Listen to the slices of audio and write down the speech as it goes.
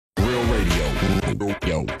Real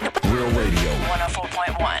Radio.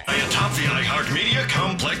 104.1. Atop the iHeartMedia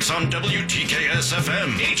complex on WTKS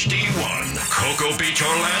FM HD1. Cocoa Beach,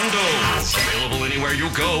 Orlando. Available anywhere you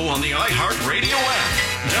go on the iHeartRadio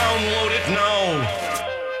app. Download it now.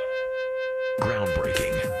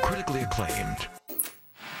 Groundbreaking, critically acclaimed.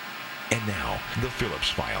 And now, the Phillips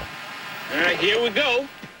File. All right, here we go.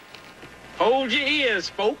 Hold your ears,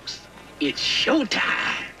 folks. It's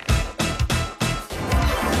showtime.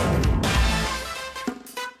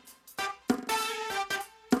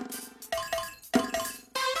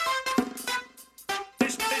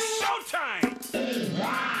 It's showtime.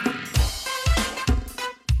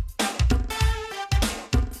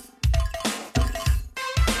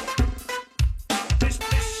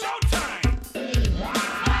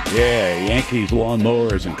 Yeah, Yankees,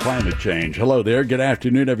 lawnmowers, and climate change. Hello there. Good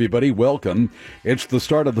afternoon, everybody. Welcome. It's the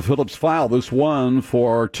start of the Phillips File, this one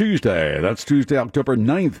for Tuesday. That's Tuesday, October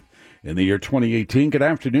 9th in the year 2018. Good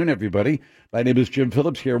afternoon, everybody. My name is Jim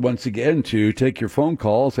Phillips here once again to take your phone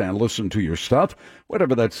calls and listen to your stuff,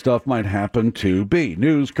 whatever that stuff might happen to be.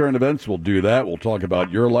 News, current events, we'll do that. We'll talk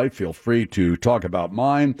about your life. Feel free to talk about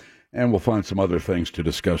mine. And we'll find some other things to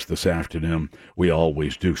discuss this afternoon. We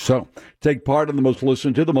always do. So, take part in the most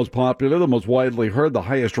listened to, the most popular, the most widely heard, the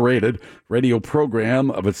highest rated radio program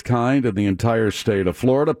of its kind in the entire state of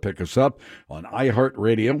Florida. Pick us up on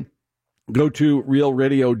iHeartRadio. Go to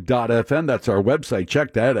realradio.fm. That's our website.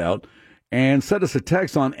 Check that out. And send us a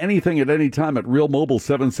text on anything at any time at Real Mobile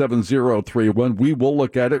 77031. We will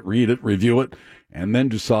look at it, read it, review it, and then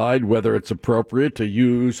decide whether it's appropriate to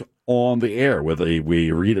use on the air, whether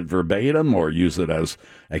we read it verbatim or use it as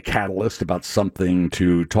a catalyst about something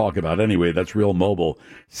to talk about. Anyway, that's Real Mobile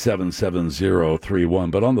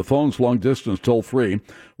 77031. But on the phones, long distance, toll free,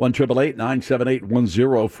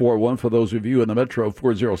 1-888-978-1041. For those of you in the metro,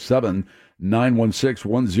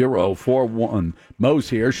 407-916-1041. Mo's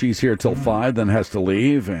here. She's here till 5, then has to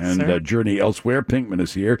leave and journey elsewhere. Pinkman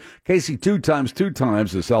is here. Casey, two times,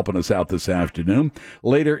 is helping us out this afternoon.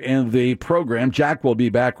 Later in the program, Jack will be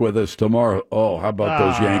back with us tomorrow. Oh, how about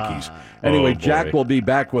those Yankees? Anyway, Jack will be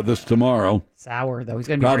back with us tomorrow. Sour, though. He's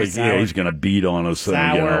going to be Probably, very sour. yeah, he's going to beat on us.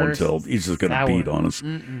 Until he's just going to beat on us.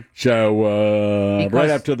 So,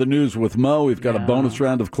 right after the news with Mo, we've got a bonus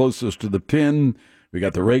round of Closest to the Pin. We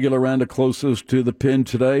got the regular round of Closest to the Pin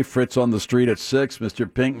today. Fritz on the street at 6, Mr.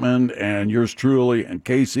 Pinkman, and yours truly, and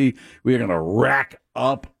Casey. We are going to rack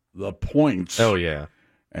up the points. Oh, yeah.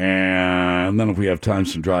 And then if we have time,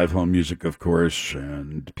 some drive home music, of course,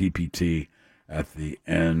 and PPT at the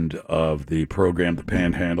end of the program. The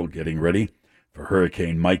Panhandle getting ready for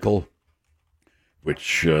Hurricane Michael,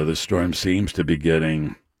 which the storm seems to be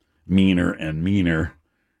getting meaner and meaner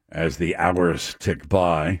as the hours tick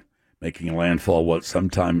by, making landfall,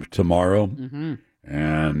 sometime tomorrow,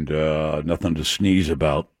 and nothing to sneeze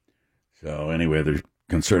about. So anyway, they're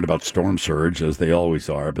concerned about storm surge, as they always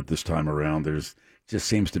are, but this time around, just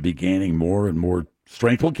seems to be gaining more and more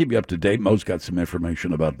strength. We'll keep you up to date. Mo's got some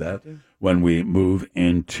information about that when we move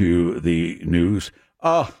into the news.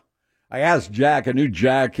 I asked Jack. I knew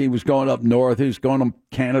Jack. He was going up north. He was going to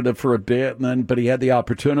Canada for a bit, but he had the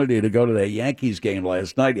opportunity to go to the Yankees game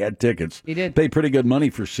last night. He had tickets. He did. Pay pretty good money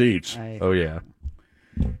for seats. Oh, yeah.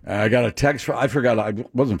 I got a text. I forgot. I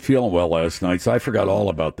wasn't feeling well last night, so I forgot all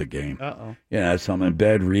about the game. Uh-oh. Yeah, so I'm in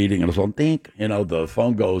bed reading, and I was on think. The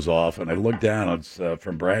phone goes off, and I look down. It's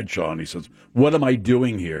from Bradshaw, and he says, "What am I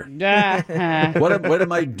doing here? What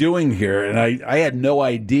am I doing here?" And I had no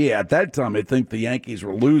idea at that time. I think the Yankees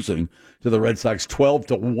were losing to the Red Sox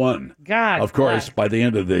 12-1. God. Of course, by the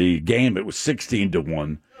end of the game, it was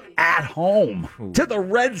 16-1. At home to the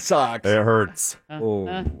Red Sox. It hurts.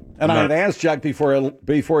 And I had asked Jack before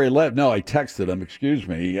he left. No, I texted him. Excuse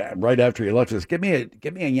me. Right after he left, I said, "Give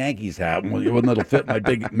me a Yankees hat, one that'll fit my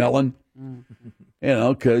big melon."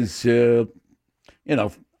 Because I'm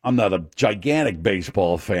not a gigantic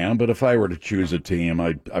baseball fan, but if I were to choose a team,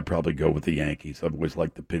 I'd probably go with the Yankees. I've always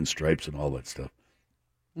liked the pinstripes and all that stuff.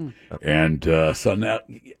 And so now.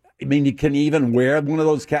 I mean, you can even wear one of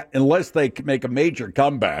those unless they make a major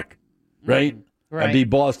comeback, right? Right. And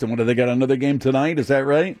beat Boston. What, do they got another game tonight? Is that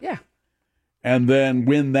right? Yeah. And then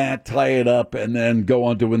win that, tie it up, and then go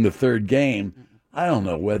on to win the third game. I don't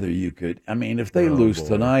know whether you could. I mean, if they lose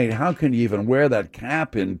tonight, how can you even wear that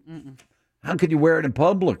cap how could you wear it in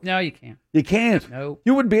public? No, you can't. You can't. No.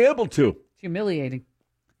 You wouldn't be able to. It's humiliating.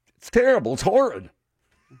 It's terrible. It's horrid.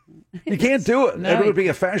 You can't do it. No, It would be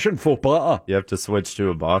a fashion faux pas. You have to switch to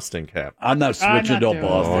a Boston cap. I'm not switching to a doing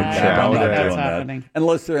Boston that. cap. I'm not That's doing happening. that.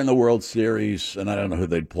 Unless they're in the World Series, and I don't know who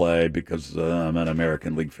they'd play because I'm an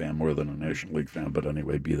American League fan more than a National League fan. But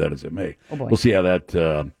anyway, be that as it may. Oh, boy. We'll see how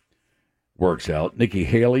that works out. Nikki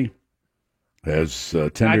Haley has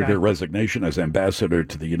tendered her resignation as ambassador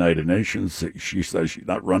to the United Nations. She says she's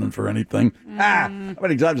not running for anything. How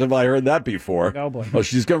many times have I heard that before? Oh, boy. Well,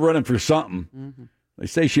 she's going to run in for something. They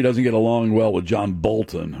say she doesn't get along well with John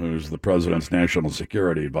Bolton, who's the president's national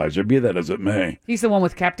security advisor. Be that as it may. He's the one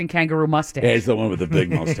with Captain Kangaroo mustache. Yeah, he's the one with the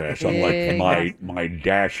big mustache, unlike my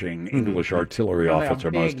dashing English artillery officer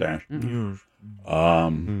mustache.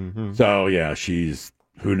 So, yeah, she's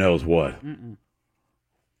who knows what. You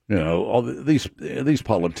know, all these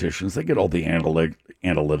politicians, they get all the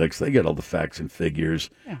analytics, they get all the facts and figures,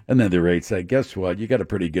 and then the rates say, guess what? You got a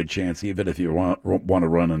pretty good chance, even if you want to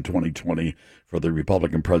run in 2020 for the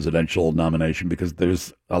Republican presidential nomination, because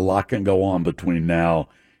there's a lot can go on between now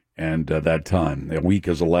and that time. A week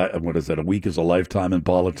is a lifetime in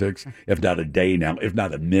politics, if not a day now, if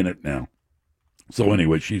not a minute now. So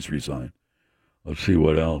anyway, she's resigned. Let's see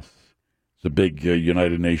what else. It's a big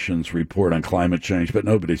United Nations report on climate change, but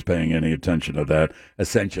nobody's paying any attention to that.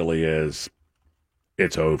 Essentially, it's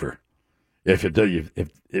over. If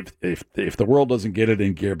the world doesn't get it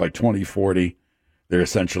in gear by 2040, they're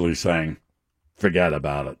essentially saying, forget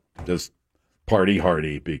about it. Just party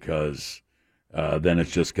hardy, because then it's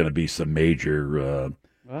just going to be some major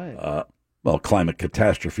climate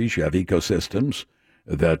catastrophes. You have ecosystems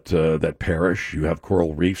that perish. You have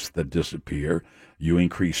coral reefs that disappear. You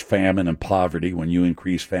increase famine and poverty. When you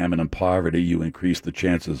increase famine and poverty, you increase the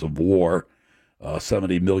chances of war.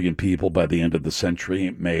 70 million people by the end of the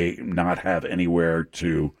century may not have anywhere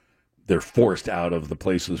to. They're forced out of the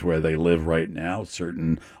places where they live right now.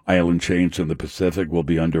 Certain island chains in the Pacific will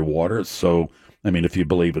be underwater. So, I mean, if you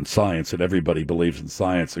believe in science, and everybody believes in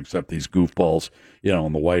science except these goofballs,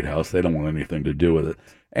 in the White House, they don't want anything to do with it.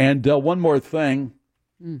 And one more thing.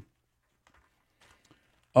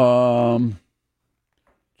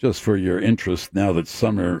 Just for your interest, now that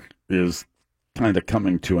summer is kind of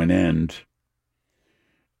coming to an end,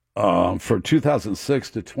 from 2006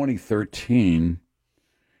 to 2013,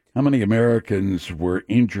 how many Americans were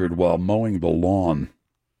injured while mowing the lawn?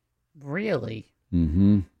 Really?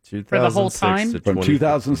 Mm-hmm. For the whole time? From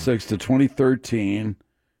 2006 to 2013,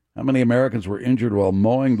 how many Americans were injured while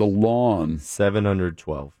mowing the lawn?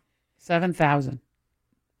 712. 7,000.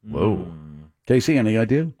 Whoa. Casey, any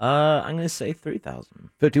idea? I'm going to say 3,000.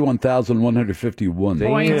 51,151.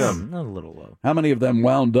 Damn. A little low. How many of them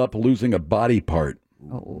wound up losing a body part?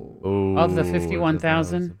 Oh. Of the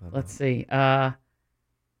 51,000? Let's see.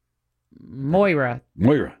 Moira.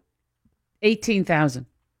 18,000.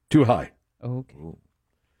 Too high. Okay.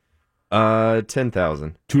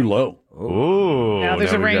 10,000. Too low. Oh. Now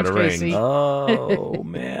there's a range, Casey. Oh,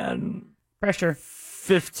 man. Pressure.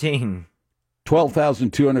 15.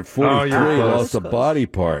 12,243 lost a body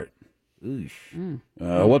part.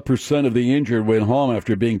 What percent of the injured went home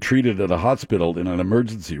after being treated at a hospital in an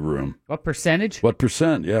emergency room? What percentage? What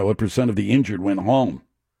percent? Yeah, what percent of the injured went home?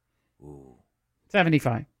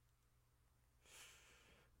 75.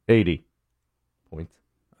 80 points.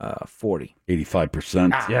 40.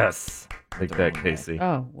 85%. Yes. Take that, Casey.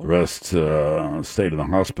 Oh. The rest stayed in the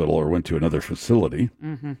hospital or went to another facility.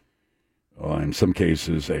 Mm-hmm. In some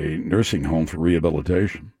cases, a nursing home for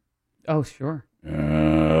rehabilitation. Oh, sure.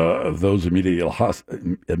 Those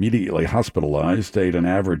immediately hospitalized stayed an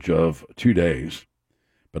average of 2 days,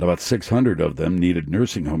 but about 600 of them needed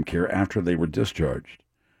nursing home care after they were discharged.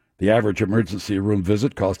 The average emergency room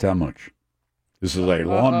visit cost how much? This is a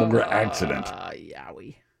lawnmower accident.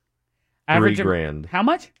 Yowie. $3,000. How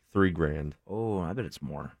much? $3,000. Oh, I bet it's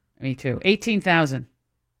more. Me too. 18,000.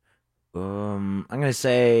 I'm going to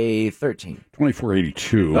say 13.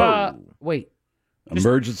 2482. Wait.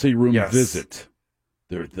 Emergency room visit.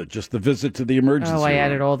 Just the visit to the emergency room. I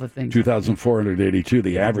added all the things. 2,482.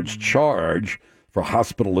 The average charge for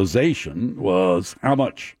hospitalization was how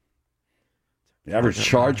much? The average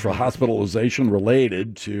charge for hospitalization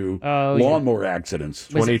related to lawnmower accidents.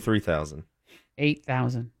 23,000.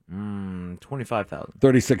 8,000. 25,000.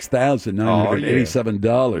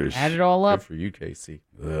 $36,987. Add it all up. Good for you, Casey.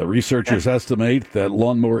 Researchers estimate that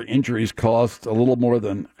lawnmower injuries cost a little more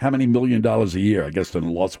than how many $1 million a year? I guess in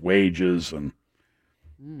lost wages and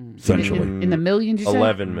essentially. In the millions, you said?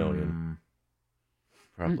 11 million.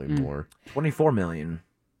 Probably more. 24 million.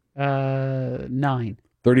 9.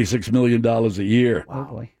 $36 million a year. Wow.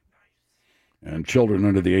 Oh, boy. And children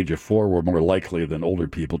under the age of 4 were more likely than older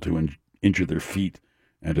people to injure their feet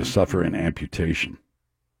and to suffer an amputation.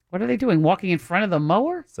 What are they doing? Walking in front of the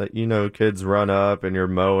mower? So, kids run up and you're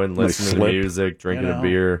mowing, listening to music, drinking a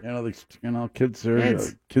beer. Kids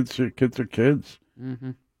are kids.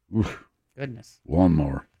 Mm-hmm. Goodness.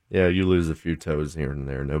 Lawnmower. Yeah, you lose a few toes here and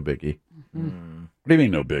there. No biggie. Mm-hmm. What do you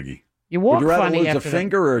mean, no biggie? You walk Would you rather funny lose a after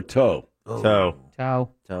finger or a toe? Toe.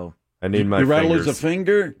 Toe. I need my You'd rather fingers. lose a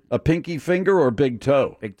finger, a pinky finger, or a big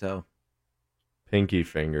toe? Big toe. Pinky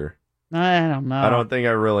finger. I don't know. I don't think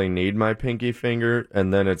I really need my pinky finger,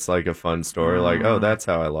 and then it's like a fun story, like, oh, that's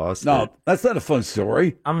how I lost No, it. that's not a fun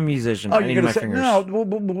story. I'm a musician. Oh, I need you're my going to say,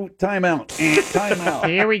 fingers. no, time out. Time out.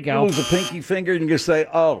 Here we You go. lose a pinky finger and you say,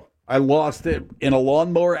 oh, I lost it in a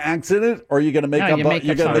lawnmower accident? Or are you going to make No, up, you make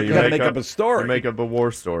up something. you gotta make up a story? You make up a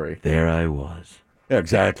war story. There I was. Yeah,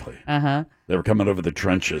 exactly. Uh-huh. They were coming over the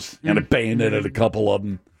trenches, and it bayoneted a couple of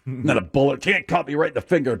them. And then a bullet caught me right in the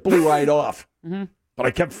finger. It blew right off. But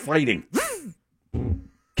I kept fighting.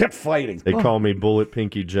 Kept fighting. They call me Bullet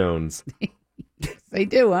Pinky Jones. They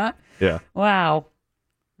do, huh? Yeah. Wow.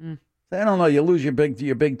 I don't know. You lose your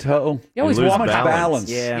big toe. You always lose walk balance.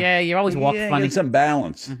 Yeah, you always walk Yeah, funny. get some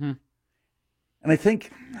balance. And I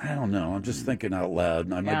think, I don't know. I'm just thinking out loud,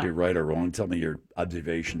 and I might Yeah. be right or wrong. Tell me your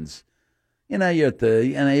observations. You're at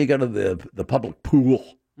you go to the public pool,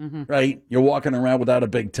 right? You're walking around without a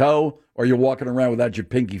big toe, or you're walking around without your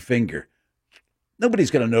pinky finger.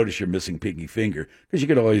 Nobody's going to notice your missing pinky finger because you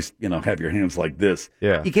could always, have your hands like this.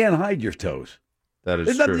 Yeah. You can't hide your toes. That is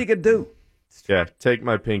There's true. nothing you can do. Yeah, take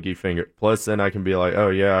my pinky finger. Plus, then I can be like, oh,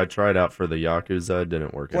 yeah, I tried out for the Yakuza. It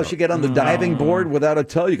didn't work Plus, out. you get on the diving board without a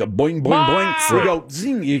toe. You go boing, boing, boing. You go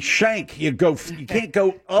zing, you shank. You can't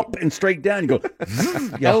go up and straight down. You go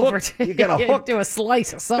zzz, you Over hook. You got a hook. do a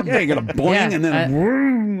slice or something. Yeah, you got a boing Yeah, and then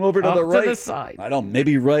vroom, over to up the to right. the side. I don't,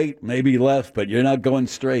 maybe right, maybe left, but you're not going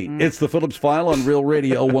straight. It's the Phillips File on Real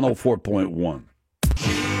Radio 104.1.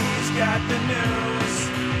 She's got the news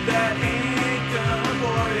that ain't gonna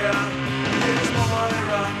bore ya. Here's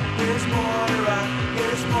Moira, here's Moira,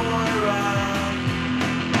 here's Moira.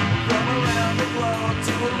 From around the globe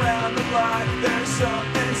to around the block, there's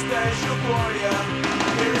something special for ya.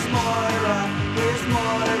 Here's Moira, here's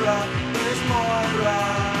Moira, here's Moira.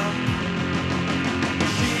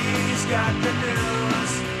 She's got the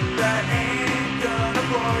news that ain't gonna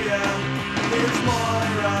bore ya. Here's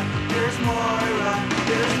Moira, here's Moira,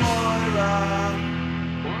 here's Moira.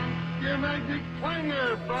 Your magic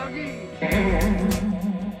clanger, Froggy.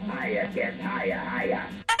 Higher, get higher, higher.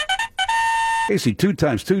 Casey, two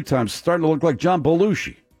times, starting to look like John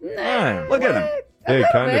Belushi. Yeah. Look at him. Hey,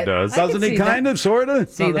 kind bit. of does. I can Doesn't he see kind of, sort of?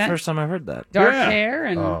 It's not the that? first time I heard that. Dark Yeah. hair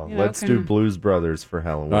and Oh, you know, let's do kinda- Blues Brothers for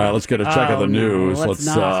Halloween. All right, let's get a check of the Oh, no, news. let's Let's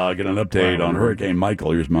not. get an update on Hurricane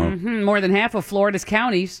Michael. Here's Mo. More than half of Florida's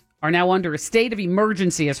counties are now under a state of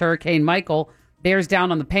emergency as Hurricane Michael bears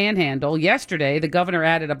down on the Panhandle. Yesterday, the governor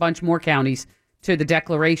added a bunch more counties to the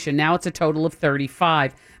declaration. Now it's a total of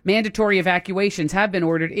 35. Mandatory evacuations have been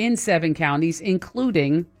ordered in 7 counties,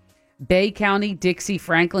 including Bay County, Dixie,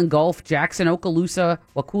 Franklin, Gulf, Jackson, Okaloosa,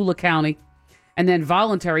 Wakulla County, and then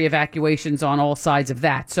voluntary evacuations on all sides of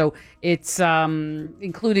that. So it's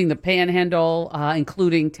including the Panhandle,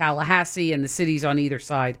 including Tallahassee and the cities on either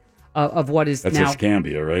side of what is That's now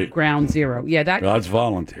Escambia, right? ground zero. Yeah, That's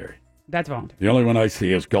voluntary. that's voluntary. The only one I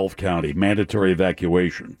see is Gulf County, mandatory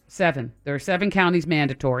evacuation. 7. There are 7 counties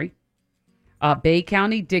mandatory. Bay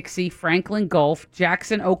County, Dixie, Franklin, Gulf,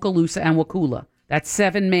 Jackson, Okaloosa, and Wakulla. That's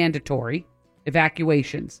 7 mandatory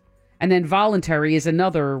evacuations. And then voluntary is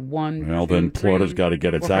another 1. Well, then Florida's got to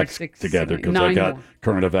get its 4, 5, act 6, together 7, because I 9 got more.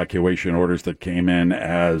 current evacuation orders that came in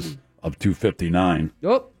as of 2:59.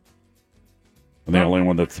 Oh. And the only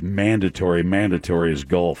one that's mandatory is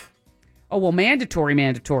Gulf. Oh, well, mandatory.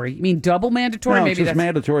 You mean double mandatory? No, Maybe it's just that's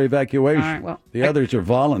mandatory evacuation. All right, well, the others are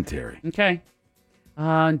voluntary. okay.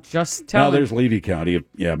 Just tell No, me. there's Levy County.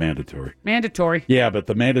 Yeah, mandatory. Mandatory. Yeah, but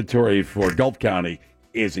the mandatory for Gulf County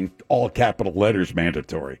is in all capital letters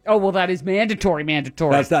mandatory. Oh, well, that is mandatory.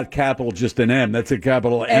 That's not capital, just an M. That's a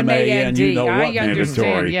capital M-A-N. You know I what understand.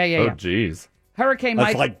 mandatory. Yeah. Oh, jeez. Hurricane That's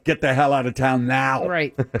Mike. like, get the hell out of town now.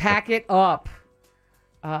 Right. Pack it up.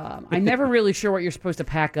 I'm never really sure what you're supposed to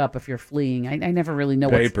pack up if you're fleeing. I never really know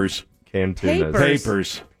Papers. Canned tunas. Papers.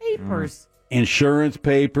 Papers. Papers. Insurance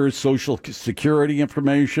papers, social security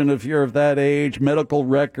information if you're of that age, medical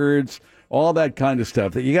records, all that kind of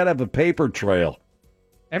stuff. You got to have a paper trail.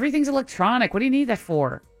 Everything's electronic. What do you need that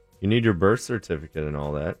for? You need your birth certificate and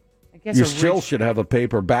all that. I guess You a still rich- should have a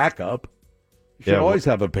paper backup. You should Yeah, always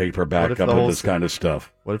have a paper if backup the of whole this kind of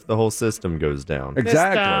stuff. What if the whole system goes down?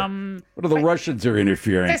 Exactly. What if the Russians are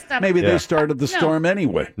interfering? System. Maybe they Yeah. started the storm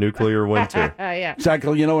anyway. Nuclear winter. yeah.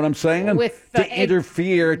 Exactly, you know what I'm saying? With the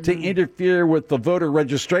to interfere with the voter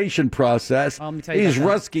registration process. Well, let me tell you These about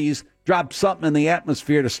Ruskies drop something in the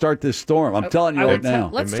atmosphere to start this storm. I'm telling you right now.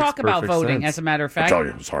 Let's It talk makes about perfect voting, sense. as a matter of fact. tell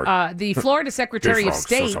you, sorry. The Florida Secretary of Frog, so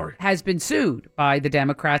State sorry. has been sued by the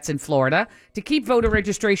Democrats in Florida to keep voter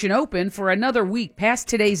registration open for another week past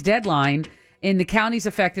today's deadline in the counties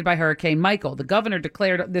affected by Hurricane Michael. The governor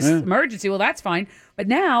declared this emergency. Well, that's fine. But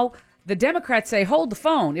now the Democrats say, hold the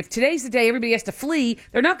phone. If today's the day everybody has to flee,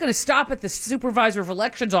 they're not going to stop at the supervisor of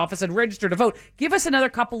elections office and register to vote. Give us another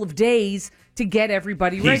couple of days to get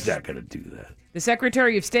everybody He's registered. not going to do that. The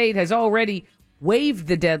Secretary of State has already waived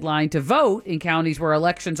the deadline to vote in counties where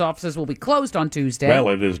elections offices will be closed on Tuesday. Well,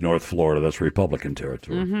 it is North Florida. That's Republican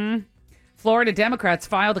territory. Florida Democrats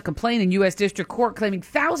filed a complaint in U.S. District Court claiming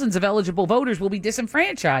thousands of eligible voters will be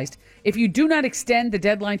disenfranchised if you do not extend the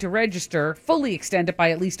deadline to register, fully extend it by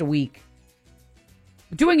at least a week.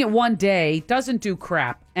 Doing it one day doesn't do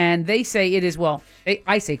crap, and they say it is,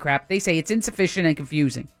 I say crap, they say it's insufficient and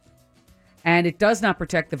confusing. And it does not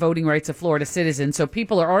protect the voting rights of Florida citizens, so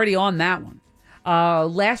people are already on that one.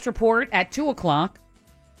 Last report at 2 o'clock,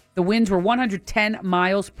 the winds were 110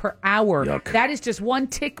 miles per hour. Yuck. That is just one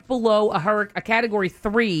tick below a Category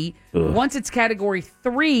 3. Ugh. Once it's Category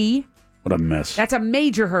 3, What a mess. that's a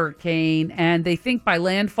major hurricane, and they think by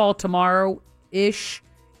landfall tomorrow-ish,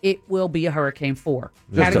 it will be a Hurricane 4.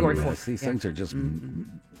 Just Category a 4. mess. These things are just,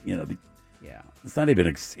 Yeah. it's not even,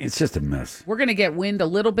 it's just a mess. We're going to get wind a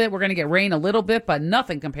little bit. We're going to get rain a little bit, but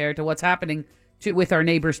nothing compared to what's happening with our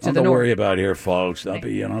neighbors to the Don't north. worry about here, folks. I'll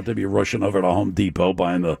be, have to be rushing over to Home Depot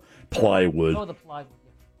buying the plywood. Oh, the plywood.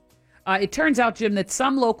 It turns out, Jim, that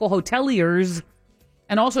some local hoteliers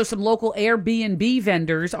and also some local Airbnb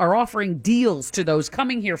vendors are offering deals to those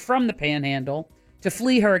coming here from the Panhandle to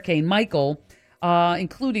flee Hurricane Michael,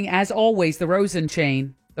 including, as always, the Rosen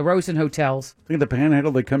chain, the Rosen hotels. Think the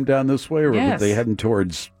Panhandle, they come down this way, or Yes. are they heading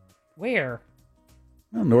towards Where?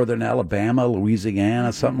 northern Alabama,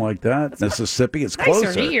 Louisiana, something like that? Mississippi, it's Nicer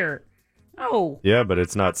closer. here. Oh, Yeah, but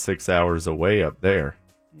it's not 6 hours away up there.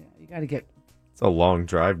 yeah, you got to get It's a long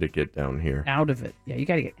drive to get down here. out of it. Yeah, you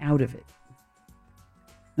got to get out of it.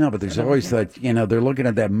 No, but there's always that, they're looking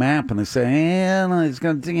at that map and they say, it's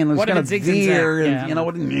going to, it's What if going it to zigs and veer. zags? And, Yeah.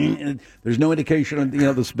 what, there's no indication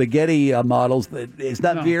of, the spaghetti models. That it's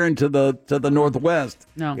not No. veering to the northwest.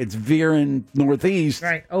 No. It's veering northeast.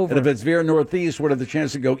 Right, over. And if it's veering northeast, what are the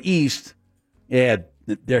chances to go east? Yeah,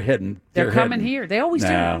 they're heading. They're coming heading. here. They always do.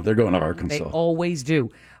 No, they're going to They Arkansas. always do.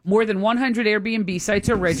 More than 100 Airbnb sites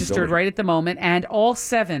are registered Silly. right at the moment, and all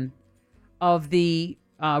 7 of the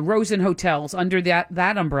Rosen hotels under that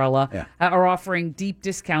umbrella are offering deep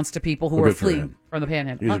discounts to people who Well, are good for fleeing him. from the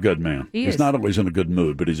Panhandle. He's a good man. He He's is. not always in a good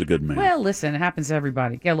mood, but he's a good man. Well, listen, it happens to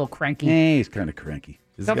everybody. Get a little cranky. He's kind of cranky.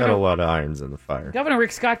 He's Governor- got a lot of irons in the fire. Governor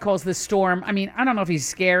Rick Scott calls this storm, I don't know if he's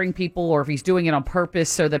scaring people or if he's doing it on purpose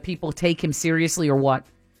so that people take him seriously or what.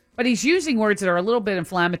 But he's using words that are a little bit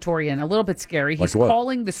inflammatory and a little bit scary. He's Like what?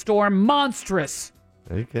 calling the storm monstrous.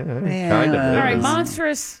 Okay, Yeah. kind of. All right, is.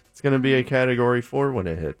 monstrous. It's going to be a Category 4 when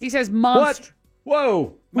it hits. He says What? monstrous.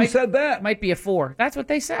 Whoa! Who said that? Might be a 4. That's what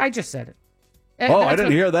they said. I just said it. Oh, I That's didn't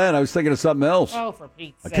what- hear that. I was thinking of something else. Oh, for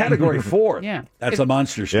Pete's A sake. Category 4. Yeah. That's a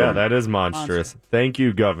monster storm. Yeah, that is monstrous. Thank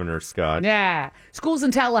you, Governor Scott. Yeah. Schools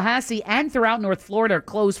in Tallahassee and throughout North Florida are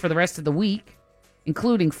closed for the rest of the week,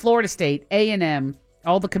 including Florida State, A&M,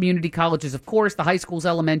 all the community colleges, of course, the high schools,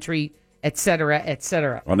 elementary, et cetera, et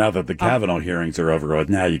cetera. Well, now that the Kavanaugh hearings are over,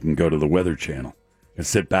 now you can go to the Weather Channel and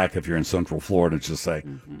sit back if you're in Central Florida and just say,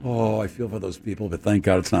 oh, I feel for those people, but thank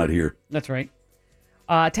God it's not here. That's right.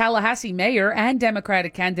 Tallahassee mayor and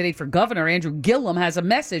Democratic candidate for governor Andrew Gillum has a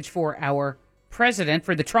message for our president,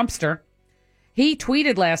 for the Trumpster. He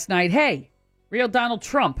tweeted last night, hey, real Donald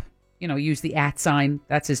Trump, use the @ sign.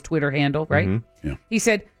 That's his Twitter handle, right? Mm-hmm. Yeah. He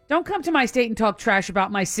said, don't come to my state and talk trash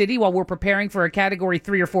about my city while we're preparing for a Category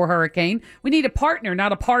 3 or 4 hurricane. We need a partner,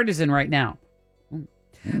 not a partisan right now.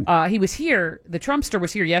 He was here, the Trumpster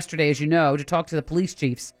was here yesterday, as you know, to talk to the police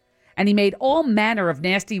chiefs. And he made all manner of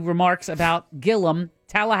nasty remarks about Gillum,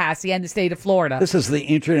 Tallahassee, and the state of Florida. This is the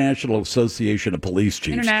International Association of Police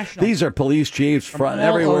Chiefs. International. These are police chiefs from all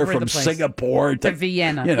everywhere over from the place. Singapore To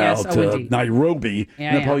Vienna. to Yes, to Nairobi. Yeah,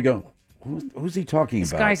 and they'll yeah. probably go, who's he talking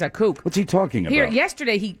This about? guy's a kook. What's he talking about? Here,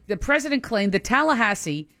 yesterday, the president claimed that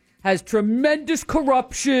Tallahassee has tremendous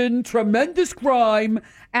corruption, tremendous crime,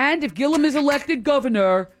 and if Gillum is elected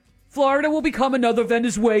governor, Florida will become another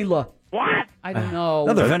Venezuela. What? I don't know.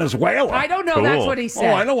 Another Venezuela. I don't know. That's Cool. what he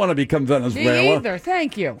said. Oh, I don't want to become Me Venezuela. either.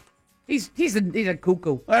 Thank you. He's a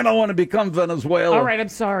cuckoo. I don't want to become Venezuela. All right, I'm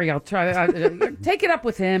sorry. I'll try. Take it up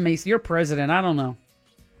with him. He's your president. I don't know.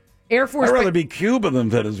 Air Force. I'd rather be Cuba than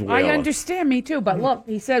Venezuela. I understand, me too. But look,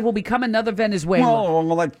 he said we'll become another Venezuela.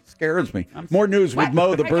 Well, that scares me. More news with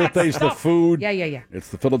Mo, the birthdays, the food. Yeah. It's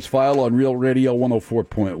the Phillips File on Real Radio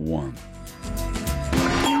 104.1.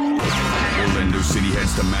 Orlando City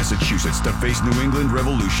heads to Massachusetts to face New England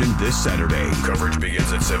Revolution this Saturday. Coverage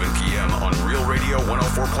begins at 7 p.m. on Real Radio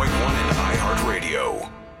 104.1 and iHeartRadio.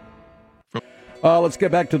 Let's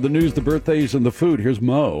get back to the news, the birthdays, and the food. Here's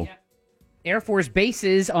Mo. Air Force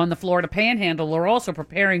bases on the Florida Panhandle are also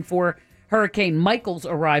preparing for Hurricane Michael's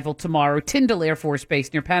arrival tomorrow. Tyndall Air Force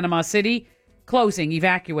Base near Panama City, closing,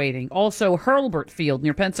 evacuating. Also, Hurlburt Field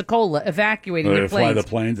near Pensacola, evacuating their planes. Fly the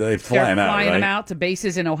planes. They fly They're them out, flying right? them out to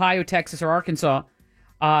bases in Ohio, Texas, or Arkansas.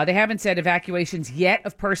 They haven't said evacuations yet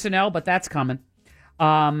of personnel, but that's coming.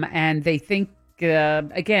 And they think,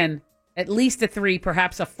 again, at least a 3,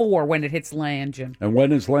 perhaps a 4 when it hits land, Jim. And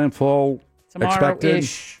when is landfall expected?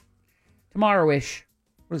 Tomorrow-ish. Tomorrow-ish.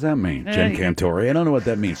 What does that mean, Jim Cantori? I don't know what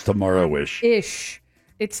that means, tomorrow-ish. Ish.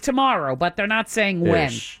 It's tomorrow, but they're not saying when.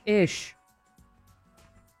 Ish.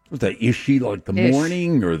 Was that ishy like the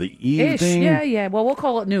morning or the evening? Ish. Yeah. Well, we'll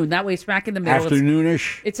call it noon. That way it's back in the middle.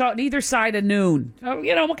 Afternoonish? It's on either side of noon.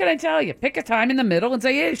 What can I tell you? Pick a time in the middle and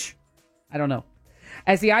say ish. I don't know.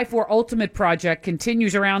 As the I-4 Ultimate project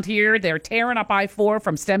continues around here, they're tearing up I-4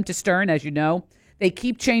 from stem to stern, as you know. They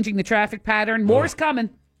keep changing the traffic pattern. More's coming.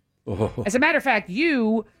 As a matter of fact,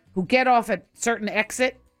 you who get off at certain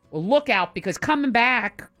exit, will look out because coming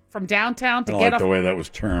back from downtown to I don't get like off. the way that was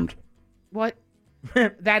termed. What?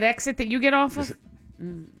 That exit that you get off of?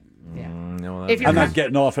 Yeah. No, If you're I'm not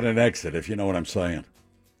getting off at an exit, if you know what I'm saying.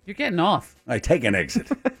 You're getting off. I take an exit.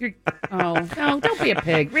 No, don't be a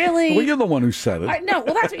pig. Really? Well, you're the one who said it. No,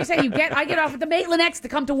 well, that's what you say. I get off at the Maitland exit to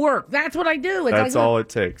come to work. That's what I do. It's That's like, all it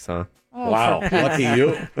takes, huh? Wow, lucky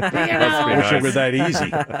you. I wish it were that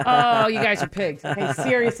easy. Oh, you guys are pigs. Okay,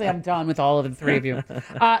 seriously, I'm done with all of the three of you.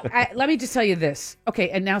 Let me just tell you this. Okay,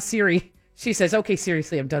 and now Siri, she says, okay,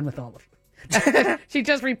 seriously, I'm done with all of you. She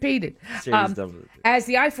just repeated. As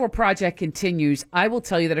the I-4 project continues, I will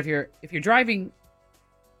tell you that if you're driving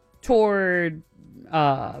toward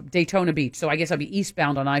Daytona Beach, so I guess I'll be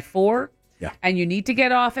eastbound on I-4, and you need to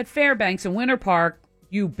get off at Fairbanks and Winter Park,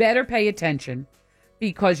 you better pay attention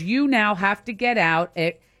because you now have to get out.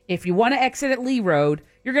 If you want to exit at Lee Road,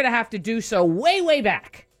 you're going to have to do so way, way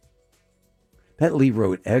back. That Lee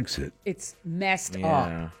Road exit. It's messed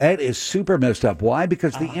up. That is super messed up. Why?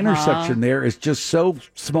 Because the intersection there is just so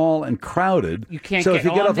small and crowded. You can't so get if you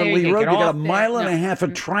get on off at there, Lee you Road, get you got a off mile there. and a half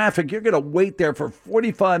of traffic. You're going to wait there for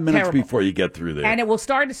 45 minutes Terrible. before you get through there. And it will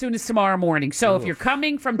start as soon as tomorrow morning. So if you're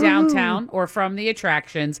coming from downtown or from the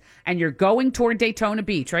attractions and you're going toward Daytona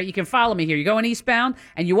Beach, right? You can follow me here. You're going eastbound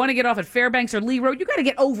and you want to get off at Fairbanks or Lee Road, you got to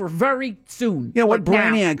get over very soon. You know what? Like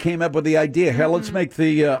now. Brainiac came up with the idea. Hell, let's make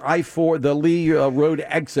the I-4, the Lee Road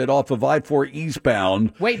exit off of I-4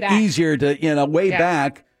 eastbound Way back. easier to, way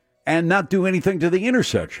back and not do anything to the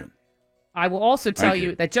intersection. I will also tell Thank you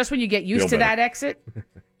you. that just when you get used Feel to better. that exit,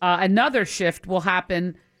 another shift will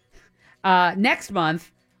happen next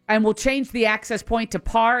month, and we'll change the access point to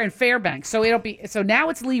Parr and Fairbanks. So now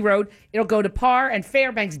it's Lee Road. It'll go to Parr and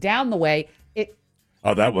Fairbanks down the way.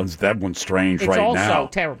 Oh, that one's strange It's right also now.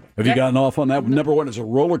 terrible. Have you gotten off on that? Number one is a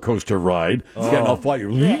roller coaster ride. It's getting off while you're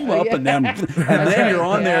up and down, and then you're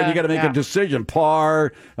on there, and you got to make a decision.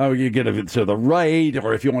 Parr, you get to the right,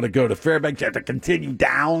 or if you want to go to Fairbanks, you have to continue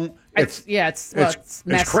down. It's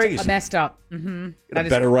crazy. Messed up. Mm-hmm. A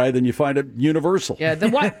better ride than you find at Universal. Yeah,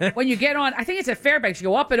 when you get on, I think it's at Fairbanks. You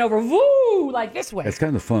go up and over, woo, like this way. It's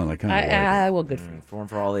kind of fun. I kind of like it. Well, good for you.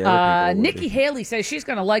 For all the other people. Nikki Haley says she's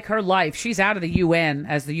going to like her life. She's out of the UN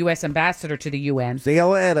as the U.S. ambassador to the UN. See you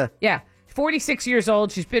later. Yeah. 46 years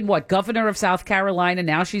old. She's been, governor of South Carolina.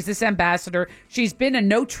 Now she's this ambassador. She's been a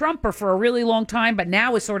no-Trumper for a really long time, but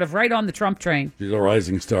now is sort of right on the Trump train. She's a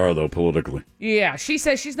rising star, though, politically. Yeah. She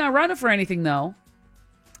says she's not running for anything, though.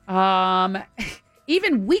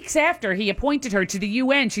 Even weeks after he appointed her to the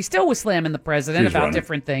UN, she still was slamming the president about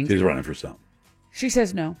different things. She's running for something. She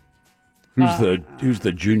says no. Who's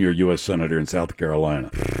the junior U.S. senator in South Carolina?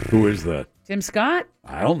 Who is that? Tim Scott?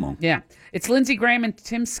 I don't know. Yeah. It's Lindsey Graham and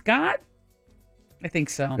Tim Scott? I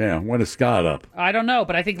think so. Yeah, when is Scott up? I don't know,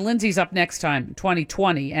 but I think Lindsey's up next time,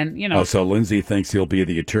 2020. And, Oh, so Lindsey thinks he'll be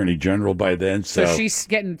the attorney general by then. so she's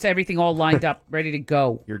getting everything all lined up, ready to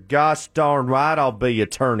go. You're gosh darn right I'll be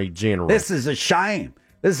attorney general. This is a shame.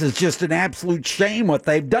 This is just an absolute shame what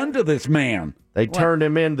they've done to this man. They turned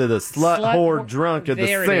him into the slut whore drunk of the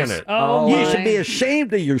There it is. Senate. Oh, You my. should be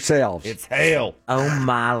ashamed of yourselves. It's hell. Oh,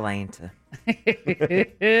 my Lanta.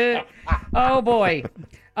 Oh, boy.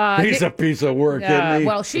 He's a piece of work, isn't he?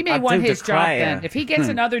 Well, she may I want do his job declare. then. If he gets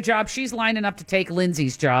another job, she's lining up to take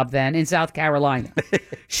Lindsay's job then in South Carolina.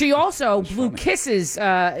 She also blew kisses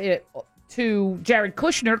to Jared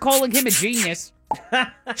Kushner, calling him a genius.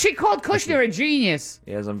 She called Kushner a genius.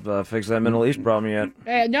 He hasn't fixed that Middle East problem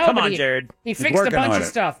yet. No, Come but on, Jared. He fixed a working bunch on of it.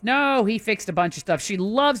 stuff. No, he fixed a bunch of stuff. She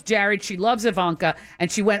loves Jared. She loves Ivanka.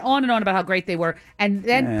 And she went on and on about how great they were. And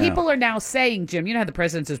then people are now saying, Jim, you know how the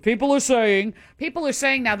president says, people are saying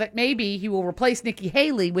now that maybe he will replace Nikki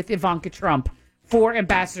Haley with Ivanka Trump for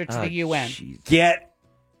ambassador to the UN. Get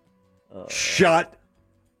shut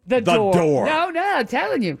The door. No, I'm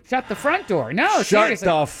telling you. Shut the front door. No, shut seriously.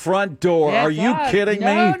 the front door. That's Are you right. kidding me?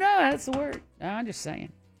 No, that's the word. No, I'm just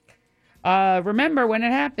saying. Remember, when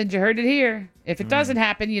it happens, you heard it here. If it doesn't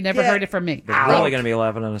happen, you never heard it from me. They're really going to be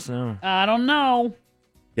laughing at us now. I don't know.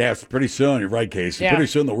 Yes, pretty soon. You're right, Casey. Yeah. Pretty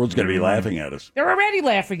soon the world's going to be laughing at us. They're already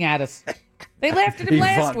laughing at us. They laughed at him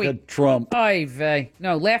last Ivanka week. Trump. Oy vey.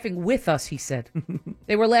 No, laughing with us, he said.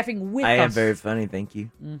 They were laughing with I us. am very funny, thank you.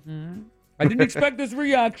 I didn't expect this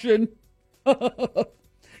reaction.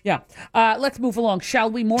 Yeah. Let's move along, shall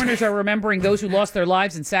we? Mourners are remembering those who lost their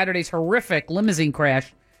lives in Saturday's horrific limousine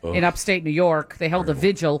crash in upstate New York. They held a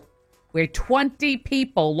vigil where 20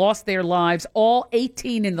 people lost their lives, all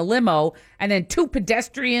 18 in the limo, and then 2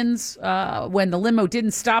 pedestrians, when the limo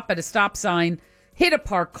didn't stop at a stop sign, hit a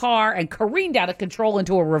parked car and careened out of control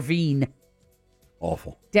into a ravine.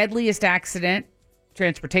 Awful. Deadliest accident,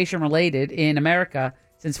 transportation related, in America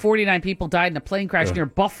since 49 people died in a plane crash near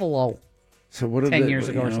Buffalo. So what did 10 it, years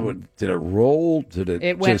ago or something. Did it roll? Did it?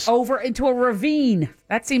 It went just, over into a ravine.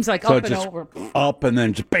 That seems like so up it and just over. up and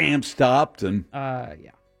then just bam stopped and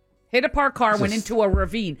Yeah. Hit a parked car, went into a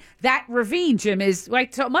ravine. That ravine, Jim, is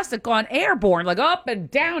like, so it must have gone airborne, like up and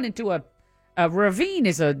down into a ravine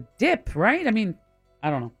is a dip, right? I mean, I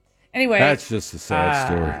don't know. Anyway. that's just a sad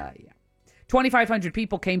story. Yeah. 2,500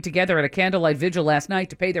 people came together at a candlelight vigil last night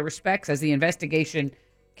to pay their respects as the investigation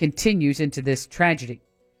continues into this tragedy.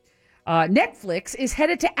 Netflix is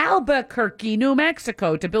headed to Albuquerque, New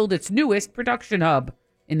Mexico, to build its newest production hub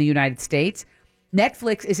in the United States.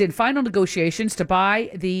 Netflix is in final negotiations to buy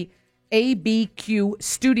the ABQ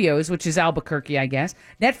Studios, which is Albuquerque, I guess.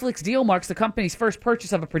 Netflix deal marks the company's first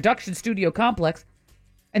purchase of a production studio complex,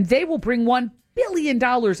 and they will bring $1 billion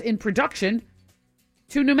in production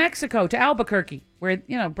to New Mexico, to Albuquerque, where,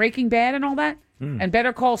 you know, Breaking Bad and all that, and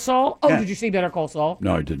Better Call Saul. Oh, did you see Better Call Saul?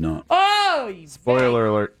 No, I did not. Oh, you Spoiler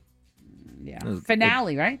alert. yeah.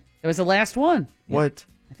 Finale, right? It was the last one. What?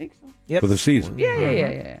 I think so. Yep. For the season.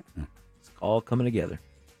 Yeah. It's all coming together.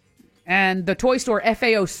 And the toy store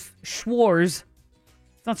FAO Schwarz.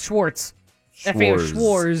 It's not Schwartz. FAO Schwarz.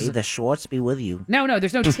 Schwarz. the Schwartz be with you. No,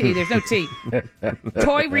 there's no T. There's no T.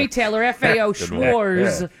 Toy retailer FAO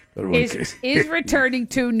Schwarz Good one, Casey. is returning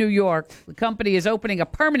to New York. The company is opening a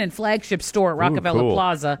permanent flagship store at Rockefeller cool.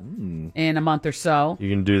 Plaza in a month or so. You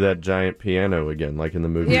can do that giant piano again, like in the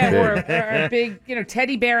movie. Yeah, Big. or a big,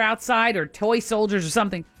 teddy bear outside, or toy soldiers, or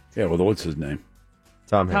something. Yeah, well, what's his name?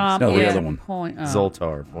 Tom Hanks. No, the yeah, other one.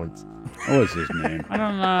 Zoltar points. What was his name? I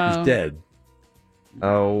don't know. He's dead.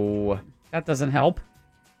 Oh, That doesn't help.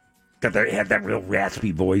 He had that real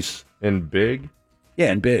raspy voice. and Big.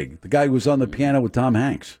 Yeah, and big. The guy who was on the piano with Tom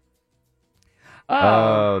Hanks.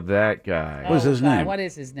 Oh, that guy. What is his God, name? What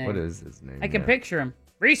is his name? What is his name? I can Yeah. picture him.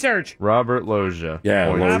 Research. Robert Loggia. Yeah,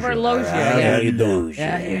 Points. Robert Loggia. How Yeah. you doing?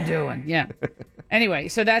 Yeah, how you doing? Yeah. Anyway,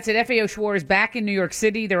 so that's it. FAO Schwarz back in New York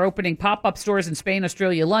City. They're opening pop-up stores in Spain,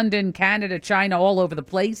 Australia, London, Canada, China, all over the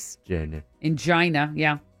place. Jenna. In China,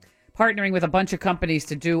 yeah. Partnering with a bunch of companies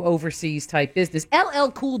to do overseas-type business.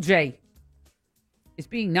 LL Cool J is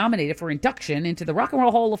being nominated for induction into the Rock and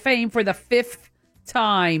Roll Hall of Fame for the 5th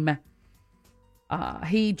time.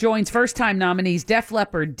 He joins first-time nominees Def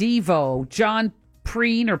Leppard, Devo, John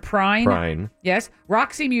Prine. Yes.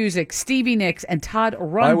 Roxy Music, Stevie Nicks, and Todd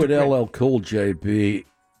Rundgren. Why would LL Cool J be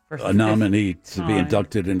For a nominee fifth to be time.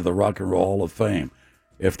 inducted into the Rock and Roll Hall of Fame?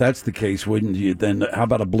 If that's the case, wouldn't you then? How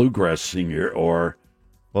about a bluegrass singer? Or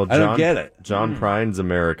Well, I don't get it. John Prine's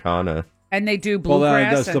Americana. And they do Well,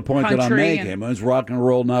 bluegrass that's the and point that I'm country making. It's rock and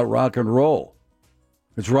roll, not rock and roll.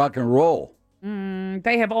 It's rock and roll.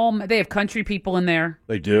 They have country people in there.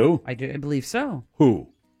 They do? I believe so. Who?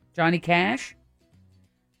 Johnny Cash.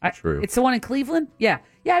 True. It's the one in Cleveland? Yeah.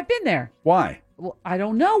 Yeah, I've been there. Why? Well, I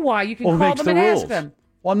don't know why. You can Well, who call makes them the and rules? ask them.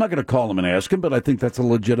 Well, I'm not going to call them and ask them, but I think that's a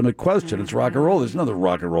legitimate question. It's rock and roll. There's nothing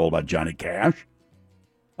rock and roll about Johnny Cash.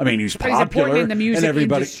 I mean, he's But he's popular. important in the music and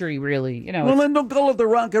everybody, industry, really. You know, well, then don't call it the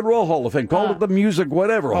Rock and Roll Hall of Fame. Call it the Music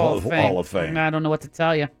whatever Hall of Fame. I don't know what to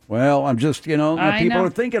tell you. Well, I'm just, people know. are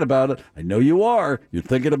thinking about it. I know you are. You're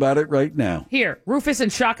thinking about it right now. Here, Rufus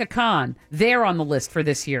and Shaka Khan, they're on the list for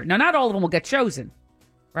this year. Now, not all of them will get chosen,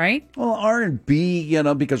 right? Well, R&B,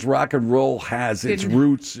 because rock and roll has its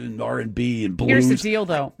roots in R&B and blues. Here's the deal,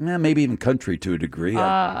 though. Maybe even country to a degree.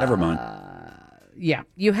 Never mind. Yeah,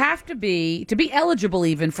 you have to be eligible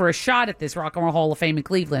even for a shot at this Rock and Roll Hall of Fame in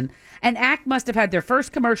Cleveland. An act must have had their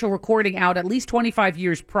first commercial recording out at least 25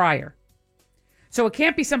 years prior. So it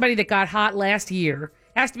can't be somebody that got hot last year.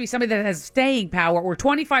 It has to be somebody that has staying power, or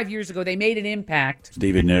 25 years ago they made an impact.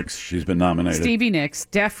 Stevie Nicks, she's been nominated. Stevie Nicks,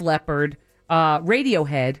 Def Leppard,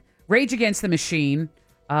 Radiohead, Rage Against the Machine,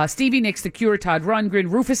 Stevie Nicks, The Cure, Todd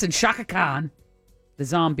Rundgren, Rufus and Shaka Khan, The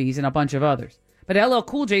Zombies, and a bunch of others. But LL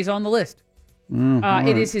Cool J's on the list.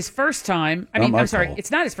 It is his first time. I'm sorry, it's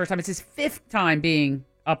not his first time. It's his fifth time being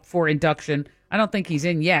up for induction. I don't think he's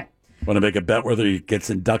in yet. Want to make a bet whether he gets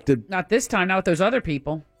inducted? Not this time, not with those other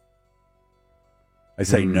people. I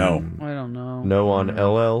say no. I don't know. No on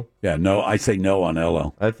LL. Yeah, no. I say no on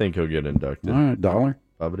LL. I think he'll get inducted. All right, $1.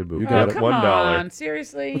 Bobbity boo. You got it. Come $1. on,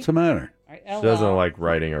 seriously? What's the matter? All right, She LL. doesn't like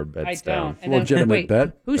writing our bets I down. don't. And then- Legitimate wait,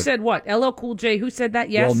 bet. Who said what? LL Cool J. Who said that?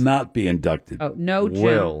 Yes. Will not be inducted. Oh, no, Jim.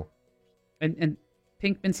 Will. And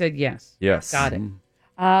Pinkman said yes. Yes. Got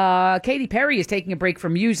it. Katy Perry is taking a break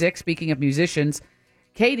from music. Speaking of musicians,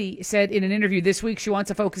 Katy said in an interview this week she wants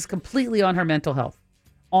to focus completely on her mental health,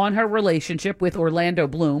 on her relationship with Orlando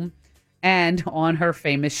Bloom, and on her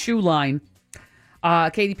famous shoe line.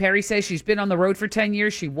 Katy Perry says she's been on the road for 10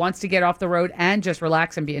 years. She wants to get off the road and just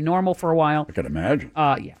relax and be a normal for a while. I can imagine.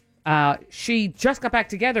 Yeah. She just got back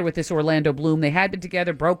together with this Orlando Bloom. They had been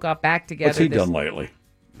together, broke up, back together. What's he done lately?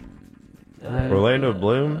 Orlando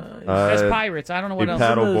Bloom? As Pirates. I don't know He what else.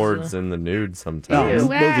 paddleboards in the nude No, sometimes.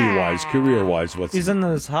 movie-wise, career-wise, what's He's in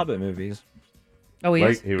those Hobbit movies. Oh, he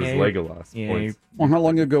is? He was Yeah, Legolas. yeah, Points. Well, how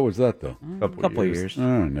long ago was that, though? Couple years.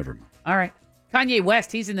 Oh, never mind. All right. Kanye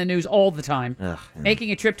West, he's in the news all the time. Ugh, yeah. Making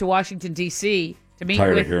a trip to Washington, D.C. to meet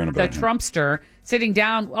Tired of with hearing the about him. Trumpster, sitting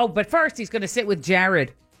down. Oh, but first he's going to sit with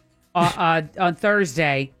Jared on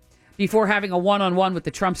Thursday before having a one-on-one with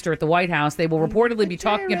the Trumpster at the White House. They will reportedly be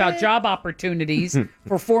talking about job opportunities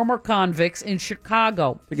for former convicts in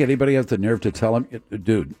Chicago. I think anybody has the nerve to tell him,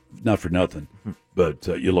 dude, not for nothing, but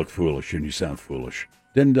you look foolish and you sound foolish.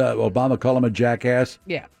 Didn't Obama call him a jackass?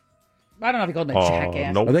 Yeah. I don't know if he called him a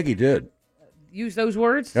jackass. nope. I think he did. Use those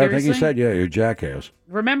words? Yeah, I think Seriously? he said, yeah, you're a jackass.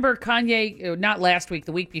 Remember Kanye, not last week,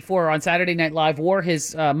 the week before on Saturday Night Live, wore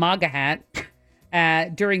his MAGA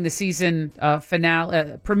hat during the season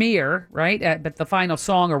finale premiere, right? But the final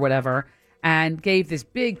song or whatever, and gave this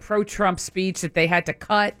big pro-Trump speech that they had to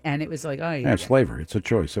cut, and it was like, oh, Yeah, slavery. It's a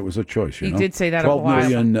choice. It was a choice. He know? did say that a 12 while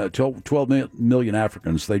million, 12 million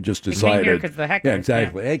Africans, they just came decided. here 'cause of the heck yeah, of it,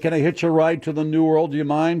 exactly. Hey, can I hitch a ride to the New World? Do you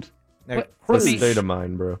mind? What- The let me- state of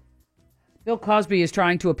mind, bro. Bill Cosby is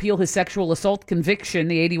trying to appeal his sexual assault conviction.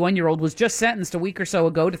 The 81-year-old was just sentenced a week or so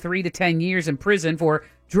ago to 3 to 10 years in prison for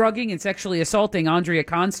drugging and sexually assaulting Andrea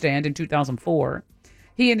Constand in 2004.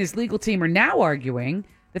 He and his legal team are now arguing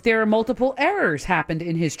that there are multiple errors happened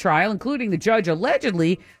in his trial, including the judge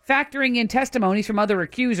allegedly factoring in testimonies from other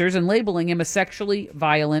accusers and labeling him a sexually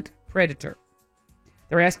violent predator.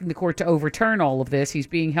 They're asking the court to overturn all of this. He's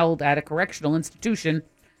being held at a correctional institution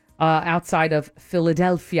outside of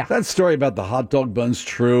Philadelphia. That story about the hot dog bun's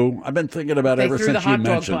true. I've been thinking about it They ever threw the since you hot dog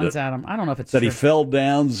mentioned buns it. at him. I don't know if it's That true. he fell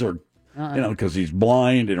down, or because he's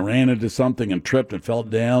blind and ran into something and tripped and fell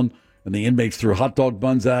down, and the inmates threw hot dog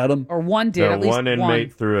buns at him. Or one did, The at least one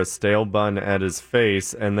inmate threw a stale bun at his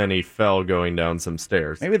face, and then he fell going down some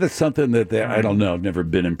stairs. Maybe that's something that I don't know. I've never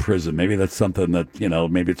been in prison. Maybe that's something that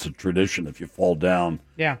maybe it's a tradition. If you fall down,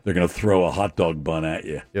 Yeah. they're going to throw a hot dog bun at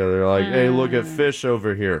you. Yeah, they're like, hey, look at fish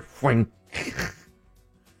over here. Whing.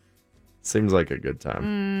 Seems like a good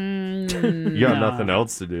time. You got nothing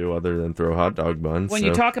else to do other than throw hot dog buns. When so.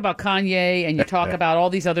 you talk about Kanye and you talk about all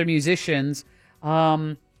these other musicians,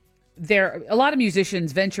 a lot of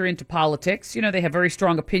musicians venture into politics. They have very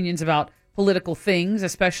strong opinions about political things,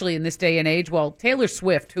 especially in this day and age. Well, Taylor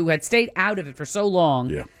Swift, who had stayed out of it for so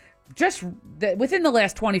long, just within the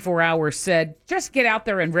last 24 hours said, just get out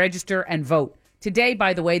there and register and vote. Today,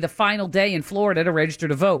 by the way, the final day in Florida to register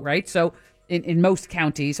to vote, right? So in most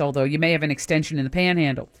counties, although you may have an extension in the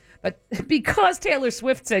Panhandle. But because Taylor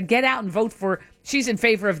Swift said, get out and vote for, she's in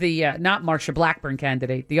favor of the, not Marsha Blackburn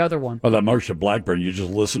candidate, the other one. Well, that Marsha Blackburn, you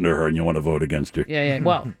just listen to her and you want to vote against her. Yeah.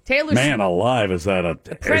 Well, Taylor Man alive, is that a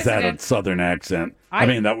president- southern accent? I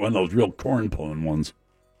mean, that one of those real corn pone ones.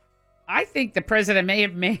 I think the president may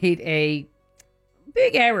have made a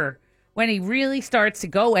big error when he really starts to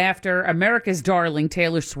go after America's darling,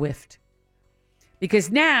 Taylor Swift.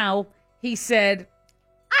 Because now he said,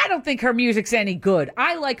 I don't think her music's any good.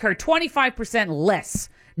 I like her 25% less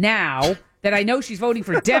now that I know she's voting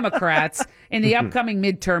for Democrats in the upcoming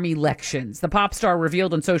midterm elections. The pop star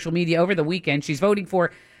revealed on social media over the weekend she's voting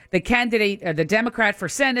for the candidate, the Democrat for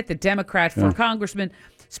Senate, the Democrat for Congressman,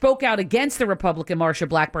 spoke out against the Republican Marsha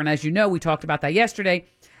Blackburn. As you know, we talked about that yesterday.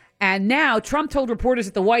 And now Trump told reporters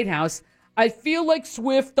at the White House, I feel like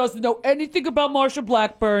Swift doesn't know anything about Marsha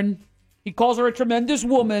Blackburn. He calls her a tremendous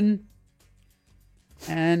woman.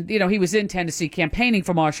 And, you know, he was in Tennessee campaigning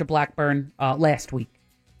for Marsha Blackburn last week.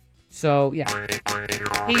 So, yeah.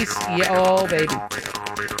 Oh, baby.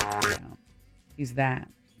 Yeah. He's that.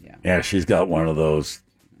 Yeah. Yeah, she's got one of those.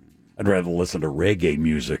 I'd rather listen to reggae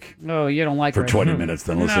music. Oh, you don't like for her. 20 minutes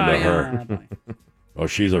than listen to her. Oh,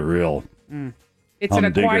 she's a real. It's an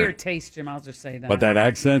acquired taste, Jim. I'll just say that. But that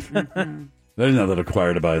accent, there's nothing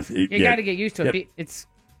acquired about it. You got to get used to it. It's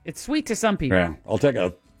sweet to some people. Yeah, I'll take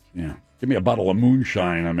give me a bottle of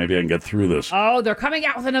moonshine and maybe I can get through this. Oh, they're coming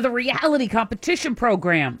out with another reality competition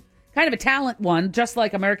program. Kind of a talent one, just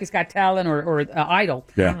like America's Got Talent or Idol.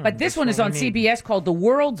 Yeah. But this one is on CBS called The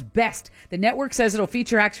World's Best. The network says it'll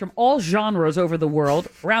feature acts from all genres around the world.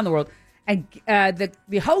 And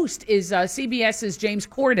the host is CBS's James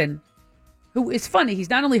Corden, who is funny. He's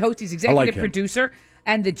not only host, he's executive producer.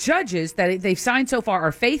 And the judges that they've signed so far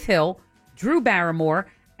are Faith Hill, Drew Barrymore,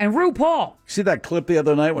 and RuPaul. See that clip the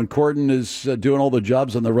other night when Corden is doing all the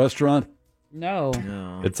jobs in the restaurant? No.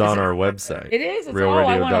 It's on our website. It is? I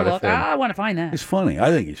want to look. I want to find that. He's funny. I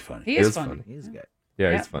think he's funny. He is funny. He's good.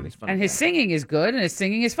 Yeah, he's funny. And his singing is good, and his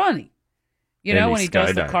singing is funny. You know, when he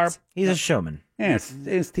does the carp. He's a showman. Yeah, it's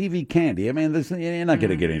TV candy. I mean, you're not going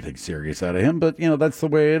to get anything serious out of him, but, that's the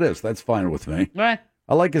way it is. That's fine with me. Right.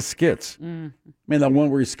 I like his skits. I mean, that one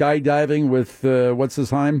where he's skydiving with, what's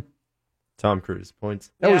his name? Tom Cruise.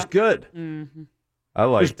 Points. That was good. Mm-hmm. I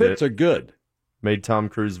liked his bits are good. Made Tom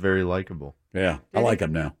Cruise very likable. Yeah, I like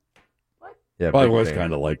him now. What? Yeah, well, I was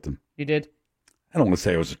kind of liked him. You did? I don't want to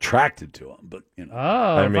say I was attracted to him, but, Oh,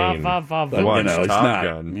 I mean, but, watch he's Top not.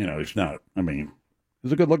 Gun. He's not. I mean,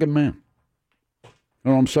 he's a good-looking man. You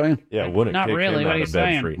know what I'm saying? Yeah, wouldn't Not kick really. him What out are of you bed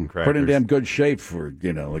saying? for eating crackers. Pretty in damn good shape for,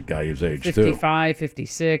 a guy his age, 55,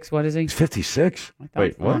 56. What is he? He's 56?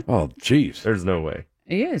 Wait, what? Oh, jeez. There's no way.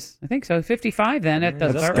 He is. I think so. 55 then.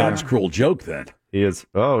 That's God's cruel joke then. He is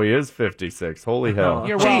 56. Holy hell.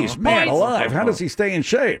 You're wrong. Jeez, man Points. alive. How does he stay in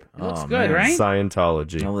shape? It looks good, right?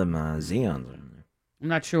 Scientology. All them Xeons are in there. I'm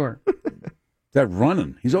not sure. That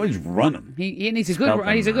running. He's always running. He's a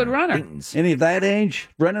good runner. Titans. Any of that age?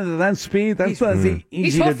 Running at that speed? That's not easy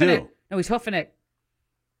He's to hoofing do. it. No, he's hoofing it.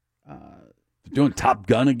 Doing Top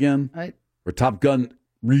Gun again? Or Top Gun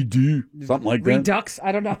redo? Something like that? Redux?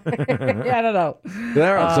 I don't know. Yeah, I don't know.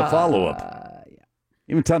 There's a follow-up. Yeah.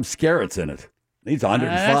 Even Tom Skerritt's in it. He's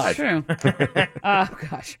 105. That's true. Oh,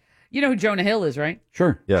 gosh. You know who Jonah Hill is, right?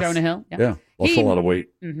 Sure. Yes. Jonah Hill? Yeah. Lost a lot of weight.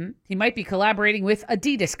 He might be collaborating with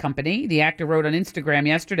Adidas Company. The actor wrote on Instagram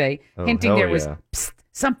yesterday, hinting hell there was yeah.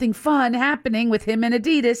 something fun happening with him and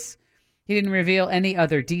Adidas. He didn't reveal any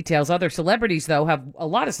other details. Other celebrities, though, a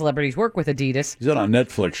lot of celebrities work with Adidas. He's on a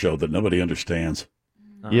Netflix show that nobody understands.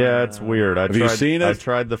 Yeah, it's weird. Have you seen it? I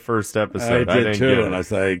tried the first episode. I did didn't too, get it. and I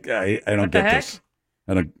was like, I don't get this.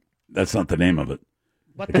 That's not the name of it.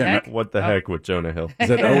 What the heck? What the heck with Jonah Hill? Is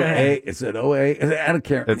it OA? Is it OA? I don't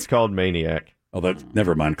care. It's called Maniac. Oh, that's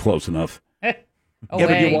never mind. Close enough. Oh, Yeah,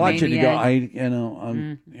 but you watch it, you go,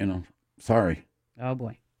 Maniac. Sorry. Oh,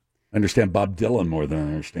 boy. I understand Bob Dylan more than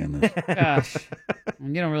I understand this. Gosh.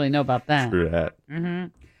 You don't really know about that. Screw that.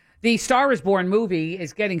 The Star is Born movie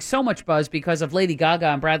is getting so much buzz because of Lady Gaga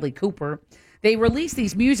and Bradley Cooper. They released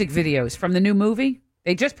these music videos from the new movie.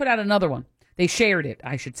 They just put out another one. They shared it,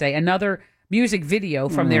 I should say. Another music video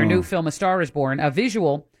from their new film, A Star is Born. A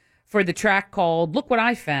visual for the track called Look What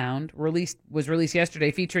I Found was released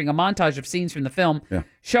yesterday, featuring a montage of scenes from the film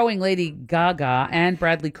showing Lady Gaga and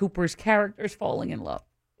Bradley Cooper's characters falling in love.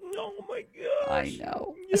 Oh, my gosh. I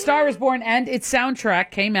know. A Star is Born and its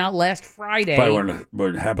soundtrack came out last Friday. If I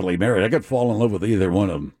weren't happily married, I could fall in love with either one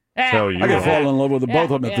of them. Tell you I could what. fall in love with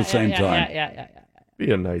both of them at the same time. Yeah.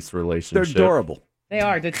 Be a nice They're relationship. adorable. They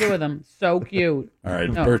are, the two of them. So cute. All right,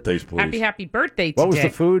 No. birthdays, please. Happy birthday today. What was the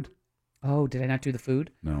food? Oh, did I not do the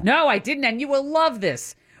food? No. I didn't, and you will love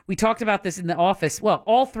this. We talked about this in the office. Well,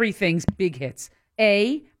 all three things, big hits.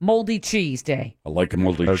 A, moldy cheese day. I like a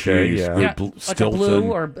moldy Okay, cheese. yeah. Good Yeah, like a Stilton.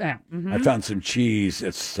 blue or... mhm. I found some cheese.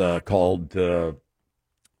 It's called... Oh,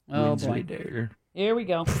 boy. Here we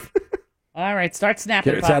go. All right, start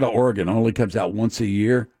snapping. It's out of Oregon. It only comes out once a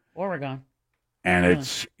year. Oregon. And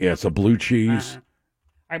it's a blue cheese.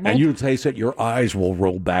 All right, And you taste it, your eyes will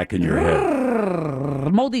roll back in your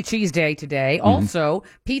head. Moldy Cheese Day today. Also,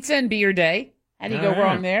 Pizza and Beer Day. How do you go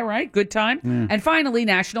wrong there, right? Good time. And finally,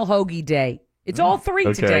 National Hoagie Day. It's all three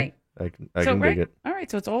today. I can dig it. All right,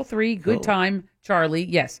 so it's all three. Good time, Charlie.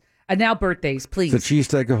 Yes. And now birthdays, please. Is the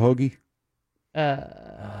cheesesteak a hoagie?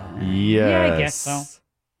 Yes. Yeah, I guess so.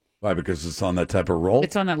 Why? Because it's on that type of roll?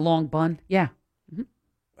 It's on that long bun. Yeah.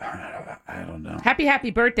 I don't know. Happy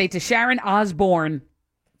birthday to Sharon Osbourne.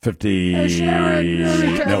 50. No, wait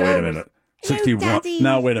a minute. 61.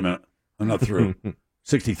 No, wait a minent. I'm not through.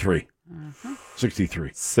 63.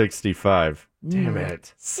 63. 65. Damn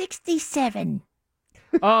it. 67.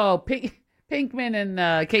 Oh, Pinkman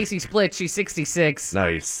and Casey split. She's 66.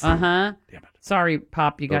 Nice. Uh-huh. Damn it. Sorry,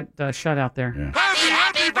 Pop, you got shut out there. Yeah.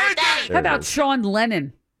 Happy birthday! How about Sean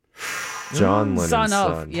Lennon? John Lennon's Son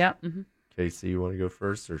of. son. Yeah. Casey, you want to go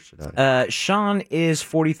first or should I? Sean is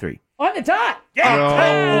 43. On the top.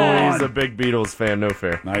 Oh, he's a big Beatles fan. No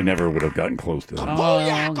fair. I never would have gotten close to that.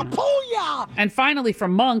 Oh, and finally,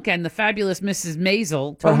 from Monk and the fabulous Mrs.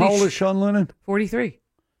 Maisel, How Tony old is Sean Lennon? 43. Wait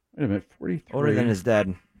a minute, 43. Older than his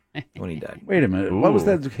dad when he died. Wait a minute. What was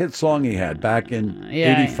that hit song he had back in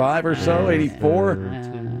Yeah. 85 or so? 84?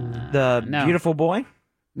 The No. Beautiful Boy?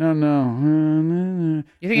 No.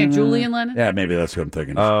 You thinking of Julian Lennon? Yeah, maybe that's what I'm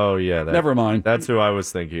thinking. Oh, yeah. Never mind. That's who I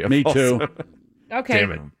was thinking of. Me too. also. Okay.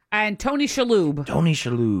 Damn it. And Tony Shalhoub. Tony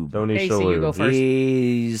Shalhoub. Tony Casey, you go Shalhoub. first.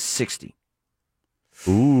 He's 60.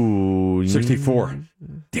 Ooh. 64.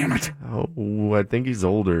 Damn it. Oh, I think he's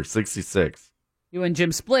older. 66. You and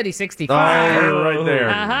Jim split. He's 65. Oh, right there.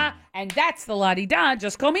 Uh-huh. And that's the la-di-da.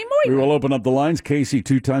 Just call me We Moira. will open up the lines. Casey,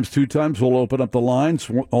 two times. We'll open up the lines.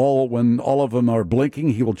 When all of them are blinking,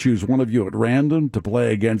 he will choose one of you at random to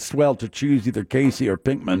play against, to choose either Casey or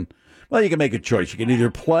Pinkman. Well, you can make a choice. You can either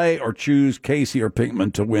play or choose Casey or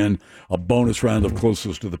Pinkman to win a bonus round of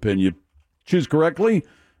Closest to the Pin. You choose correctly,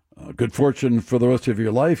 good fortune for the rest of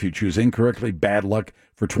your life. You choose incorrectly, bad luck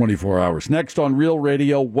for 24 hours. Next on Real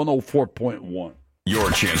Radio 104.1.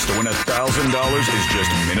 Your chance to win $1,000 is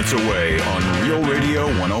just minutes away on Real Radio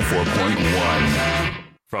 104.1.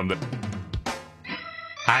 From the...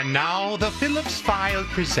 And now the Phillips File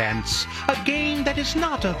presents a game that is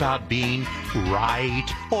not about being right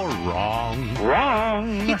or wrong.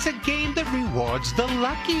 Wrong. It's a game that rewards the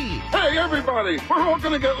lucky. Hey, everybody, we're all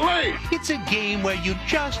gonna get late. It's a game where you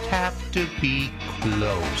just have to be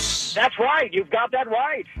close. That's right. You've got that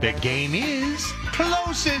right. The game is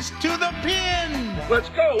Closest to the Pin. Let's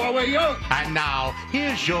go while we're young. And now,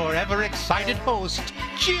 here's your ever-excited host,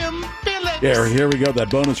 Jim Phillips. Yeah, here we go.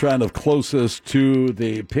 That bonus round of Closest to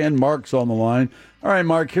the Pin. Mark's on the line. All right,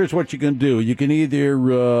 Mark, here's what you can do. You can either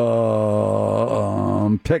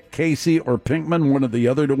pick Casey or Pinkman, one or the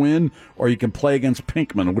other to win, or you can play against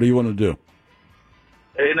Pinkman. What do you want to do?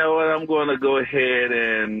 You know what? I'm going to go ahead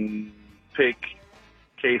and pick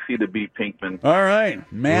Casey to beat Pinkman. All right.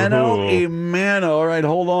 Mano a mano. All right,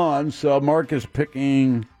 hold on. So Mark is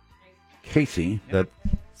picking Casey.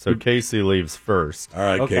 So Casey leaves first. All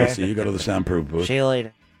right, Okay. Casey, you go to the soundproof booth. See you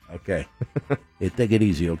later. Okay. Hey, take it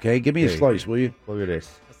easy, okay? Give me a Okay. slice, will you? Look at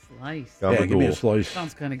this. A slice. Yeah, give me a Gabagool. slice.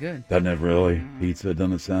 Sounds kind of good. Doesn't it really? Pizza,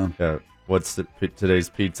 doesn't it sound? Yeah. What's today's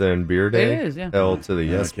pizza and beer day? It is, yeah. L to the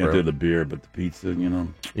yes, I can't bro. do the beer, but the pizza, you know.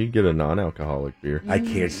 You can get a non-alcoholic beer. I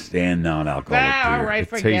can't stand non-alcoholic Ah, beer. all right, It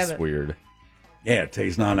forget tastes it. weird. Yeah, it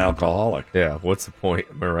tastes non-alcoholic. Yeah, what's the point?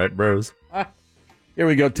 Am I right, bros? Here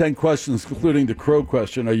we go. 10 questions, including the crow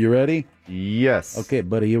question. Are you ready? Yes. Okay,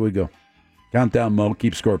 buddy, here we go. Countdown, Mo.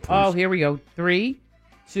 Keep score, please. Oh, here we go. 3,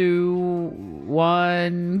 2,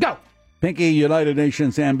 1, go. Pinky, United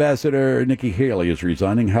Nations Ambassador Nikki Haley is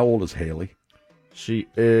resigning. How old is Haley? She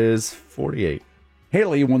is 48.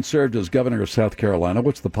 Haley once served as governor of South Carolina.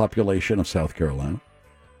 What's the population of South Carolina?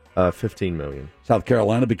 15 million. South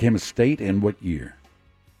Carolina became a state in what year?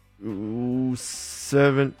 Ooh,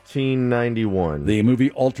 1791. The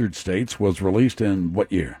movie Altered States was released in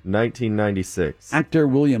what year? 1996. Actor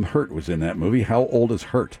William Hurt was in that movie. How old is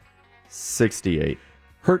Hurt? 68.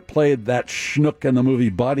 Hurt played that schnook in the movie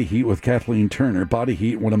Body Heat with Kathleen Turner. Body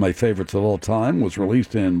Heat, one of my favorites of all time, was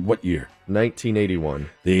released in what year? 1981.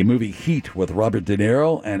 The movie Heat with Robert De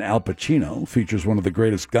Niro and Al Pacino features one of the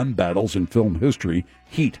greatest gun battles in film history.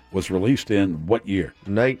 Heat was released in what year?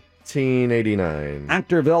 1989.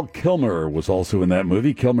 Actor Val Kilmer was also in that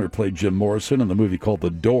movie. Kilmer played Jim Morrison in the movie called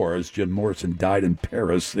The Doors. Jim Morrison died in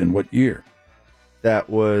Paris in what year?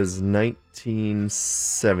 That was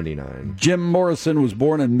 1979. Jim Morrison was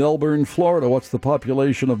born in Melbourne, Florida. What's the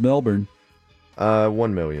population of Melbourne?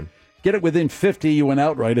 1 million. Get it within 50, you went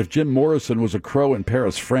outright. If Jim Morrison was a crow in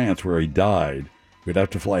Paris, France, where he died, we'd have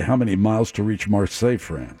to fly how many miles to reach Marseille,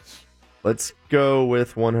 France? Let's go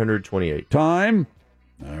with 128. Time?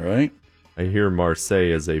 All right. I hear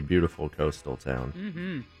Marseille is a beautiful coastal town.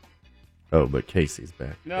 Mm-hmm. Oh, but Casey's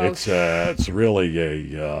back. No. It's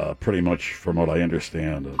really a pretty much, from what I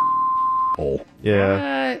understand, a hole.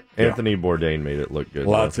 Yeah. What? Anthony Bourdain made it look good.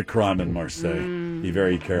 Lots of crime in Marseille. Be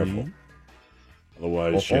very careful.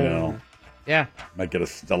 Otherwise, you know, Yeah. might get a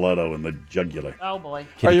stiletto in the jugular. Oh, boy.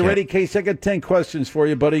 Are you ready, Casey? I got 10 questions for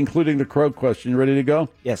you, buddy, including the crow question. You ready to go?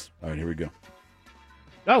 Yes. All right, here we go.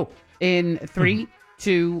 Oh, in 3,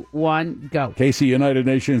 2, 1, go. Casey, United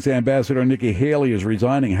Nations Ambassador Nikki Haley is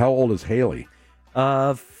resigning. How old is Haley?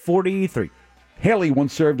 43. Haley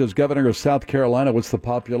once served as governor of South Carolina. What's the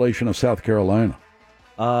population of South Carolina?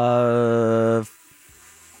 10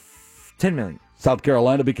 million. South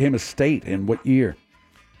Carolina became a state in what year?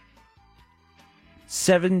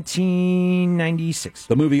 1796.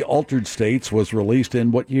 The movie Altered States was released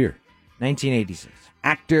in what year? 1986.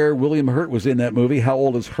 Actor William Hurt was in that movie. How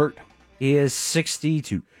old is Hurt? He is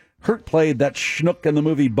 62. Hurt played that schnook in the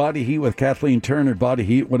movie Body Heat with Kathleen Turner. Body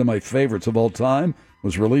Heat, one of my favorites of all time,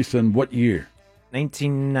 was released in what year?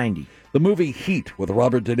 1990. The movie Heat with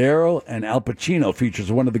Robert De Niro and Al Pacino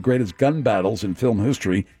features one of the greatest gun battles in film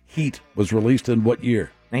history. Heat was released in what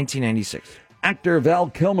year? 1996. Actor Val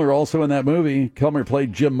Kilmer also in that movie. Kilmer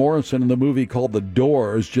played Jim Morrison in the movie called The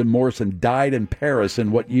Doors. Jim Morrison died in Paris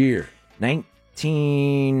in what year?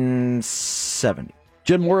 1970.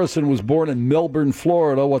 Jim Morrison was born in Melbourne,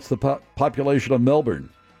 Florida. What's the population of Melbourne?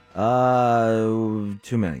 2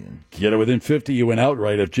 million. Get it within 50, you went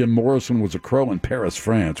outright. If Jim Morrison was a crow in Paris,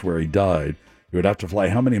 France, where he died, you would have to fly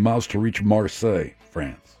how many miles to reach Marseille,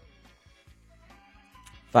 France?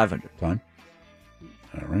 500. Time?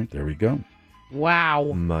 All right, there we go.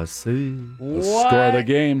 Wow. Marseille. The score of the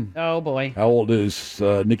game. Oh, boy. How old is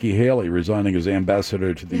Nikki Haley resigning as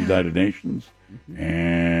ambassador to the United Nations?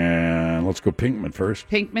 And let's go Pinkman first.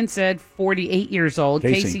 Pinkman said 48 years old.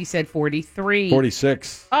 Casey said 43.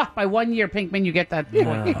 46. By 1 year, Pinkman, you get that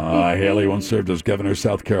point. Haley once served as governor of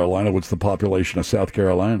South Carolina. What's the population of South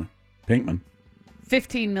Carolina? Pinkman.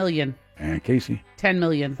 15 million. And Casey. 10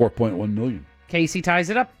 million. 4.1 million. Casey ties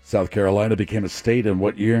it up. South Carolina became a state in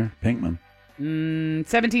what year? Pinkman.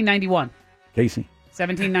 1791. Casey.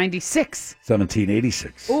 1796.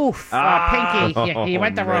 1786. Oof. Pinky. Yeah, he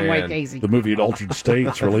went the wrong way, Casey. The movie Altered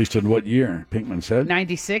States released in what year? Pinkman said.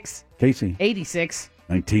 96. Casey. 86.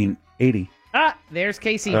 1980. There's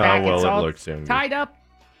Casey back. Well, it's it all looks younger. tied up.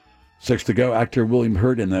 6 to go. Actor William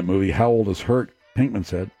Hurt in that movie. How old is Hurt? Pinkman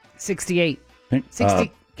said. 68.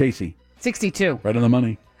 60. Casey. 62. Right on the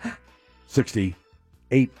money.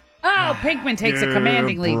 68. Oh, Pinkman takes a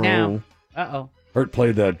commanding lead now. Uh-oh. Hurt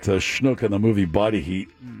played that schnook in the movie Body Heat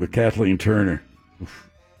with Kathleen Turner. Oof.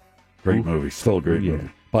 Great movie. Still a great movie.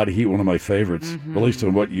 Body Heat, one of my favorites. Released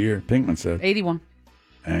in what year? Pinkman said. 81.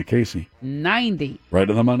 And Casey. 90. Right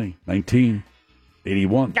on the money.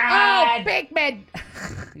 1981. Oh, Pinkman!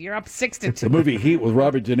 You're up 6-2. The movie Heat with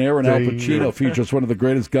Robert De Niro and Al Pacino features one of the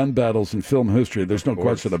greatest gun battles in film history. There's no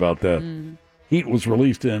question about that. Heat was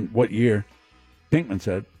released in what year? Pinkman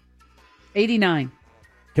said. 89.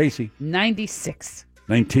 Casey. 96.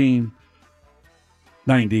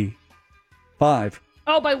 1995.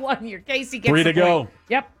 Oh, by 1 year. Casey gets 3 the to go. point.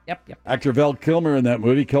 Yep. Actor Val Kilmer in that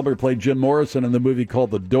movie. Kilmer played Jim Morrison in the movie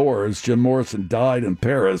called The Doors. Jim Morrison died in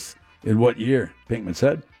Paris in what year? Pinkman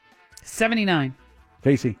said. 79.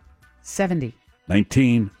 Casey. 70.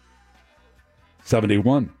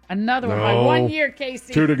 1971. Another one by 1 year,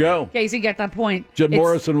 Casey. 2 to go. Casey, get that point. Jim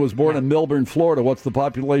Morrison was born in Melbourne, Florida. What's the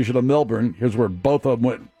population of Melbourne? Here's where both of them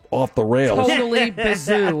went off the rails. Totally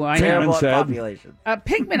bazoo. I know. Pinkman said. Population.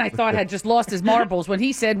 Pinkman, I thought, had just lost his marbles when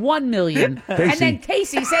he said 1 million. Casey. And then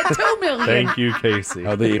Casey said 2 million. Thank you, Casey.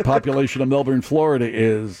 The population of Melbourne, Florida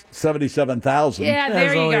is 77,000. Yeah,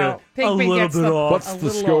 there you go. Pinkman gets the What's the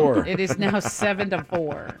score? It is now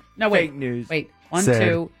 7-4. No, wait. Fake news. Wait. 1, Sad.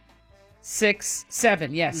 2, 6,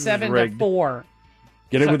 7. Yeah, 7-4.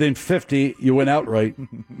 Get it within 50, you went outright.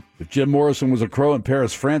 If Jim Morrison was a crow in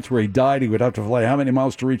Paris, France, where he died, he would have to fly how many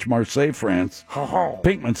miles to reach Marseille, France?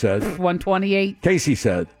 Pinkman said. 128. Casey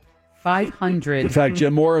said. 500. In fact,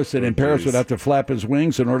 Jim Morrison in Paris would have to flap his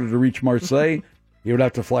wings in order to reach Marseille. He would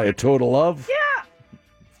have to fly a total of...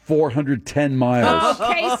 4 410 miles.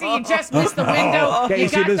 Oh, Casey, you just missed the window.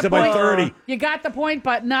 Casey you got missed the it by point. 30. You got the point,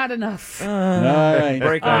 but not enough. All right.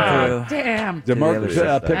 Break on through. Damn. Did Mark pick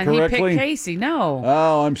And he correctly? picked Casey. No.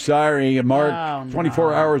 Oh, I'm sorry, Mark. Oh, no.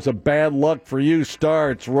 24 hours of bad luck for you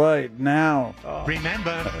starts right now.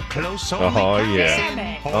 Remember, close only Oh, counts yeah.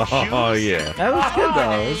 in Oh, horseshoes. yeah. That was good,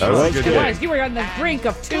 though. That was a good It game. was. You were on the brink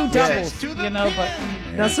of two doubles, to the you know, but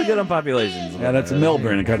Not so good on populations. Yeah, that's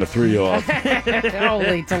Melbourne. It kind of threw you off.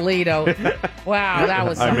 holy Toledo. Wow, that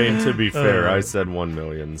was. I mean, to be fair, I said 1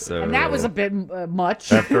 million. So and that was a bit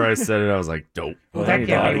much. After I said it, I was like, dope. Well, that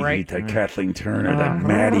can't be right. That Kathleen Turner, that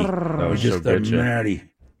Maddie. That was Just she'll that get you. Maddie.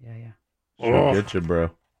 She'll get you, bro.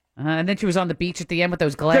 And then she was on the beach at the end with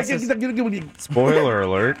those glasses. Spoiler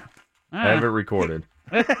alert. Ah. I have it recorded.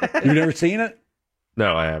 You've never seen it?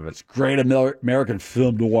 No, I haven't. Great American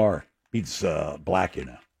film noir. Beats black, you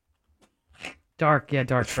know. Dark, yeah,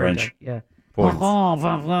 dark. It's very French. dark, yeah.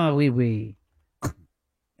 Points. Oui, oui.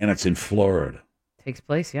 And it's in Florida. Takes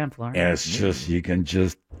place, yeah, in Florida. And it's just you can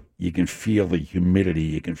feel the humidity,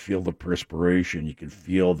 you can feel the perspiration, you can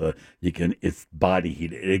feel it's body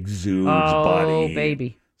heat. It exudes body heat.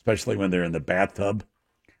 Baby. Especially when they're in the bathtub.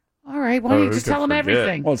 All right, why don't you just tell them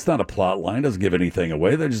everything? Well, it's not a plot line, doesn't give anything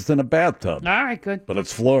away. They're just in a bathtub. All right, good. But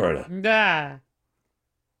it's Florida. Ah.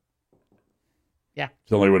 Yeah. It's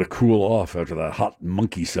the only way to cool off after that hot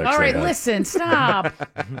monkey sex. All they right, had. listen, stop.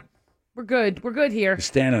 We're good. We're good here. You're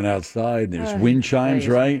standing outside, and there's wind chimes,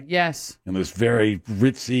 right? Yes. And this very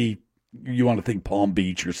ritzy, you want to think Palm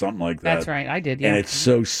Beach or something like that. That's right, I did, yeah. And it's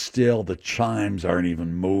so still, the chimes aren't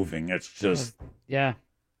even moving. It's just... Yeah.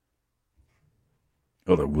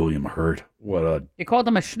 Oh, the William Hurt. What a... You called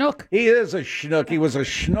him a schnook. He is a schnook. He was a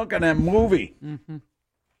schnook in that movie. Mm-hmm.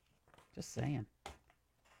 Just saying.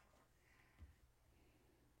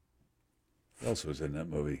 Who else was in that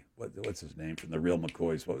movie? What's his name from the Real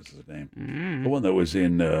McCoys? What was his name? Mm. The one that was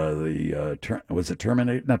in was it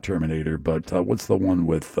Terminator? Not Terminator, but what's the one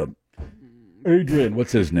with Adrian?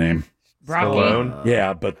 What's his name? Rocky. Stallone?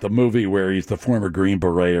 Yeah, but the movie where he's the former Green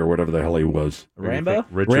Beret or whatever the hell he was. Rambo?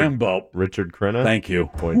 Rambo. Richard Crenna? Thank you.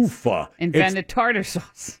 Points. Oofa. Invented tartar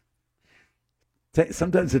sauce.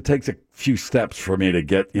 Sometimes it takes a few steps for me to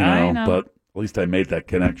get, I know. but at least I made that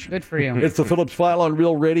connection. Good for you. It's the Phillips File on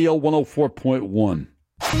Real Radio 104.1.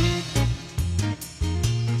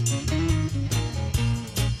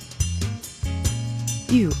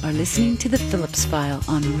 You are listening to the Phillips File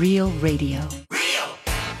on Real Radio.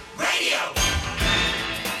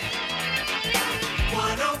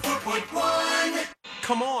 104.1.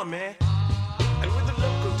 Come on, man. And with the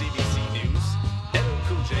local DBC news, LL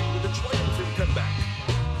Cool J with a triumphant comeback.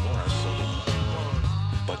 For our solo.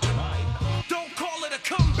 But tonight, don't call it a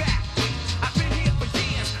comeback. I've been here for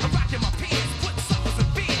years. I'm rocking my pants, putting suckers in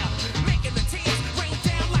fear, making the tears rain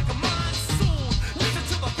down like a monsoon. Listen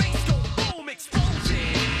to the bass go boom,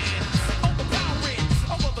 explosion. Overpowering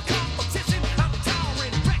over the competition. I'm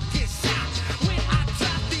towering, wreck his shot. When I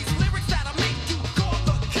drop these lyrics that'll make you call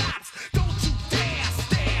the cops. Don't you dare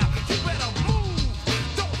stare. You better move.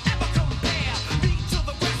 Don't ever compare me to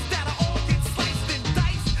the rest that'll all get sliced and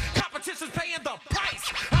diced. Competition's paying the price.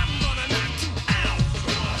 I'm gonna knock you out.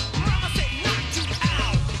 Mama say knock you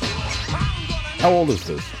out. I'm gonna How old is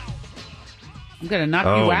this? I'm going to knock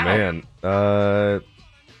Oh, you out. man.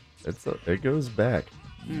 It goes back.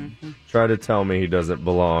 Mm-hmm. Try to tell me he doesn't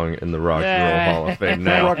belong in the Rock and Roll Hall of Fame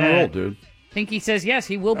now. Rock and roll, dude. Pinky says yes,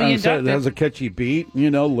 he will be It inducted. has a catchy beat,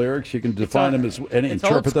 lyrics. You can define them and it's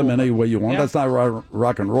interpret old them school. any way you want. Yeah. That's not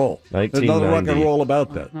rock and roll. There's nothing rock and 1990. roll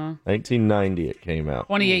about that. 1990 it came out.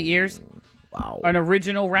 28 years. Wow. An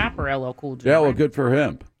original rapper, LL Cool J. Yeah, well, right? good for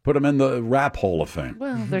him. Put him in the Rap Hall of Fame.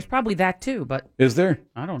 Well, there's probably that too, but Is there?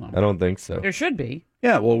 I don't know. I don't think so. There should be.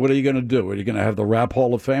 Yeah, well, what are you going to do? Are you going to have the Rap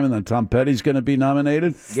Hall of Fame and then Tom Petty's going to be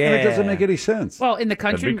nominated? Yeah. It doesn't make any sense. Well, in the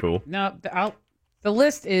country, be cool. No, the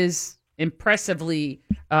list is impressively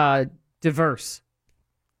diverse.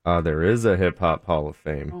 There is a Hip Hop Hall of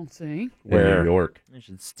Fame I'll see. in New York. They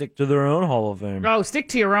should stick to their own Hall of Fame. Oh, stick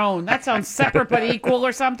to your own. That sounds separate but equal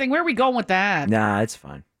or something. Where are we going with that? Nah, it's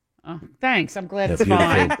fine. Oh, thanks. I'm glad Yeah, it's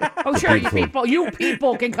fine. beautiful. Oh, sure, Beautiful. you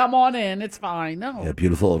people can come on in. It's fine. No. Yeah,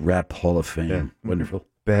 beautiful Rap Hall of Fame. Wonderful.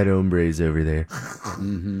 Bad hombres over there.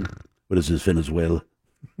 What is this, Venezuela?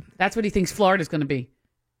 That's what he thinks Florida's going to be.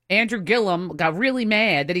 Andrew Gillum got really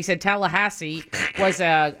mad that he said Tallahassee was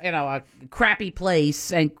a crappy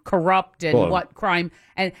place and corrupt and crime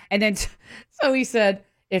and then so he said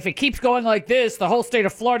if it keeps going like this, the whole state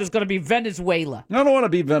of Florida is going to be Venezuela. I don't want to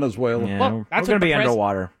be Venezuela. Yeah, Well, that's we're what going to be the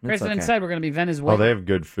underwater. It's President okay. said we're going to be Venezuela. Oh, they have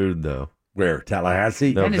good food, though. Where?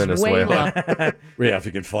 Tallahassee? No, Venezuela. Venezuela. Yeah, if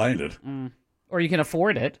you can find it. or you can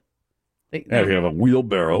afford it. Yeah, you have a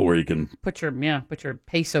wheelbarrow where you can put your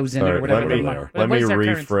pesos in All it or right, whatever. let me What is their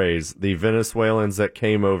currency? rephrase. The Venezuelans that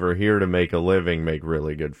came over here to make a living make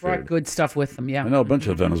really good food. Brought good stuff with them, yeah. I know a bunch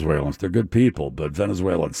of Venezuelans. They're good people, but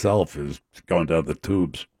Venezuela itself is going down the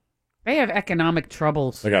tubes. They have economic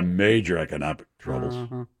troubles. They got major economic troubles.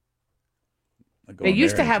 Uh-huh. They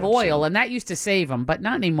used to have oil, and that used to save them, but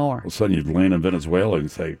not anymore. All of a sudden, you'd land in Venezuela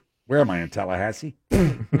and say, "Where am I in Tallahassee?"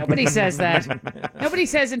 Nobody says that. Nobody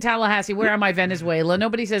says in Tallahassee, "Where am I, Venezuela?"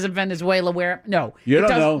 Nobody says in Venezuela, "Where?" No. You don't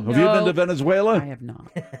know. Have you been to Venezuela? I have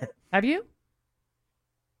not. Have you?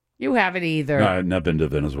 You haven't either. No, I've not been to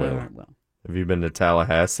Venezuela. Have you been to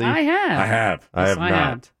Tallahassee? I have. I have. I have I not.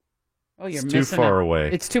 have. Oh, you're It's too missing far it. away.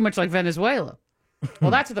 It's too much like Venezuela.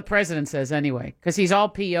 Well, that's what the president says anyway, because he's all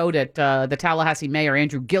PO'd at the Tallahassee mayor,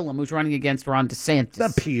 Andrew Gillum, who's running against Ron DeSantis.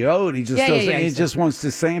 Not PO'd. He just doesn't. He just wants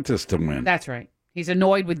DeSantis to win. That's right. He's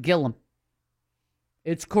annoyed with Gillum.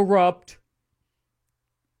 It's corrupt.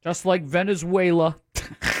 Just like Venezuela.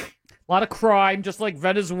 A lot of crime, just like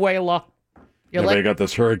Venezuela. They got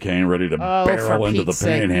this hurricane ready to barrel into the Pete's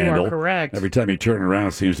sake, panhandle. you are correct. Every time you turn around,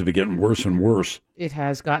 it seems to be getting worse and worse. It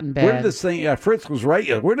has gotten bad. Where did this thing? Yeah, Fritz was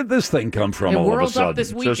right. Where did this thing come from? It all of a whirled sudden, up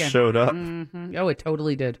this weekend. Just showed up. Mhm. Oh, it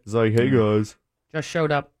totally did. It's like, hey guys, just showed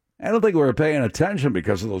up. I don't think we were paying attention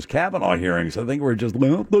because of those Kavanaugh hearings. I think we were just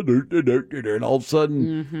and all of a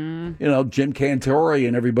sudden, Jim Cantori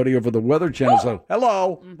and everybody over the Weather Channel said,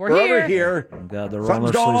 "Hello, We're over here. God,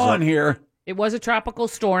 Something's going on here." It was a tropical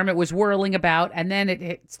storm. It was whirling about, and then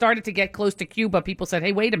it started to get close to Cuba. People said,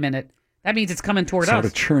 "Hey, wait a minute. That means it's coming toward Started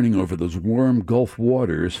us." churning over those warm Gulf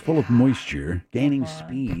waters, full of moisture, gaining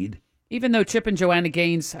speed. Even though Chip and Joanna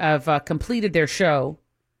Gaines have completed their show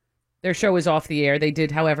is off the air. They did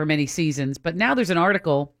however many seasons. But now there's an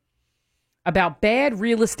article about bad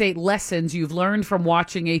real estate lessons you've learned from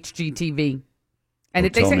watching HGTV. And they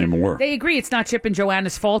tell say me more. They agree it's not Chip and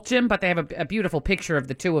Joanna's fault, Jim, but they have a beautiful picture of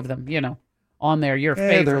the two of them, on there. Your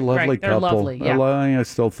favorite. They're a lovely right? couple. They're lovely, yeah. I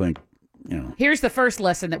still think, Here's the first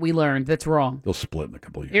lesson that we learned that's wrong. they'll split in a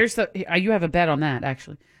couple of years. You have a bet on that,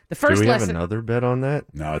 actually. The do first we have lesson. another bet on that?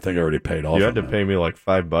 No, I think I already paid off. You on had to that. pay me like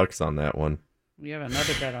 $5 on that one. You have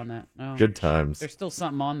another bet on that. Oh. Good times. There's still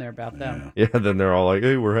something on there about them. Yeah, then they're all like,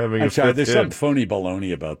 hey, we're having a I'm sorry, fifth there's kid. some phony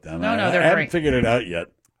baloney about them. No, I they're haven't great. figured it out yet.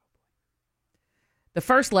 The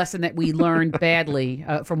first lesson that we learned badly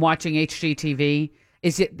from watching HGTV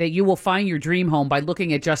is that you will find your dream home by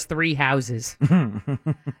looking at just 3 houses.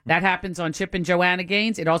 That happens on Chip and Joanna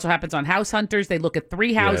Gaines. It also happens on House Hunters. They look at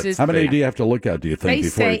 3 houses. How many do you have to look at, do you think, They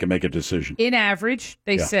before say- you can make a decision? In average,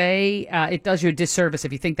 they Yeah. say it does you a disservice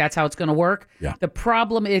if you think that's how it's going to work. Yeah. The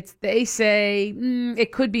problem is they say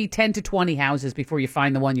it could be 10 to 20 houses before you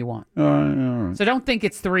find the one you want. All right. So don't think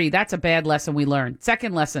it's 3. That's a bad lesson we learned.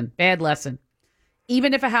 Second lesson, bad lesson.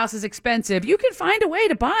 Even if a house is expensive, you can find a way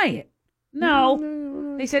to buy it.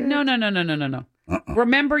 No. They said, no.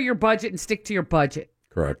 Remember your budget and stick to your budget.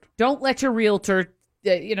 Correct. Don't let your realtor,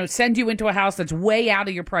 send you into a house that's way out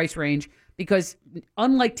of your price range because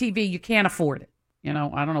unlike TV, you can't afford it. I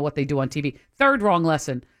don't know what they do on TV. Third wrong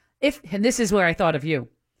lesson. And this is where I thought of you.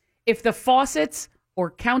 If the faucets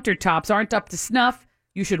or countertops aren't up to snuff,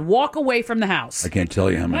 you should walk away from the house. I can't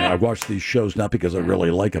tell you how many. I watch these shows not because I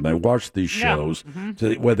really like them. I watch these shows,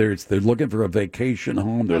 to, whether it's they're looking for a vacation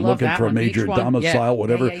home, they're love looking that for a one. major Each one. domicile, Yeah.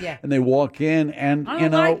 whatever, Yeah. and they walk in and, I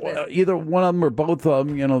don't like this. either one of them or both of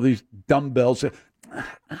them, these dumbbells.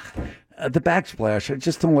 The backsplash, I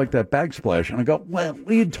just don't like that backsplash. And I go, well,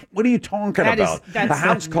 what are you talking about? The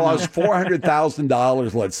house costs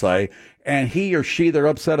 $400,000, let's say, and he or she, they're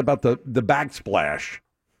upset about the backsplash.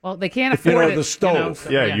 Well, they can't If you afford know it. the stove. so-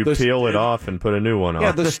 You peel it off and put a new one on.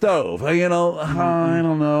 Yeah, the stove. I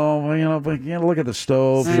don't know. But look at the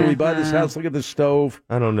stove. Should we buy this house? Look at the stove.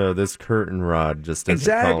 I don't know. This curtain rod just doesn't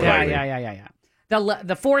Exactly. call it. Yeah.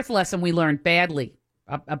 The fourth lesson we learned badly,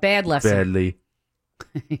 a bad lesson. Badly.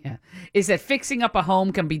 Yeah, is that fixing up a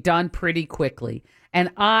home can be done pretty quickly. And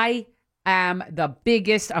I am the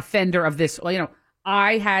biggest offender of this.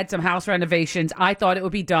 I had some house renovations. I thought it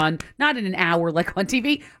would be done, not in an hour like on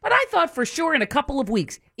TV, but I thought for sure in a couple of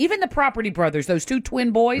weeks. Even the Property Brothers, those 2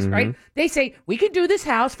 twin boys, right? They say, we can do this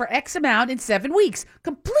house for X amount in 7 weeks.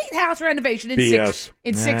 Complete house renovation in BS.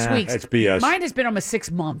 6 weeks. That's BS. Mine has been almost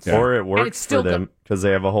 6 months. Or it And works it's still for them because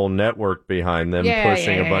they have a whole network behind them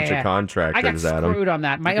pushing a bunch of contractors I got at them. screwed on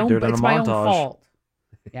that. You can do it in a It's my own montage. fault.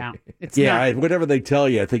 Yeah. It's Yeah, not. whatever they tell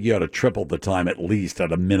you, I think you ought to triple the time at least,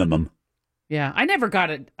 at a minimum. Yeah, I never got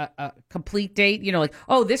a complete date.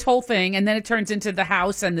 This whole thing, and then it turns into the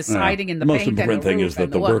house and the siding and the most paint. important and the thing roof is that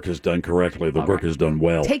and the work is done correctly. The work is done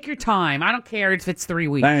well. Take your time. I don't care if it's 3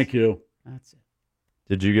 weeks. Thank you. That's it.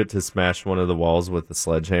 Did you get to smash one of the walls with a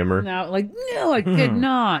sledgehammer? No, I did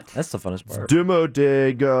not. That's the funnest part. Demo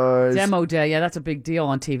day, guys. Demo day, yeah, that's a big deal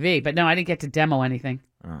on TV. But no, I didn't get to demo anything.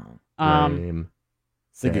 Lame.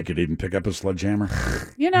 Think you could even pick up a sledgehammer?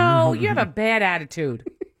 You know, you have a bad attitude.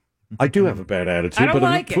 I do have a bad attitude, I don't but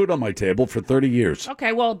like I've food on my table for 30 years.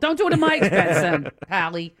 Okay, well, don't do it at my expense then,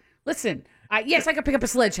 Pally. Listen, yes, I could pick up a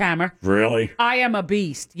sledgehammer. Really? I am a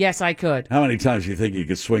beast. Yes, I could. How many times do you think you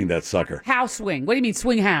could swing that sucker? How swing? What do you mean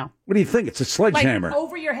swing how? What do you think? It's a sledgehammer. Like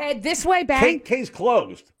over your head this way, bang? Case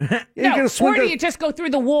closed. No, or do you just go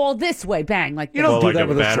through the wall this way, bang? Like You don't this? do that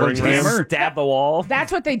with a sledgehammer. Stab the wall.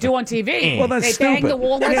 That's what they do on TV. Well, that's they stupid. bang the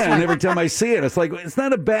wall this way. And every time I see it, it's like, it's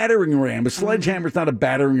not a battering ram. A sledgehammer's not a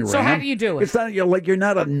battering ram. So how do you do it? It's not, you're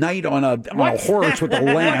not a knight on a horse with a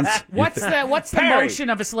lance. What's the Parry. motion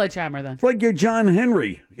of a sledgehammer then? It's like you're John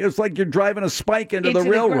Henry. It's like you're driving a spike into the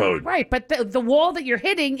railroad. Right, but the wall that you're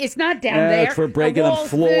hitting is not down Yeah, there. it's for breaking The up wall's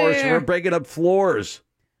floors. there. For breaking up floors.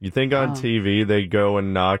 You think on TV they go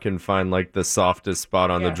and knock and find like the softest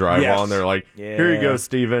spot on the drywall, Yes. and they're like, "Here you go,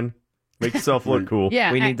 Steven. Make yourself look cool."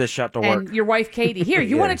 Yeah, We need this shot to work. And your wife, Katie, here,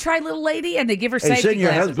 you Yeah. want to try little lady? And they give her Hey, safety send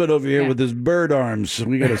your glasses. husband over here Yeah. with his bird arms.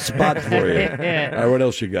 We got a spot for you. Yeah. All right, what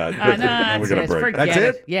else you got? No, Now that's we got a it. break. Forget That's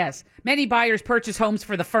it? Yes. Many buyers purchase homes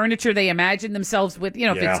for the furniture they imagine themselves with. You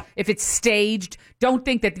know, Yeah. if it's staged, don't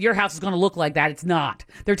think that your house is going to look like that. It's not.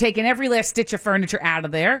 They're taking every last stitch of furniture out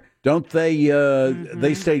of there. Don't they?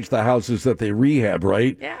 They stage the houses that they rehab,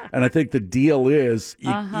 right? Yeah. And I think the deal is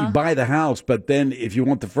you buy the house, but then if you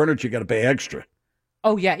want the furniture, you got to pay extra.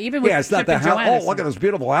 Oh, yeah. Even with Yeah, it's not Chip the and house. Joanna, Oh, look at this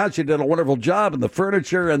beautiful house. You did a wonderful job, and the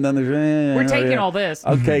furniture, and then there's. We're taking all this.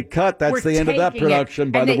 Okay, cut. That's We're the end of that taking it. production.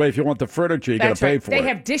 By And the they- way, if you want the furniture, you got to That's pay right. for They it.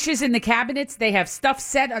 have dishes in the cabinets. They have stuff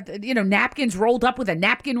set, napkins rolled up with a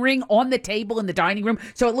napkin ring on the table in the dining room,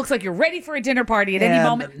 so it looks like you're ready for a dinner party at any Yeah,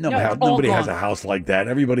 moment. No, it's all nobody has gone. a house like that.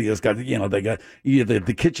 Everybody has got, they got either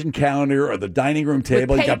the kitchen counter or the dining room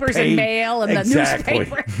table. With You got papers and paid. mail and the Exactly.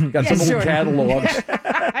 newspaper. Got Yeah, some sure. old catalogs.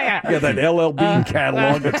 Yeah, that LL Bean catalog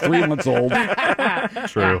that's 3 months old.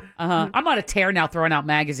 True. I'm on a tear now, throwing out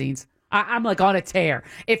magazines. I'm like on a tear.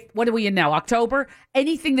 What are we in now? October?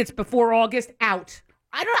 Anything that's before August, out.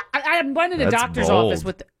 I'm running a That's doctor's bold. office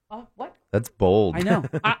with. What? That's bold. I know.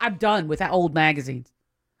 I'm done with that old magazines.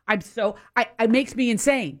 It makes me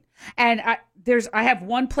insane. And I have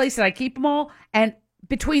one place that I keep them all, and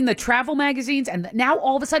between the travel magazines and now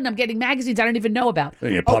all of a sudden I'm getting magazines I don't even know about. You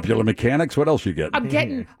get Popular Mechanics. What else you get? I'm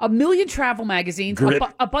getting a million travel magazines, Grit.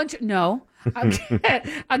 a bunch. No,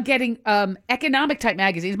 I'm getting economic type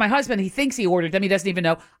magazines. My husband, he thinks he ordered them. He doesn't even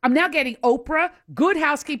know. I'm now getting Oprah, Good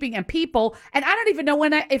Housekeeping, and People, and I don't even know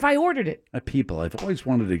if I ordered it. People. I've always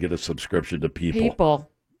wanted to get a subscription to People.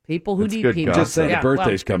 People who That's need good people. Just saying, Yeah, the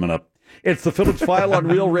birthday's coming up. It's the Phillips File on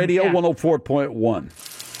Real Radio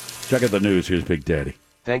 104.1. Check out the news. Here's Big Daddy.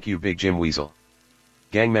 Thank you, Big Jim Weasel.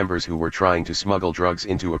 Gang members who were trying to smuggle drugs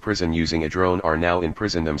into a prison using a drone are now in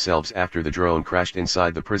prison themselves after the drone crashed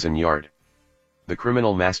inside the prison yard. The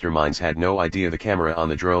criminal masterminds had no idea the camera on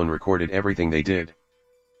the drone recorded everything they did.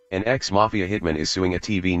 An ex-mafia hitman is suing a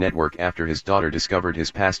TV network after his daughter discovered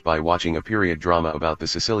his past by watching a period drama about the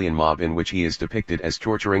Sicilian mob in which he is depicted as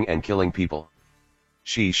torturing and killing people.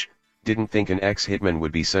 Sheesh, didn't think an ex-hitman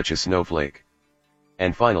would be such a snowflake.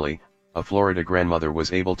 And finally, a Florida grandmother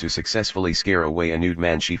was able to successfully scare away a nude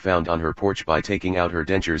man she found on her porch by taking out her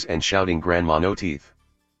dentures and shouting "Grandma, no teeth."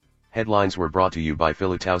 Headlines were brought to you by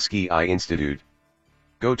Filatowski Eye Institute.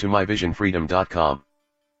 Go to myvisionfreedom.com.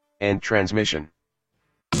 End transmission.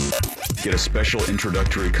 Get a special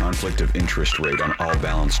introductory conflict of interest rate on all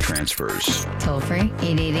balance transfers. Toll free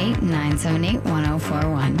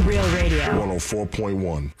 888-978-1041. Real Radio.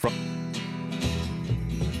 104.1.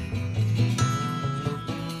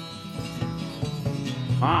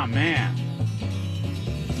 Oh, man.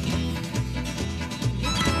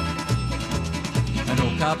 An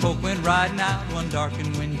old cowpoke went riding out one dark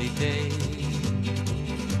and windy day.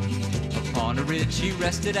 Upon a ridge he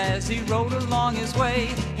rested as he rode along his way,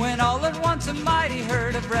 when all at once a mighty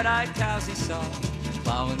herd of red-eyed cows he saw,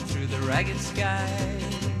 plowing through the ragged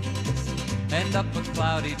skies and up a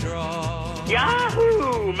cloudy draw.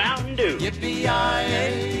 Yahoo! Mountain Dew.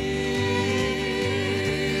 Yippee-yi-yay,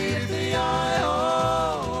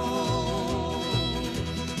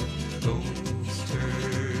 ghost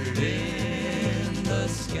herd in the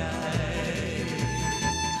sky.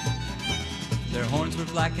 Their horns were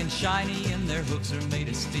black and shiny and their hooves were made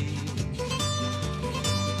of steel.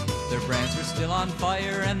 Their brands were still on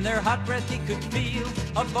fire and their hot breath he could feel.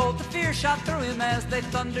 A bolt of fear shot through him as they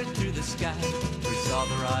thundered through the sky. He saw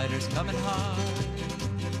the riders coming hard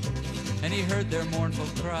and he heard their mournful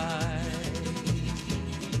cry.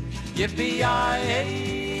 Yippee-yi-yay,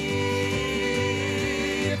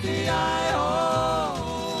 yippee-yi-oh.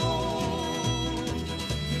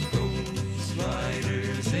 Ghost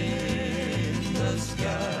riders in the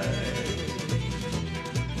sky.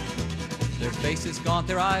 Their faces gaunt,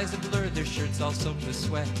 their eyes are blurred, their shirts all soaked with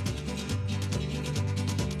sweat.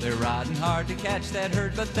 They're riding hard to catch that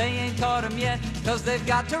herd, but they ain't caught 'em yet, 'cause they've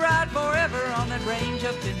got to ride forever on that range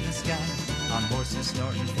up in the sky, on horses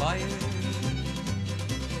snorting fire.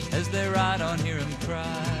 As they ride on, hear 'em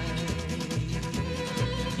cry.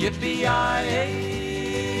 Yippee-yi-yay,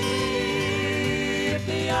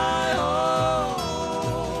 yippee-yi-oh.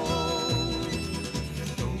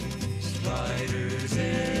 Ghost riders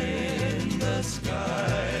in the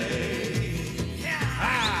sky.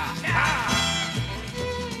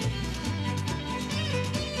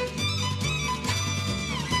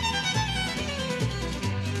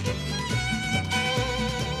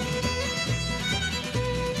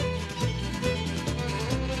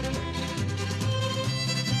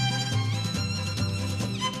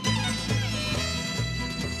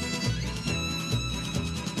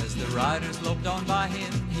 Riders loped on by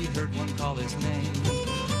him, he heard one call his name.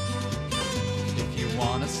 If you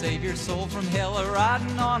want to save your soul from hell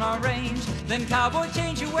a-riding on our range, then cowboy,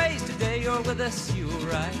 change your ways today, or with us you'll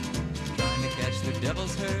ride, trying to catch the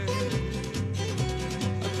devil's herd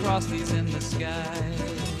across these endless skies.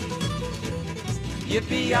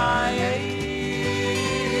 Yippee-yi-yay,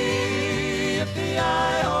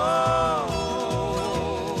 yippee-yi-oh.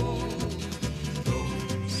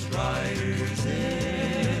 Ghost riders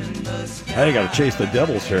in the sky. I got to chase the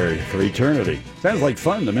devil's herd for eternity. Sounds like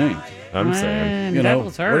fun to me. I'm saying, you know,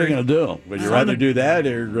 devil's what are herd. you going to do? Would you rather do that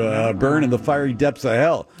or burn in the fiery depths of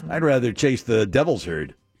hell? I'd rather chase the devil's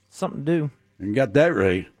herd. Something to do. You got that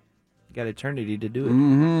right. You got eternity to do it.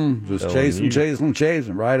 Mm-hmm. Just chase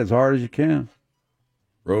and ride as hard as you can.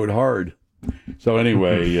 Rode hard. So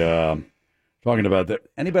anyway, talking about that.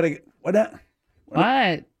 Anybody? What?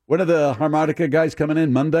 When are the harmonica guys coming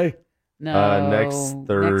in? Monday? No, next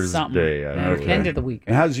Thursday. End of the week.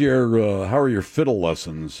 And how's your how are your fiddle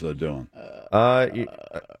lessons doing? You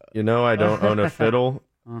know, I don't own a fiddle.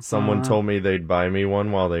 Someone told me they'd buy me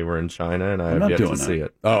one while they were in China, and I have yet to see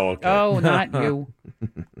it. Oh, okay. Oh, not you.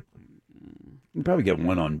 You can probably get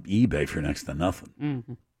one on eBay for next to nothing.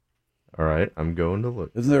 Mm-hmm. All right, I'm going to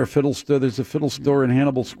look. Isn't there a fiddle store? There's a fiddle store in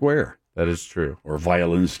Hannibal Square. That is true. Or a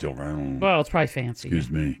violin store. I don't know. Well, it's probably fancy.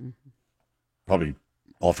 Excuse me. Probably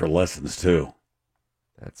offer lessons, too.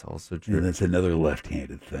 That's also true. Yeah, that's another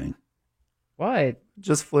left-handed thing. What?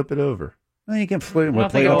 Just flip it over. Well, you can play it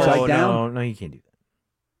upside down. No, you can't do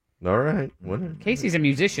that. All right. Whatever. Casey's a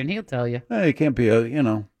musician. He'll tell you. Hey, it can't be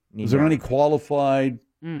is there any qualified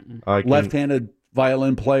left-handed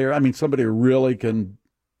violin player? I mean, somebody who really can...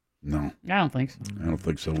 No. I don't think so. I don't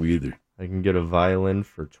think so either. I can get a violin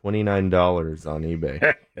for $29 on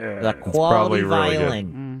eBay. The quality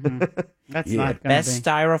violin. Mm-hmm. That's not best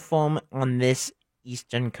styrofoam on this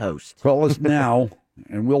eastern coast. Call us now,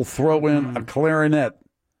 and we'll throw in a clarinet,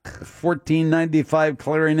 a $14.95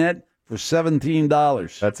 clarinet for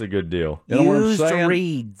 $17. That's a good deal. You know what I'm Used saying?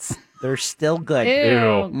 reeds. They're still good. Ew.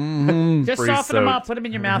 Mm-hmm. Just soften them up. Put them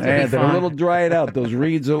in your mouth. Yeah, It'll be they're a fine. little dried out. Those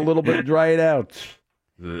reeds are a little bit dried out.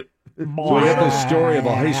 So we have this story of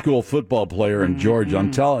a high school football player in Georgia.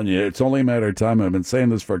 I'm telling you, it's only a matter of time. I've been saying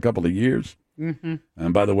this for a couple of years. Mm-hmm.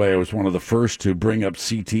 And by the way, I was one of the first to bring up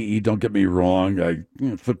CTE. Don't get me wrong.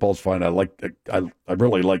 Football's fine. I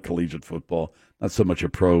really like collegiate football. Not so much a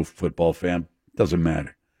pro football fan. Doesn't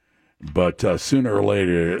matter. But sooner or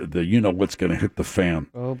later, what's going to hit the fan.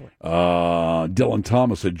 Oh, boy. Dylan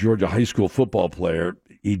Thomas, a Georgia high school football player,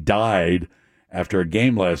 he died after a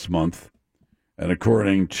game last month. And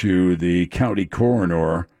according to the county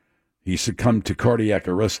coroner, he succumbed to cardiac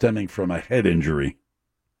arrest stemming from a head injury.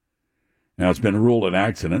 Now, it's been ruled an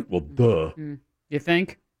accident. Well, duh. You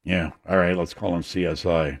think? Yeah. All right, let's call him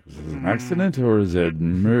CSI. Is it an accident or is it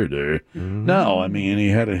murder? No, I mean, he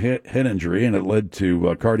had a head injury and it led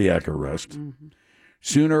to cardiac arrest.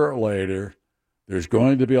 Sooner or later, there's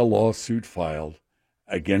going to be a lawsuit filed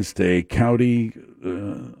against a county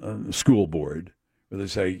school board where they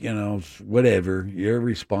say, whatever, you're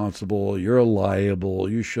responsible, you're liable,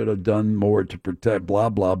 you should have done more to protect, blah,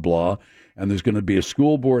 blah, blah. And there's going to be a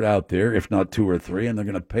school board out there, if not 2 or 3, and they're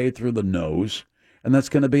going to pay through the nose. And that's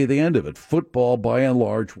going to be the end of it. Football, by and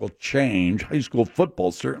large, will change. High school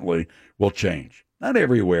football certainly will change. Not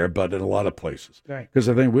everywhere, but in a lot of places. Right. Because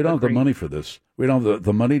I think we don't have the money for this. We don't have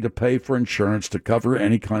the money to pay for insurance to cover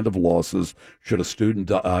any kind of losses should a student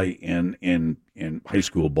die in high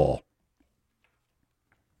school ball.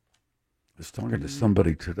 I was talking to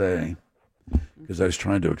somebody today, because I was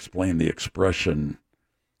trying to explain the expression.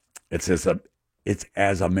 It's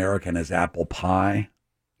as American as apple pie.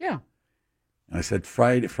 Yeah. And I said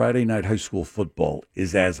Friday night high school football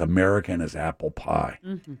is as American as apple pie.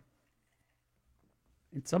 Mm-hmm.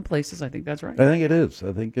 In some places, I think that's right. I think it is.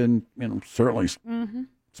 I think in certainly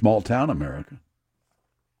small town America.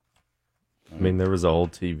 I mean, there was a whole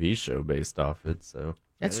TV show based off it, so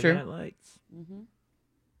that's true. Mm-hmm.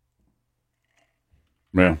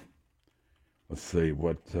 Yeah. Let's see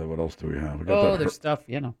what else do we have? We got There's stuff,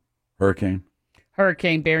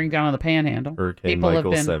 Hurricane bearing down on the Panhandle. Hurricane People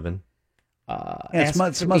Michael have been, 7. It's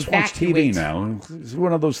must watch TV now. It's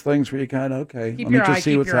one of those things where you kind of let me just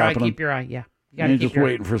see what's happening. Keep your eye. Yeah, you're just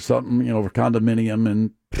waiting for something, for condominium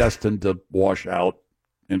and destined to wash out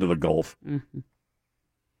into the Gulf. Mm-hmm.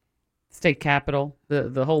 State Capitol,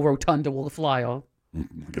 the whole rotunda will fly off.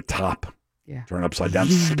 Like a top. Yeah. Turn upside down,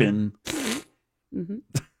 spin. Mm-hmm.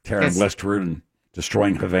 Tearing westward and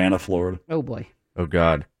destroying Havana, Florida. Oh, boy. Oh,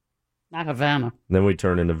 God. Not Havana. Then we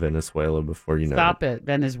turn into Venezuela before you know Stop it,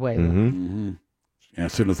 Venezuela. Mm-hmm. Mm-hmm. Yeah,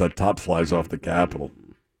 as soon as that top flies off the Capitol,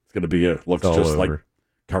 it's going to be looks all just over. like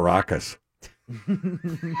Caracas.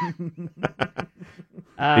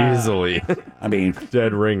 Easily. I mean,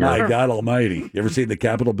 dead ringer. My God almighty. You ever seen the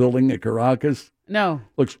Capitol building at Caracas? No.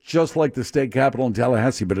 Looks just like the state capitol in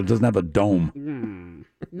Tallahassee, but it doesn't have a dome.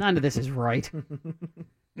 None of this is right.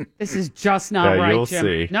 This is just not right, you'll Jim.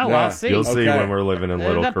 see. No, I'll see. You'll see when we're living in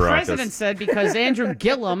Little The Caracas. president said because Andrew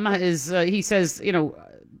Gillum is, he says,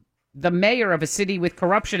 the mayor of a city with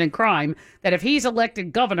corruption and crime, that if he's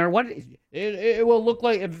elected governor, it will look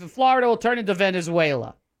like Florida will turn into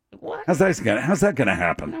Venezuela. What? How's that gonna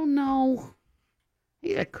happen? I don't know.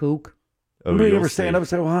 He's a kook. Nobody ever stand up and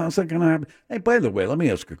say, well, how's that going to happen? Hey, by the way, let me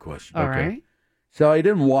ask a question. All right. So I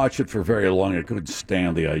didn't watch it for very long. I couldn't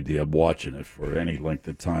stand the idea of watching it for any length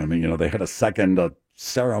of time. And, they had a second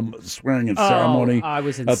swearing-in ceremony I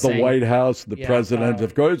was at the insane. White House. The president,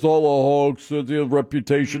 of course, all a hoax, the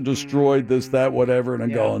reputation destroyed, this, that, whatever. And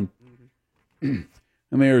I'm going, and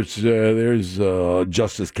there's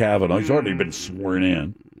Justice Kavanaugh. He's already been sworn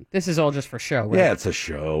in. This is all just for show, right? Yeah, it's a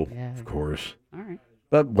show, of course. All right.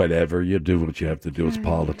 But whatever, you do what you have to do. It's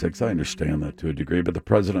politics. I understand that to a degree. But the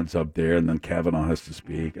president's up there, and then Kavanaugh has to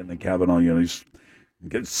speak. And then Kavanaugh, he's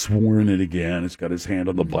gets sworn in again. He's got his hand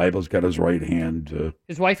on the Bible. He's got his right hand.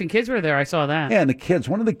 His wife and kids were there. I saw that. Yeah, and the kids.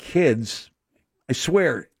 One of the kids, I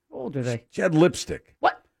swear. How old are they? She had lipstick.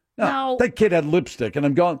 What? No. That kid had lipstick. And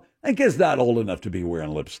I'm going, I guess not old enough to be wearing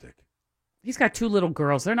lipstick. He's got two little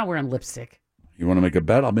girls. They're not wearing lipstick. You want to make a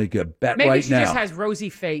bet? I'll make you a bet Maybe right she now. just has rosy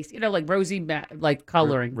face, like rosy, like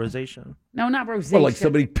coloring. Rosacea? No, not rosacea. Well, like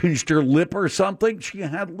somebody pinched her lip or something. She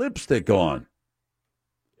had lipstick on.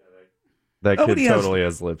 That Nobody kid totally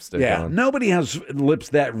has lipstick Yeah, on. nobody has lips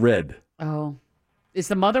that red. Oh, is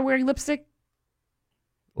the mother wearing lipstick?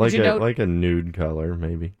 Like Did you know- like a nude color,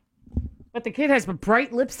 maybe. But the kid has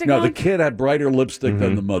bright lipstick No, on? the kid had brighter lipstick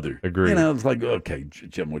than the mother. Agreed. It's like, okay,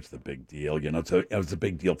 Jim, what's the big deal? It's a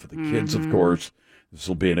big deal for the kids, of course. This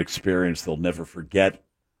will be an experience they'll never forget.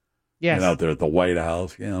 Yes. Out there at the White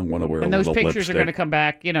House, want to wear And a those little pictures lipstick. are going to come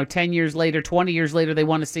back, 10 years later, 20 years later, they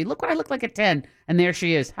want to see, look what I look like at 10. And there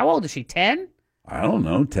she is. How old is she, 10? I don't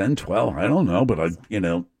know, 10, 12, I don't know. But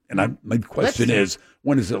my question Lipstick. is,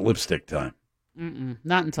 when is it lipstick time?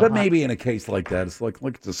 Not until But hot. maybe in a case like that, it's like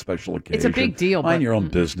it's a special occasion. It's a big deal, Mind but- your own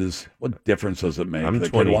business. What difference does it make? I'm The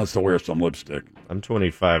 20. kid wants to wear some lipstick. I'm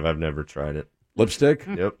 25. I've never tried it. Lipstick?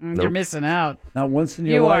 Yep. You're Nope. missing out. Not once in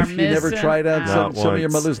your You are life? You never missing tried out out. some of your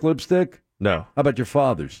Not once. mother's lipstick? No. How about your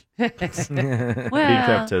father's? He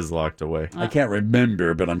kept his locked away. I can't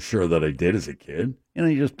remember, but I'm sure that I did as a kid.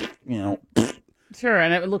 You just, Sure,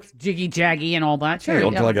 and it looks jiggy-jaggy and all that. Sure. you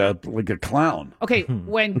look yeah. like a clown. Okay,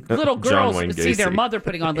 when little John girls Wayne see their Gacy. mother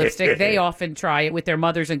putting on lipstick, they often try it with their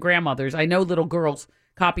mothers and grandmothers. I know little girls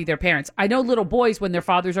copy their parents. I know little boys when their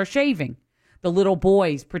fathers are shaving. The little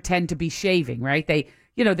boys pretend to be shaving, right? They,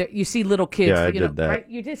 you see little kids. Yeah, I did that. Right?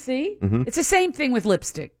 You did see? Mhm. It's the same thing with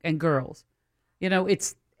lipstick and girls.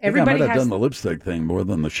 It's I everybody might have has. done the lipstick thing more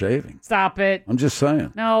than the shaving. Stop it. I'm just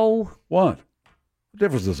saying. No. What? What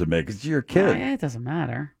difference does it make? It's your kid. It doesn't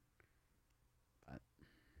matter.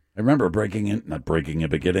 I remember getting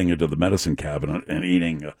into the medicine cabinet and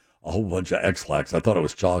eating a whole bunch of X-Lax. I thought it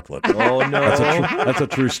was chocolate. Oh, no. That's a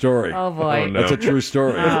true story. Oh, boy. Oh, no. That's a true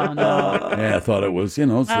story. Oh, no. Yeah, I thought it was, it's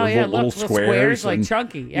those little squares. like and-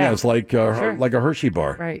 chunky. Yeah, it's like Sure. like a Hershey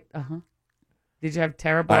bar. Right. Did you have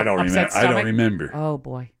terrible I don't upset remember. I don't stomach? remember. Oh,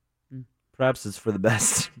 boy. Perhaps it's for the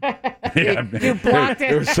best. Yeah, You blocked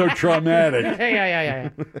it. It was so traumatic. Yeah.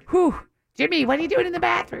 Whew. Jimmy, what are you doing in the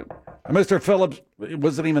bathroom? Mr. Phillips, it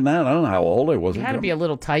wasn't even that. I don't know how old I was. You had to be a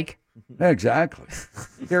little tyke. Exactly.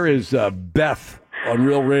 Here is Beth on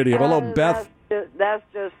Real Radio. Hello, Beth. That's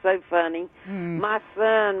just so funny. My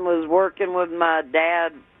son was working with my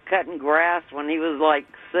dad cutting grass when he was like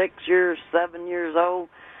 7 years old,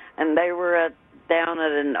 and they were down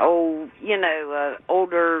at an old,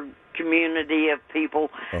 older community of people,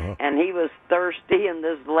 and he was thirsty, and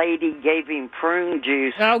this lady gave him prune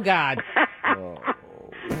juice. Oh, God.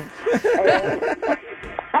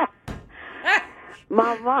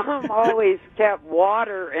 My mom always kept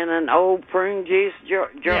water in an old prune juice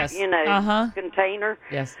Yes. container.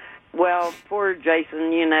 Yes. Well, poor Jason,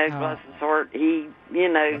 bless his heart, he,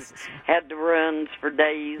 had the runs for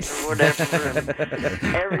days or whatever.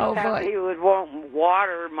 And every time he would want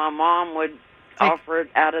water, my mom would offer it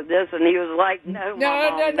out of this, and he was like, no, no. I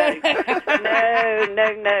know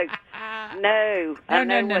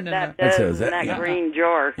what that does in that green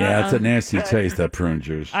jar. Yeah, it's a nasty taste, that prune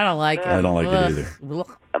juice. I don't like it. I don't like it either.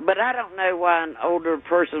 But I don't know why an older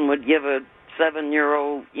person would give a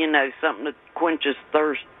 7-year-old, something that quenches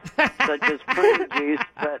thirst, such as prune juice,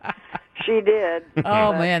 but she did.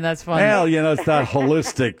 Oh, man, that's funny. Well, it's that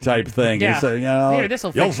holistic type thing. Yeah. You say, Here,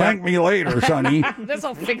 this'll you'll fix you thank up. me later, sonny.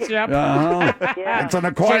 This'll fix you up. Yeah. It's an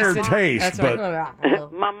acquired Jason, taste, that's but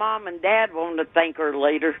right. My mom and dad wanted to thank her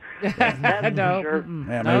later. That's No. for sure.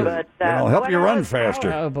 yeah, maybe, But, it'll help what you I run was-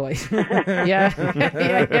 faster. Oh, boy. Yeah,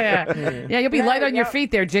 you'll be light on your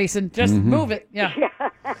feet there, Jason. Just move it. Yeah.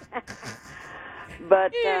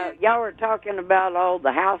 But y'all were talking about all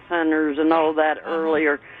the house hunters and all that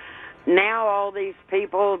earlier. Now all these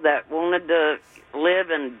people that wanted to live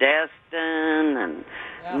in Destin and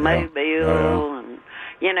Mobile and,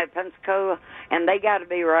 Pensacola, and they got to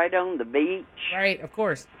be right on the beach. Right, of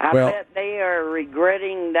course. I bet they are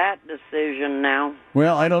regretting that decision now.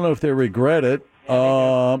 Well, I don't know if they regret it.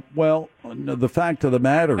 Well, the fact of the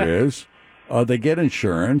matter is they get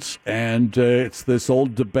insurance, and it's this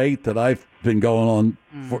old debate that I've been going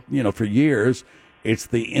on for years. It's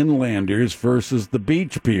the inlanders versus the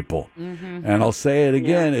beach people. And I'll say it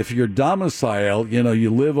again, if you're domiciled,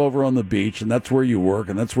 you live over on the beach, and that's where you work,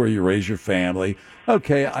 and that's where you raise your family.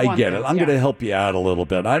 Okay, I get it. I'm going to help you out a little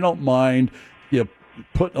bit. I don't mind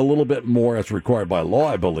putting a little bit more, as required by law,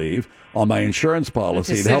 I believe, on my insurance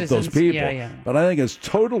policy to help those people. But I think it's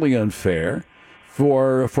totally unfair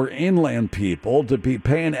for inland people to be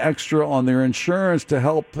paying extra on their insurance to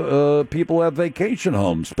help people who have vacation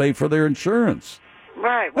homes pay for their insurance.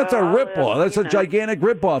 Right. That's a ripoff. That's a gigantic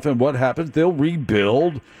ripoff. And what happens? They'll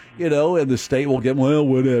rebuild, and the state will get,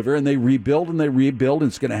 whatever, and they rebuild and they rebuild. And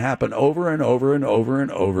it's going to happen over and over and over and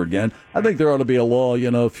over again. I think there ought to be a law,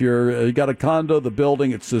 if you got a condo, the building,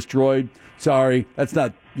 it's destroyed. Sorry,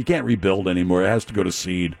 you can't rebuild anymore. It has to go to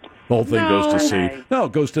seed. The whole thing goes to seed. No,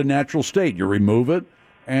 it goes to natural state. You remove it,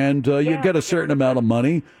 and you get a certain amount of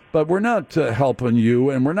money. But we're not helping you,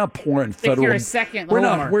 and we're not pouring federal. You're a second we're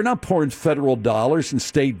homer. not pouring federal dollars and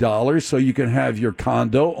state dollars so you can have your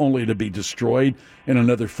condo only to be destroyed in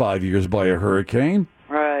another 5 years by a hurricane.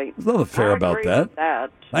 Right. There's nothing fair about agree that. with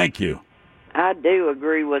that. Thank you. I do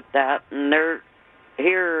agree with that. And they're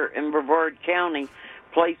here in Brevard County,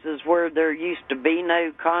 places where there used to be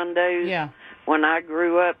no condos. Yeah. When I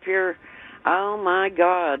grew up here, oh my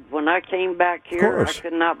God, when I came back here, I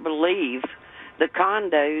could not believe the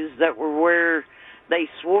condos that were where they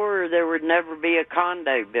swore there would never be a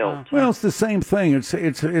condo built. Well, it's the same thing.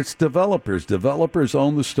 It's developers. Developers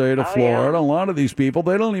own the state of Florida. A lot of these people,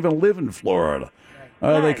 they don't even live in Florida.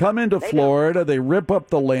 They come into Florida, they rip up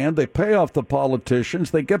the land, they pay off the politicians,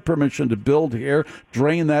 they get permission to build here,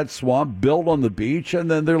 drain that swamp, build on the beach, and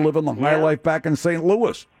then they're living the high life back in St.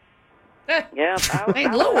 Louis. Yeah,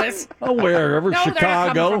 St. Louis. Oh, wherever, No, they're not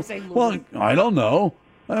coming Chicago. from St. Louis. Well, I don't know.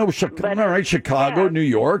 All right, Chicago, New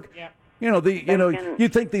York. Yeah. You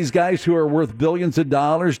think these guys who are worth billions of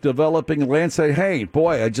dollars developing land say, "Hey,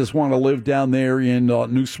 boy, I just want to live down there in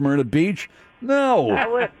New Smyrna Beach."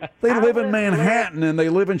 No, they live in Manhattan, and they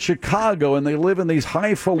live in Chicago, and they live in these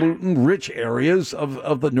highfalutin, rich areas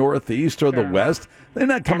of the Northeast or the West. They're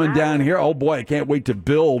not coming down here. Oh boy, I can't wait to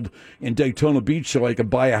build in Daytona Beach so I can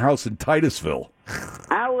buy a house in Titusville.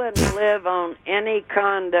 I wouldn't live on any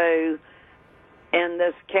condo in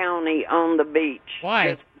this county on the beach.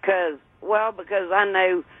 Why? Because I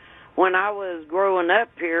know when I was growing up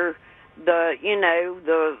here, the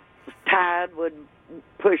tide would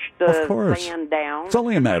push the sand down. It's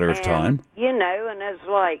only a matter of time. And it's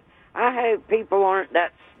like, I hope people aren't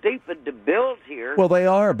that stupid to build here. Well, they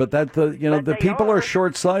are, but the people are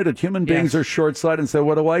short-sighted. Human beings are short-sighted and say,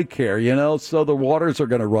 "What do I care?" So the waters are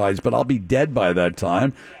going to rise, but I'll be dead by that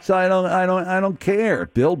time. So I don't care.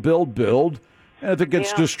 Build. And if it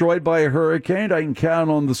gets destroyed by a hurricane, I can count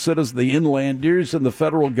on the citizens, the inlanders, and the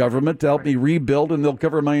federal government to help me rebuild, and they'll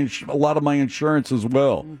cover a lot of my insurance as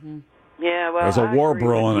well. Mm-hmm. Yeah, well, there's a war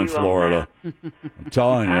brewing in Florida. I'm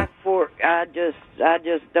telling you. I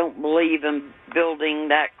just don't believe in building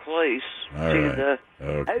that close to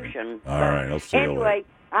the ocean. All right, I'll see you later. Anyway,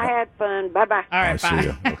 I had fun. Bye-bye. All right, I'll see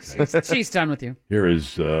you. Okay. She's done with you. Here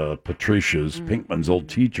is Patricia's, Pinkman's old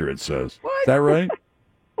teacher, it says. Is that right?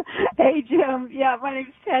 Hey, Jim. Yeah, my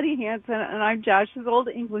name's Teddy Hansen, and I'm Josh's old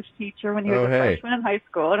English teacher when he was a freshman in high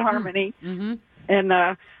school at Harmony. Mm-hmm. And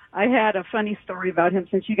I had a funny story about him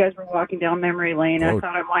since you guys were walking down memory lane. I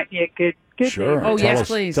thought it might be a good Sure. thing. Oh, yes,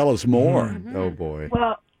 please. Tell us more. Mm-hmm. Oh, boy.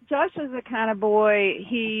 Well, Josh was the kind of boy,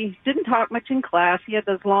 he didn't talk much in class. He had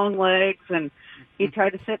those long legs, and he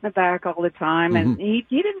tried to sit in the back all the time. And he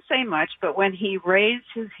didn't say much, but when he raised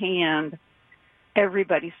his hand,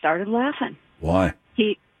 everybody started laughing. Why?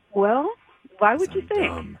 Why would you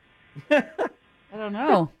think? I don't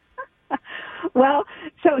know. Well,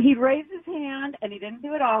 so he'd raise his hand, and he didn't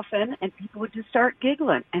do it often, and people would just start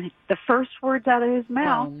giggling. And the first words out of his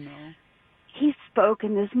mouth, he spoke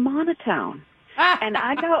in this monotone. And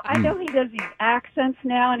I know he does these accents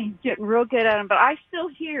now, and he's getting real good at them, but I still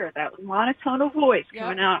hear that monotonal voice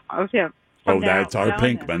coming out of him. That's our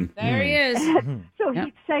Pinkman. There he is. So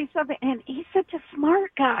he'd say something, and he's such a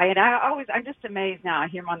smart guy. And I'm just amazed now. I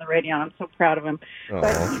hear him on the radio, and I'm so proud of him.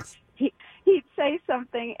 But he'd say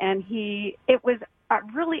something, and it was a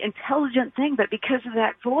really intelligent thing, but because of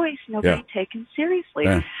that voice, nobody take him seriously.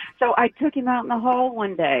 Yeah. So I took him out in the hall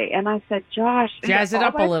one day, and I said, Josh, jazz it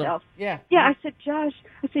up a little. Yeah, I said, Josh,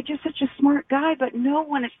 you're such a smart guy, but no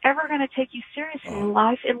one is ever going to take you seriously in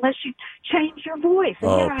life unless you change your voice.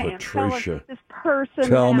 And here I am Patricia, this person.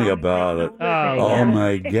 tell me about it. Oh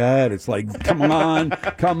my God, it's like, come on,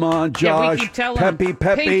 Josh, we keep telling him,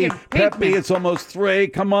 Peppy, it's almost 3.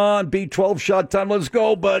 Come on, B12 shot time. Let's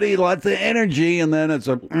go, buddy. Lots of energy, and then it's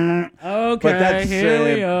a okay. But that's here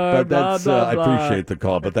we are. But that's blah, blah, I appreciate the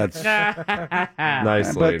call, but that's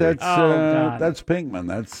nice. But lady. that's Pinkman.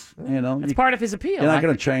 That's it's part of his appeal. You're not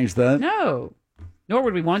going to change that. No, nor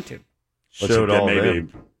would we want to. Showed all maybe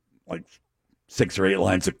like 6 or 8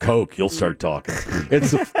 lines of Coke. You'll start talking.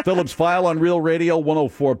 It's the Phillips File on Real Radio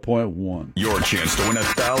 104.1. Your chance to win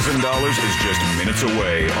 $1,000 is just minutes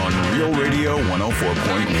away on Real Radio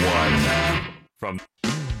 104.1. From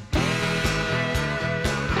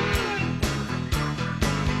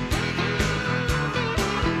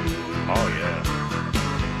Oh, yeah.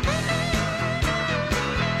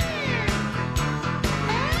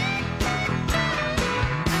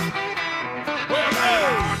 Well,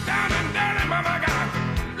 down and dirty, mama got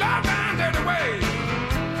low down dirty ways.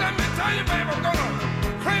 Let me tell you, babe, I'm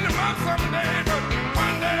gonna clean them up someday, but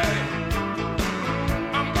one day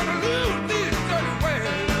I'm gonna lose these dirty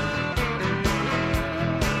ways.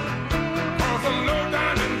 'Cause I'm low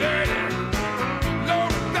down and dirty, low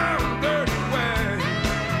down dirty ways.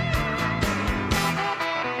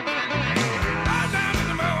 Low down in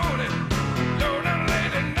the morning, low down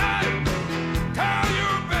late at night. Tell you,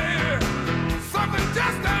 baby, something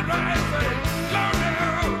just ain't right. Say, low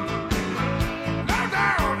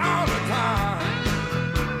down all the time.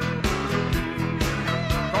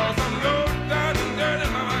 'Cause I'm low down and dirty,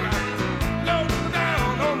 mama got low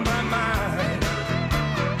down on my mind.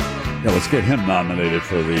 Yeah, let's get him nominated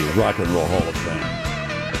for the Rock and Roll Hall of Fame.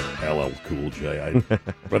 LL Cool J.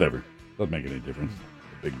 Whatever. Doesn't make any difference.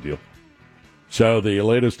 Big deal. So the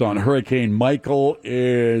latest on Hurricane Michael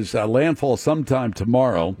is landfall sometime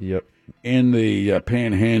tomorrow. Yep. In the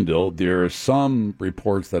Panhandle. There are some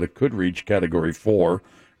reports that it could reach Category 4,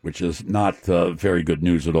 which is not very good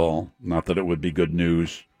news at all. Not that it would be good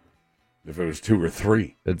news if it was 2 or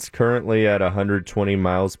 3. It's currently at 120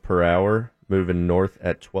 miles per hour, moving north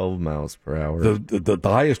at 12 miles per hour. The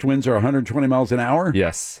highest winds are 120 miles an hour?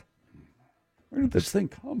 Yes. Where did this thing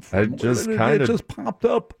come from? It just It just popped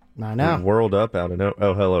up. I know. Whirled up out of no.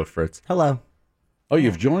 Oh, hello, Fritz. Hello. Oh,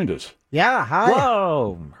 you've joined us. Yeah, hi.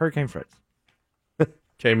 Whoa, Hurricane Fritz.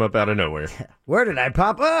 Came up out of nowhere. Where did I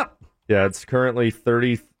pop up? Yeah, it's currently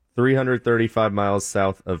 335 miles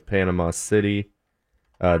south of Panama City.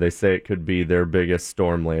 They say it could be their biggest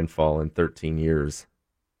storm landfall in 13 years.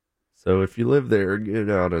 So if you live there, get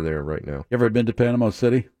out of there right now. You ever been to Panama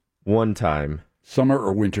City? One time. Summer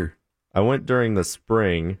or winter? I went during the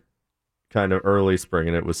spring, kind of early spring,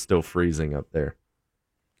 and it was still freezing up there.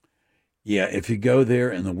 Yeah, if you go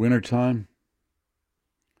there in the wintertime,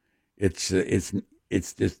 it's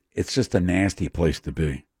just a nasty place to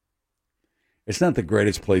be. It's not the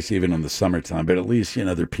greatest place even in the summertime, but at least, there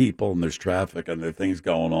are people and there's traffic and there are things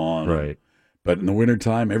going on. Right. But in the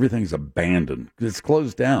wintertime, everything's abandoned. It's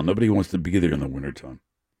closed down. Nobody wants to be there in the wintertime.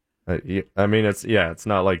 I mean, it's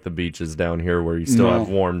not like the beaches down here where you still have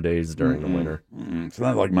warm days during the winter. It's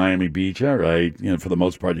not like Miami Beach. All right. For the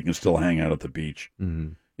most part, you can still hang out at the beach,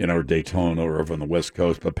 or Daytona or over on the West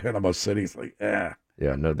Coast. But Panama City's like, Yeah,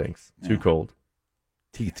 no thanks. Too cold.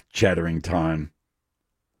 Teeth chattering time.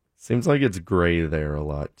 Seems like it's gray there a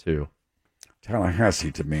lot, too.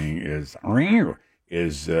 Tallahassee, to me, is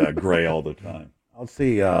gray all the time. I'll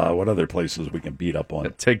see what other places we can beat up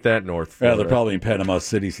on. Take that, North Yeah, Florida. they're probably in Panama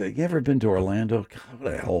City. Say, you ever been to Orlando? God,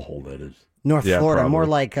 what a hellhole that is. North Florida, probably. more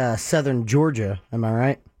like southern Georgia. Am I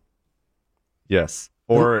right? Yes.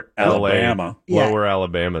 Or Alabama. LA. Lower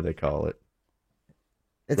Alabama, they call it.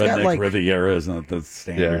 It's Redneck got like Riviera, isn't it the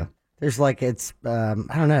standard? Yeah. there's like it's I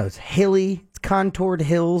don't know. It's hilly. It's contoured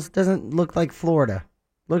hills. Doesn't look like Florida.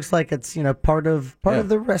 Looks like it's part of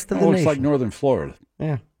the rest of the Looks nation. like northern Florida.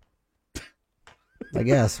 Yeah. I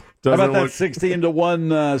guess. How about that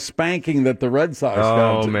 16-1 spanking that the Red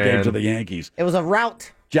Sox gave to the Yankees? It was a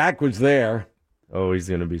rout. Jack was there. Oh, he's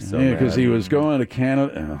going to be so Yeah, mad. because he was going to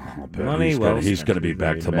Canada. He's going to be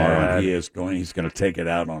back tomorrow. mad. He's going to take it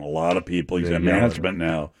out on a lot of people. He's in management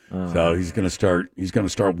now, so he's going to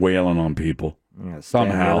start wailing on people Stand on the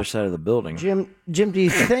somehow. other side of the building. Jim, do you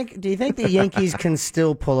think the Yankees can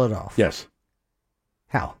still pull it off? Yes.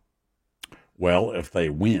 How? Well, if they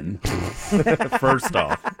win, First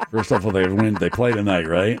off, if they win, they play tonight,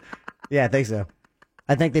 right? Yeah, I think so.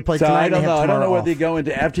 I think they play So tonight. I don't and they know. have I don't know tomorrow whether you off. go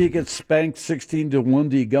into after you get spanked 16-1.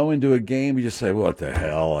 Do you go into a game? You just say, "What the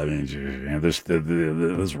hell?" I mean,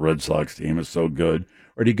 this Red Sox team is so good.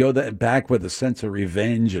 Or do you go back with a sense of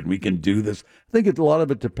revenge and we can do this? I think a lot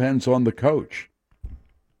of it depends on the coach,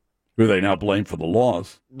 who they now blame for the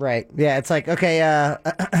loss. Right. Yeah, it's like, okay,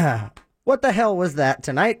 what the hell was that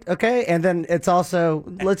tonight? Okay, and then it's also,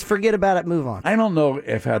 let's forget about it, move on. I don't know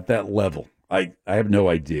if at that level, I have no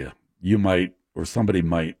idea. You might, or somebody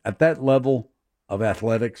might, at that level of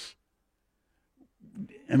athletics,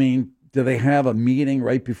 I mean, do they have a meeting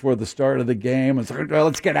right before the start of the game? It's like, well,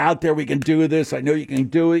 let's get out there. We can do this. I know you can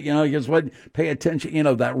do it. Just what? Pay attention.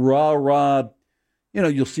 That rah.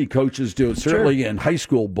 You'll see coaches do it, certainly in high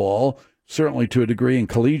school ball, certainly to a degree in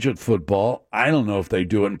collegiate football. I don't know if they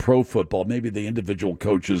do it in pro football. Maybe the individual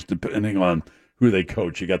coaches, depending on who they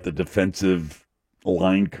coach. You got the defensive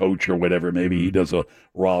line coach or whatever. Maybe he does a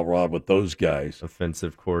rah with those guys.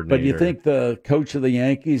 Offensive coordinator. But you think the coach of the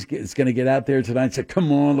Yankees is going to get out there tonight and say,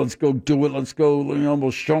 come on, let's go do it. Let's go.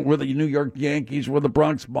 We'll show we're the New York Yankees. We're the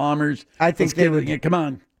Bronx Bombers. I think they would. Come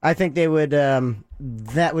on. I think they would.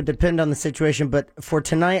 That would depend on the situation. But for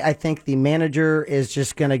tonight, I think the manager is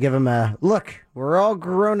just going to give him a look. We're all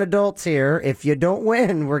grown adults here. If you don't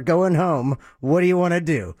win, we're going home. What do you want to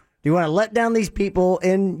do? Do you want to let down these people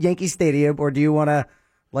in Yankee Stadium, or do you want to,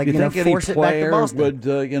 force it back to Boston?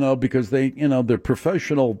 Would because they're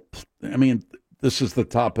professional. I mean, this is the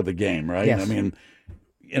top of the game, right? Yes. I mean,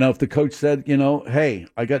 if the coach said, hey,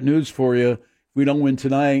 I got news for you. If we don't win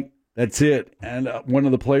tonight, that's it. And one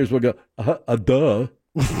of the players will go, duh.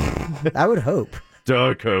 I would hope.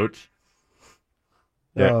 Duh, coach.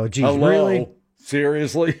 Oh, geez, Hello? really?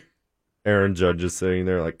 Seriously? Aaron Judge is sitting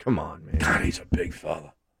there like, come on, man. God, he's a big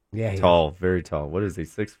fella. Yeah, tall, very tall. What is he?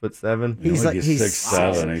 6'7"? He's like he's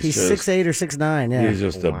 6'7". He's 6'8" or 6'9". Yeah, he's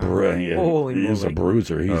just a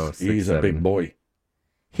bruiser. He's a big boy.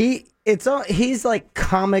 He's like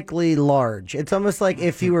comically large. It's almost like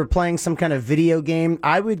if you were playing some kind of video game,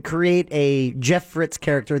 I would create a Jeff Fritz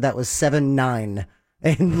character that was 7'9"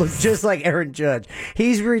 and looked just like Aaron Judge.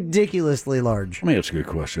 He's ridiculously large. Let me ask you a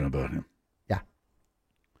question about him. Yeah,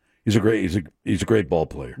 he's a great ball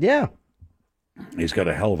player. Yeah, he's got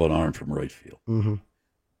a hell of an arm from right field. Mm-hmm.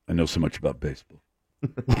 I know so much about baseball.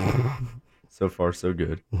 So far, so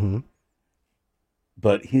good. Mm-hmm.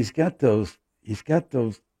 But he's got those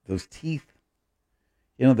teeth.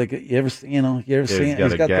 You ever seen?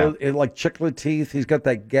 He's got those like chiclet teeth. He's got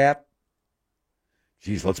that gap.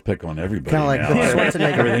 Geez, let's pick on everybody. Kind of like now.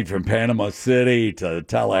 Schwarzenegger. Everything from Panama City to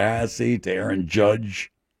Tallahassee to Aaron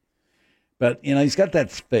Judge. But he's got that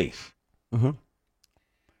space. Mm-hmm.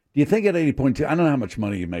 Do you think at 80.2? I don't know how much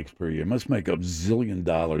money he makes per year. He must make $1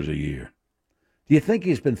 zillion a year. Do you think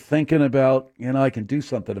he's been thinking about, I can do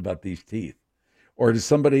something about these teeth? Or does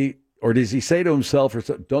he say to himself,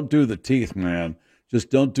 don't do the teeth, man. Just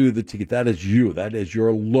don't do the teeth. That is you. That is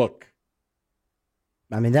your look.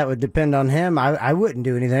 I mean, that would depend on him. I wouldn't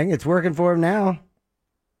do anything. It's working for him now.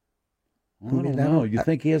 I don't know. You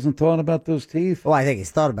think he hasn't thought about those teeth? Well, I think he's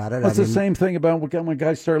thought about it. Well, it's the same thing about when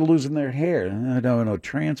guys start losing their hair. I don't know,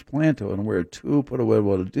 transplant. Do I want to wear a tube? What do I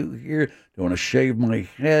want to do here? Do I want to shave my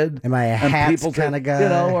head? Am I a hats kind of guy? You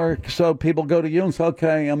know, or so people go to you and say,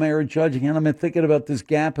 okay, I'm Aaron Judge again. I'm thinking about this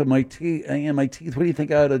gap in my teeth. What do you think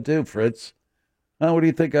I ought to do, Fritz? What do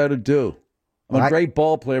you think I ought to do? I'm a great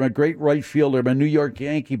ball player. I'm a great right fielder. I'm a New York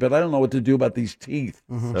Yankee, but I don't know what to do about these teeth.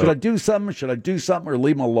 Mm-hmm. Should I do something? Should I do something or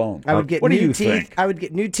leave them alone? I would get what new do you teeth. think? I would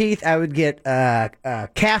get new teeth. I would get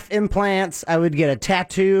calf implants. I would get a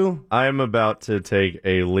tattoo. I am about to take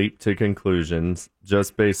a leap to conclusions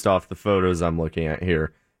just based off the photos I'm looking at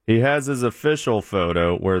here. He has his official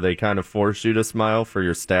photo where they kind of force you to smile for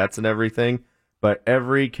your stats and everything, but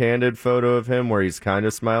every candid photo of him where he's kind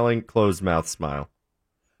of smiling, closed mouth smile.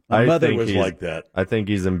 My mother was like that. I think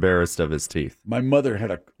he's embarrassed of his teeth. My mother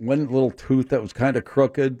had one little tooth that was kind of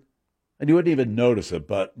crooked, and you wouldn't even notice it,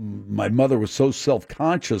 but my mother was so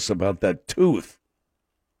self-conscious about that tooth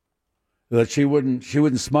that she wouldn't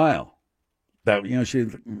smile. That,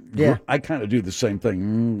 I kind of do the same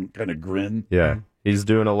thing, kind of grin. Yeah, he's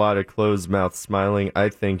doing a lot of closed mouth smiling. I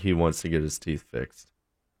think he wants to get his teeth fixed.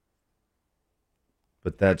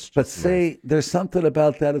 But there's something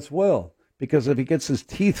about that as well. Because if he gets his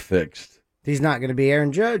teeth fixed, he's not going to be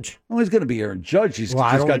Aaron Judge. Well, he's going to be Aaron Judge. He's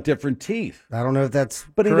just got different teeth. I don't know if that's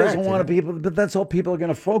But correct, he doesn't want people. But that's all people are going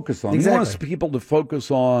to focus on. Exactly. He wants people to focus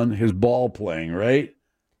on his ball playing, right?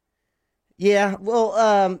 Yeah.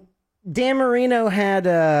 Well, Dan Marino had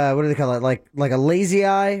what do they call it? Like a lazy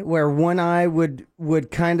eye, where one eye would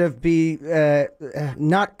kind of be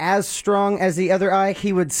not as strong as the other eye.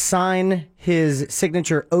 He would sign his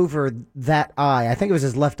signature over that eye. I think it was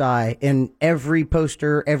his left eye in every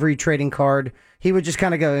poster, every trading card. He would just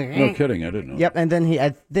kind of go. No kidding, I didn't know. Yep, and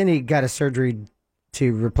then he got a surgery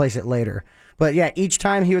to replace it later. But yeah, each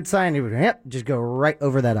time he would sign, he would just go right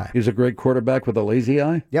over that eye. He's a great quarterback with a lazy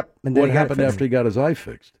eye. Yep. And then what happened after he got his eye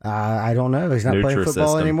fixed? I don't know. He's not playing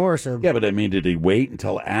football anymore. So yeah, but I mean, did he wait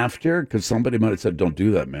until after? Because somebody might have said, "Don't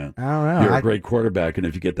do that, man." I don't know. You're a great quarterback, and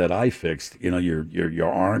if you get that eye fixed, your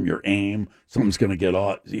arm, your aim, something's going to get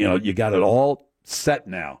off. You got it all set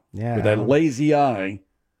now. Yeah. With that lazy eye,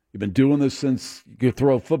 you've been doing this since you could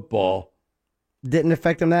throw a football. Didn't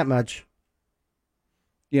affect him that much.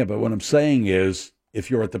 Yeah, but what I'm saying is, if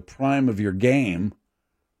you're at the prime of your game,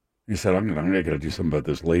 you said, I'm going to do something about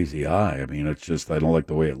this lazy eye. I mean, it's just, I don't like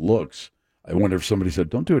the way it looks. I wonder if somebody said,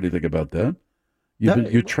 don't do anything about that.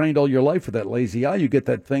 You trained all your life for that lazy eye. You get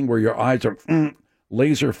that thing where your eyes are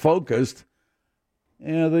laser focused.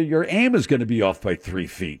 Your aim is going to be off by 3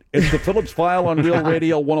 feet. It's the Phillips File on Real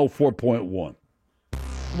Radio 104.1.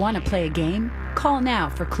 Want to play a game? Call now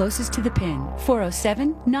for closest to the pin.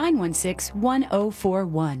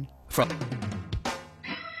 407-916-1041.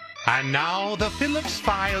 And now the Phillips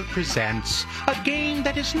File presents a game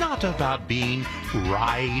that is not about being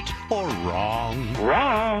right or wrong.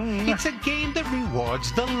 Wrong. It's a game that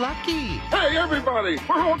rewards the lucky. Hey, everybody,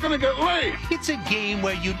 we're all going to get late. It's a game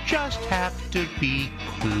where you just have to be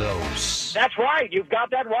close. That's right. You've got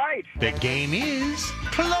that right. The game is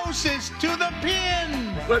closest to the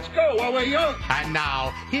pin. Let's go while we're young. And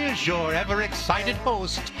now, here's your ever-excited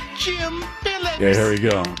host, Jim Phillips. Yeah, here we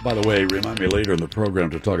go. By the way, remind me later in the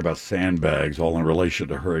program to talk about sandbags, all in relation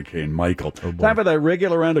to Hurricane Michael. Time for that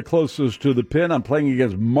regular round of closest to the pin. I'm playing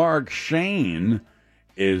against Mark Shane,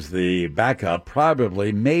 is the backup,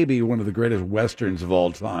 probably, maybe one of the greatest westerns of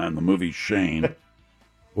all time, the movie Shane. It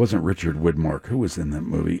wasn't Richard Widmark. Who was in that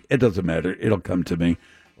movie? It doesn't matter. It'll come to me.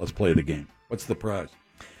 Let's play the game. What's the prize?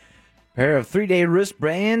 Pair of 3-day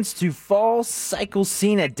wristbands to Fall Cycle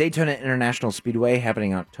Scene at Daytona International Speedway,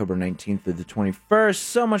 happening October 19th through the 21st.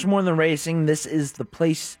 So much more than racing. This is the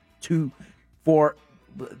place for...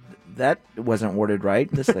 That wasn't worded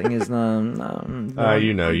right. This thing is... No, I'm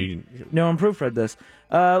proofread this.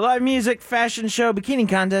 Live music, fashion show, bikini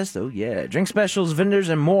contest. Oh, yeah. Drink specials, vendors,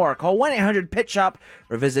 and more. Call 1-800-PIT-SHOP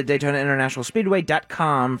or visit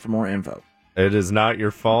DaytonaInternationalSpeedway.com for more info. It is not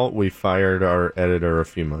your fault. We fired our editor a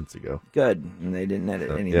few months ago. Good. And they didn't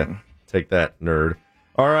edit anything. Yeah. Take that, nerd.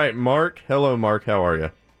 All right, Mark. Hello, Mark. How are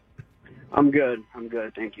you? I'm good.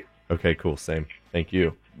 Thank you. Okay, cool. Same. Thank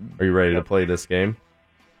you. Are you ready to play this game?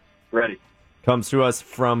 Ready. Comes to us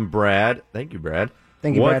from Brad. Thank you, Brad.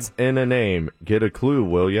 Thank you, What's Brad. in a name? Get a clue,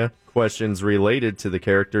 will ya? Questions related to the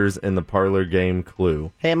characters in the parlor game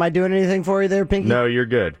Clue. Hey, am I doing anything for you there, Pinky? No, you're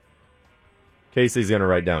good. Casey's going to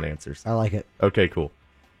write down answers. I like it. Okay, cool.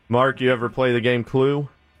 Mark, you ever play the game Clue?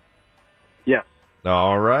 Yeah.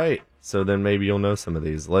 All right. so then maybe you'll know some of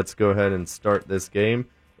these. Let's go ahead and start this game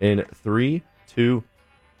in 3, 2,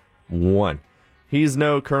 1. He's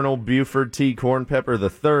no Colonel Buford T. Cornpepper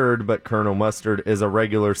III, but Colonel Mustard is a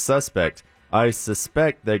regular suspect. I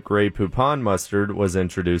suspect that Grey Poupon Mustard was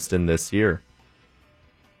introduced in this year.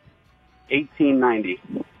 1890.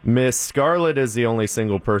 Miss Scarlet is the only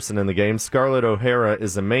single person in the game. Scarlett O'Hara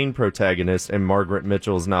is the main protagonist in Margaret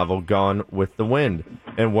Mitchell's novel Gone with the Wind.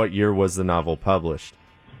 And what year was the novel published?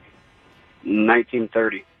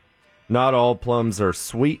 1930. Not all plums are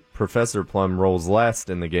sweet. Professor Plum rolls last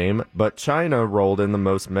in the game, but China rolled in the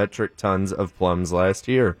most metric tons of plums last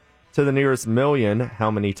year. To the nearest million, how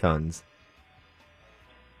many tons?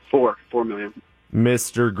 4 million.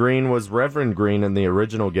 Mr. Green was Reverend Green in the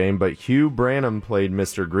original game, but Hugh Branham played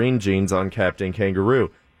Mr. Green Jeans on Captain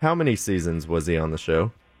Kangaroo. How many seasons was he on the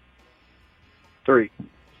show? 3.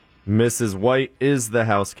 Mrs. White is the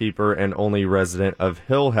housekeeper and only resident of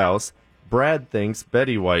Hill House. Brad thinks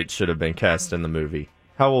Betty White should have been cast in the movie.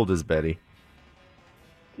 How old is Betty?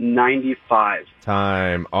 95.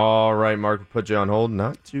 Time. All right, Mark, we'll put you on hold.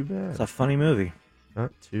 Not too bad. It's a funny movie.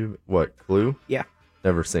 Not too... What, Clue? Yeah.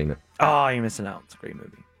 Never seen it. Oh, you're missing out. It's a great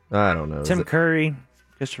movie. I don't know. Tim Curry,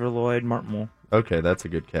 Christopher Lloyd, Mark Moore. Okay, that's a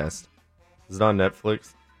good cast. Is it on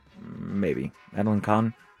Netflix? Maybe. Madeline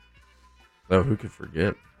Kahn. Oh, who could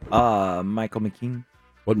forget? Michael McKean.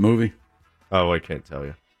 What movie? Oh, I can't tell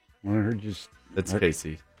you. Well, I heard just... It's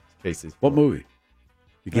Casey. Casey's. What movie?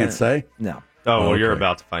 You can't say? No. Oh, well, you're okay.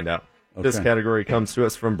 about to find out. Okay. This category comes to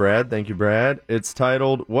us from Brad. Thank you, Brad. It's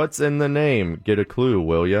titled, What's in the Name? Get a clue,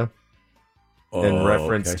 will ya? In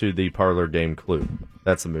reference to the parlor game Clue.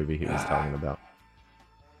 That's the movie he was talking about.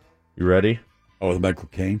 You ready? Oh, with Michael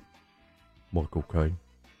Caine? Michael Caine.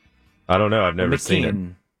 I don't know. I've never seen it.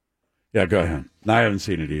 Yeah, go ahead. No, I haven't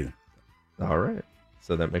seen it either. All right.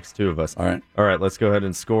 So that makes 2 of us. All right. All right, let's go ahead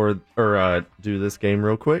and score or do this game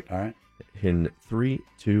real quick. All right. In 3,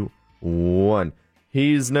 2, 1.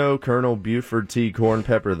 He's no Colonel Buford T.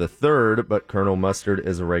 Cornpepper III, but Colonel Mustard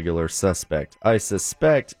is a regular suspect. I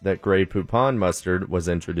suspect that Grey Poupon Mustard was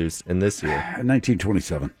introduced in this year.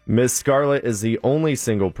 1927. Miss Scarlet is the only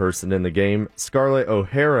single person in the game. Scarlett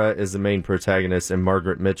O'Hara is the main protagonist in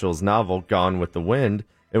Margaret Mitchell's novel Gone with the Wind.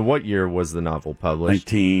 And what year was the novel published?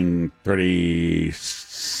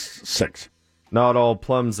 1936. Not all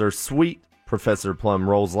plums are sweet. Professor Plum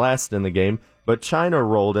rolls last in the game, but China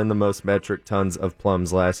rolled in the most metric tons of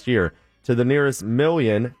plums last year. To the nearest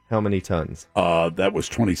million, how many tons? That was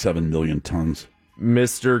 27 million tons.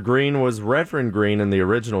 Mr. Green was Reverend Green in the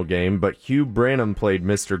original game, but Hugh Branham played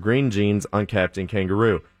Mr. Green Jeans on Captain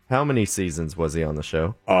Kangaroo. How many seasons was he on the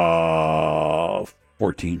show?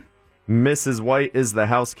 14. Mrs. White is the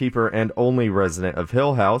housekeeper and only resident of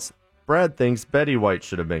Hill House. Brad thinks Betty White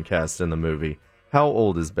should have been cast in the movie. How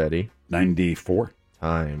old is Betty? 94.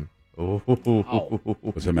 Time. Oh.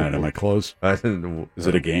 What's the matter? Am I close? Is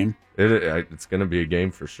it a game? It's going to be a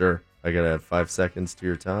game for sure. I got to have 5 seconds to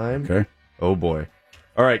your time. Okay. Oh, boy.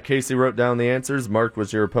 All right, Casey wrote down the answers. Mark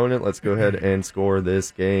was your opponent. Let's go ahead and score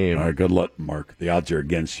this game. All right, good luck, Mark. The odds are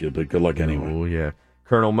against you, but good luck anyway. Oh, yeah.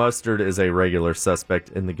 Colonel Mustard is a regular suspect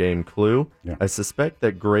in the game Clue. Yeah. I suspect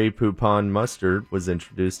that Grey Poupon Mustard was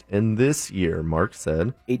introduced in this year, Mark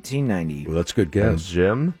said. 1890. Well, that's a good And guess.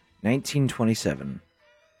 Jim? 1927.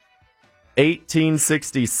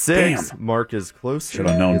 1866. Damn. Mark is closer. Should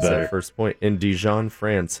have known Gets that better. First point. In Dijon,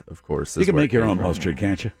 France, of course. You is can where make it your came own from. mustard,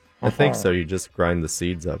 can't you? I think so. You just grind the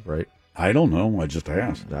seeds up, right? I don't know. I just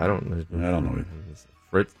asked. I don't know.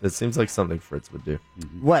 Fritz, it seems like something Fritz would do.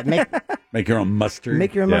 What? Make your own mustard?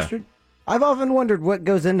 Make your own Yeah. mustard? I've often wondered what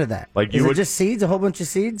goes into that. Like Is you it would- just seeds? A whole bunch of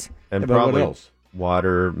seeds? And Yeah, but what probably else?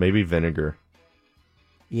 water, maybe vinegar.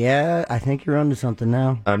 Yeah, I think you're onto something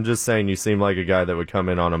now. I'm just saying you seem like a guy that would come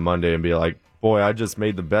in on a Monday and be like, boy, I just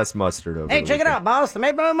made the best mustard over Hey, the check it weekend." out, boss. I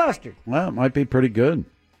made my own mustard. Well, it might be pretty good.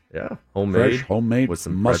 Yeah, homemade. Fresh, homemade with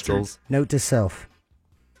some mustard. pretzels. Note to self.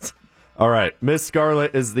 All right, Miss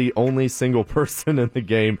Scarlet is the only single person in the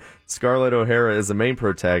game. Scarlett O'Hara is the main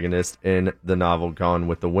protagonist in the novel Gone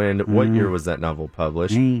with the Wind. What year was that novel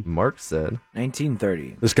published? Mark said.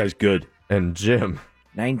 1930. This guy's good. And Jim.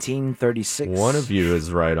 1936. One of you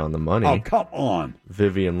is right on the money. Oh, come on.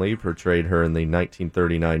 Vivian Lee portrayed her in the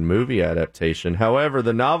 1939 movie adaptation. However,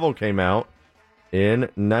 the novel came out in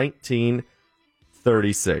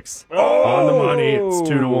 1936. On the money, it's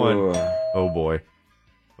 2-1. Oh, boy.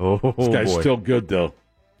 Oh, This guy's boy. still good, though.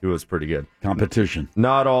 He was pretty good. Competition.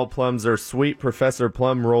 Not all plums are sweet. Professor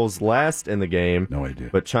Plum rolls last in the game. No idea.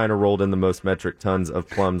 But China rolled in the most metric tons of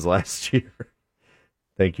plums last year.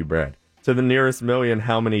 Thank you, Brad. To the nearest million,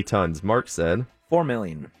 how many tons? Mark said. 4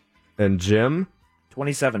 million. And Jim?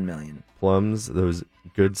 27 million. Plums, those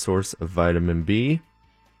good source of vitamin B.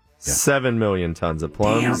 7 million tons of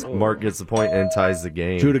plums. Damn. Mark gets the point and ties the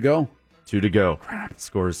game. 2 to go? 2 to go.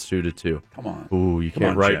 Scores 2-2. Come on. Ooh, you Come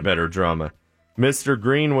can't on, write Jim. better drama. Mr.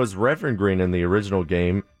 Green was Reverend Green in the original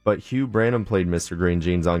game, but Hugh Branham played Mr. Green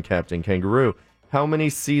Jeans on Captain Kangaroo. How many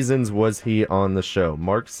seasons was he on the show?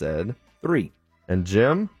 Mark said 3. And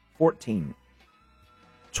Jim? 14.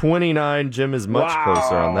 29. Jim is much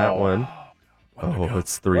closer on that one. Oh,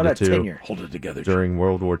 it's 3-2. tenure. Hold it together. During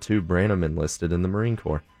World War II, Branham enlisted in the Marine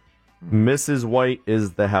Corps. Mrs. White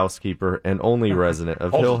is the housekeeper and only resident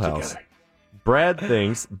of Hold Hill it House. together. Brad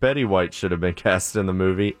thinks Betty White should have been cast in the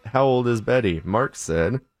movie. How old is Betty? Mark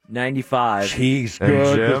said 95. He's And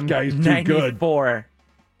good. Jim? This guy's too good. 94.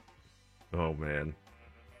 Oh, man.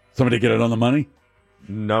 Somebody get it on the money?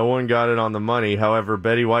 No one got it on the money. However,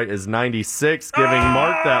 Betty White is 96, giving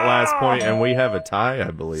Mark that last point, and we have a tie,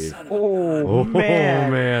 I believe. Oh,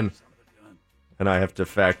 man. And I have to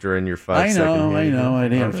factor in your 5-second I handicap. know. I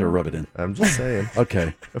didn't have to rub it in. I'm just saying.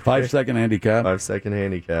 Okay. 5-second handicap. 5-second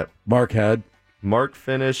handicap. Mark had. Mark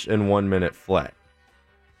finished in 1 minute flat.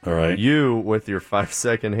 All right. You, with your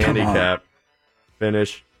 5-second handicap,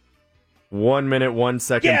 finish 1 minute, 1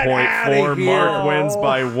 second Get point outta for here. Mark wins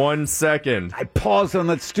by 1 second. I paused on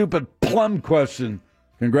that stupid plum question.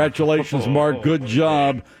 Congratulations, Mark. Good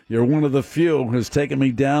job. You're one of the few who's taken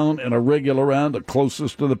me down in a regular round, the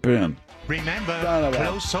closest to the pin. Remember,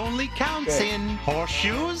 close only counts in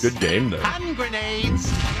horseshoes. Good game, though. Hand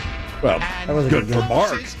grenades. Well, and that was good for Mark.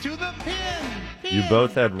 closest to the pin. You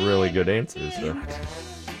both had really good answers, though.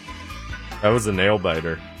 That was a nail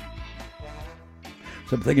biter.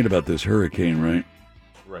 So I'm thinking about this hurricane, right?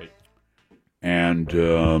 Right. And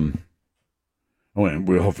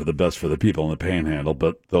we hope for the best for the people in the Panhandle,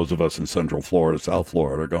 but those of us in Central Florida, South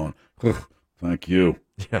Florida, are going, "Ugh, thank you.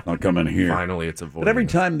 Yeah. Not coming here." Finally, it's avoided. But every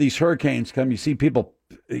time these hurricanes come, you see people,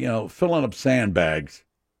 filling up sandbags.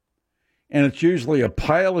 And it's usually a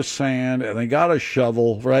pile of sand, and they got a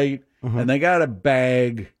shovel, right? And they got a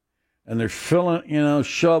bag, and they're filling,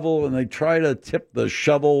 shovel, and they try to tip the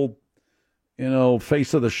shovel,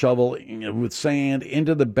 face of the shovel with sand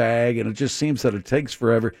into the bag, and it just seems that it takes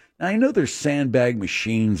forever. Now, I know there's sandbag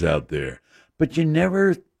machines out there, but you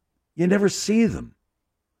never see them.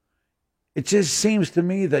 It just seems to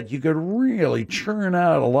me that you could really churn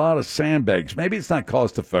out a lot of sandbags. Maybe it's not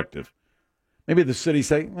cost effective. Maybe the city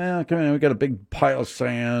say, well, come on, we got a big pile of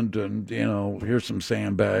sand, and, here's some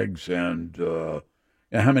sandbags, and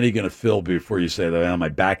how many are you going to fill before you say, well, my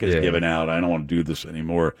back is giving out, I don't want to do this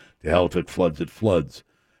anymore. To hell, if it floods, it floods.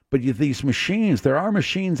 But these machines, there are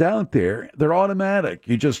machines out there, they're automatic.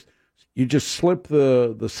 You just slip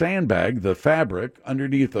the sandbag, the fabric,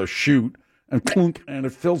 underneath a chute, and clunk, and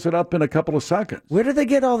it fills it up in a couple of seconds. Where do they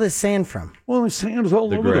get all this sand from? Well, the sand's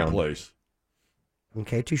all over ground. the place.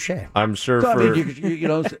 Okay, touche. I'm sure So, for...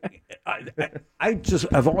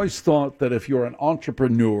 I've always thought that if you're an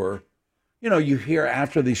entrepreneur, you hear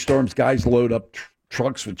after these storms, guys load up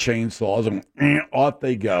trucks with chainsaws and off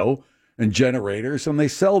they go, and generators, and they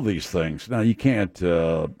sell these things. Now, you can't,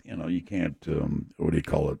 what do you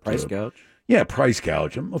call it? Price gouge? Yeah, price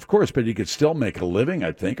gouge them, of course, but you could still make a living,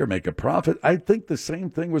 I think, or make a profit. I think the same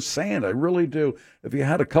thing with sand. I really do. If you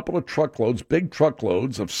had a couple of truckloads, big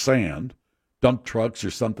truckloads of sand, dump trucks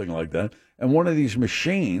or something like that, and one of these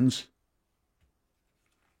machines,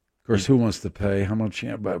 of course, who wants to pay? How much?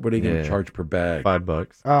 What are you going to charge per bag? $5.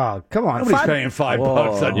 Oh, come on. Nobody's paying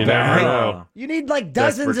 $5 a You bag. never know. You need like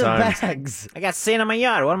dozens of Desperate times. bags. I got sand on my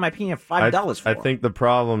yard. What am I paying $5 for? I think the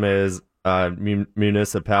problem is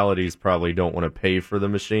municipalities probably don't want to pay for the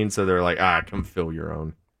machine, so they're like, come fill your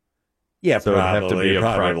own. Yeah, so it'd have to be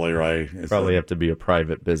probably right. It's probably have to be a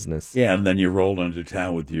private business. Yeah, and then you roll into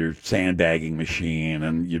town with your sandbagging machine,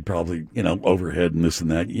 and you'd probably, overhead and this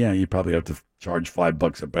and that. Yeah, you probably have to charge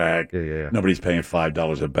 $5 a bag. Yeah. Nobody's paying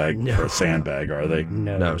 $5 a bag for a sandbag, are they?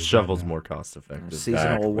 No, shovel's more cost effective.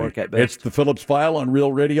 Seasonal work at best. It's the Phillips File on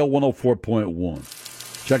Real Radio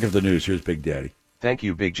 104.1. Check out the news. Here's Big Daddy. Thank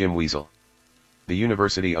you, Big Jim Weasel. The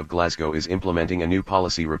University of Glasgow is implementing a new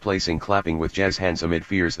policy replacing clapping with jazz hands amid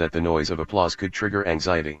fears that the noise of applause could trigger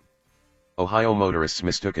anxiety. Ohio motorists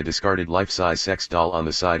mistook a discarded life-size sex doll on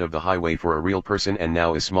the side of the highway for a real person, and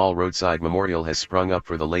now a small roadside memorial has sprung up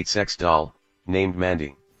for the late sex doll, named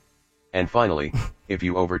Mandy. And finally, if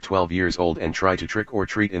you over 12 years old and try to trick or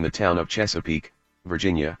treat in the town of Chesapeake,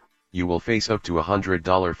 Virginia, you will face up to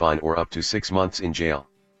 $100 fine or up to 6 months in jail.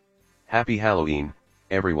 Happy Halloween,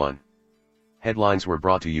 everyone. Headlines were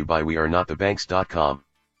brought to you by WeAreNotTheBanks.com.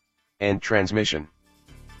 End transmission.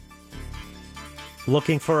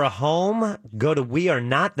 Looking for a home? Go to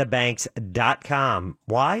wearenotthebanks.com.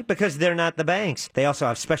 Why? Because they're not the banks. They also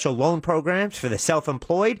have special loan programs for the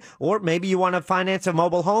self-employed, or maybe you want to finance a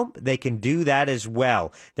mobile home? They can do that as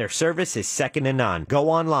well. Their service is second to none.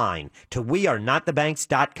 Go online to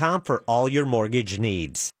wearenotthebanks.com for all your mortgage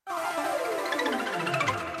needs. All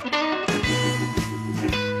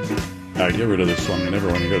right, get rid of this song. I never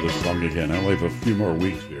want to hear this song again. I only have a few more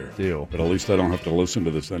weeks here. Deal. But at least I don't have to listen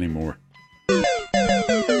to this anymore.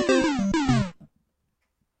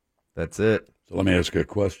 That's it. So let me ask you a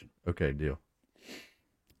question. Okay, deal.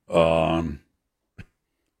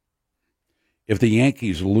 If the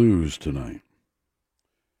Yankees lose tonight,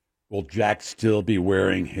 will Jack still be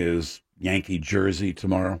wearing his Yankee jersey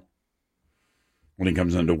tomorrow when he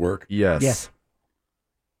comes into work? Yes. Yes.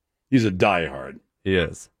 He's a diehard. He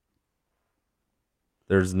is.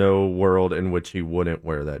 There's no world in which he wouldn't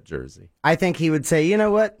wear that jersey. I think he would say, you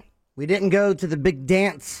know what? We didn't go to the big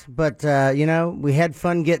dance, but, we had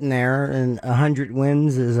fun getting there, and 100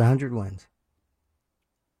 wins is 100 wins.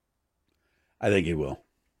 I think he will.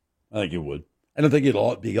 I think he would. I don't think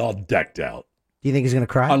he'll be all decked out. Do you think he's going to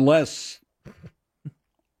cry? Unless,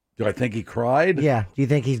 do I think he cried? Yeah. Do you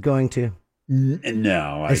think he's going to?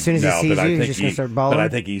 No. As soon as he sees you, he's just going to start bawling? But I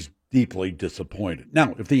think he's deeply disappointed.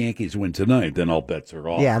 Now, if the Yankees win tonight, then all bets are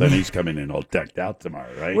off. Yeah, Then he's coming in all decked out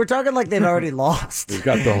tomorrow, right? We're talking like they've already lost. He's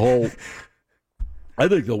got the whole... I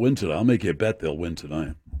think they'll win tonight. I'll make you a bet they'll win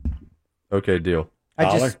tonight. Okay, deal.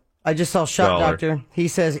 I just saw Shot Dollar. Doctor. He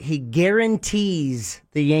says he guarantees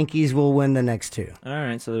the Yankees will win the next two. All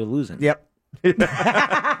right, so they're losing. Yep. You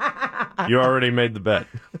already made the bet.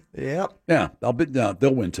 Yep. Yeah,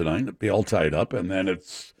 they'll win tonight. It'll be all tied up, and then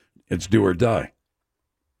it's do or die.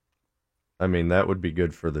 I mean, that would be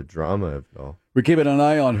good for the drama of it all. We're keeping an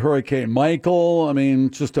eye on Hurricane Michael. I mean,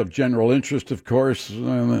 just of general interest, of course.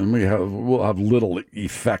 And we'll have little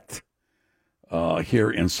effect here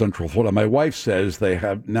in Central Florida. My wife says they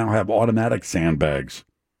now have automatic sandbags.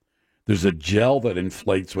 There's a gel that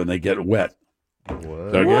inflates when they get wet.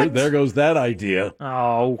 What? So there goes that idea.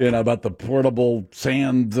 Oh, about the portable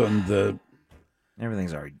sand and the.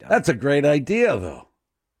 Everything's already done. That's a great idea, though.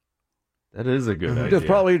 That is a good idea.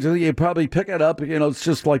 You probably pick it up. It's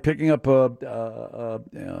just like picking up a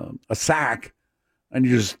sack, and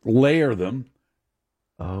you just layer them,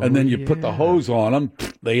 and then you put the hose on them.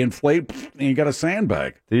 They inflate, and you got a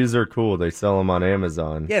sandbag. These are cool. They sell them on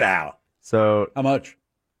Amazon. Get out. So how much?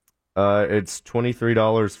 It's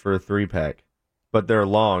 $23 for a 3-pack, but they're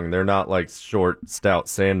long. They're not like short, stout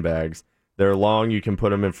sandbags. They're long. You can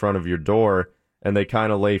put them in front of your door, and they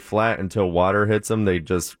kind of lay flat until water hits them. They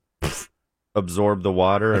just absorb the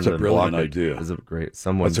water. That's and a brilliant idea. That's a great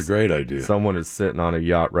idea. Someone is sitting on a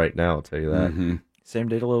yacht right now, I'll tell you that. Mm-hmm. Same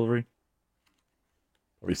day delivery.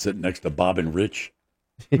 Are we sitting next to Bob and Rich?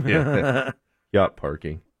 Yeah. Yacht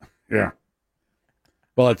parking. Yeah.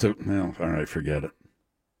 Well, all right, forget it.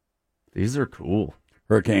 These are cool.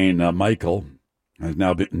 Hurricane Michael has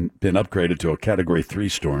now been upgraded to a Category 3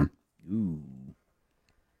 storm. Ooh.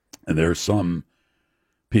 And there are some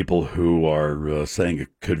people who are saying it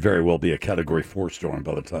could very well be a Category 4 storm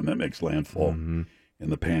by the time it makes landfall in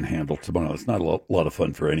the Panhandle tomorrow. It's not a lot of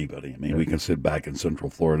fun for anybody. I mean, we can sit back in Central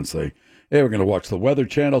Florida and say, hey, we're going to watch the Weather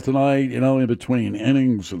Channel tonight, in between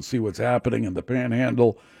innings and see what's happening in the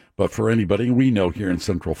Panhandle. But for anybody we know here in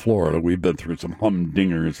Central Florida, we've been through some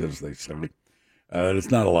humdingers, as they say. It's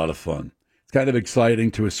not a lot of fun. It's kind of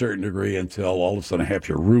exciting to a certain degree until all of a sudden half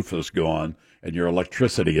your roof is gone and your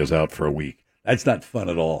electricity is out for a week. That's not fun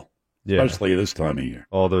at all, especially this time of year.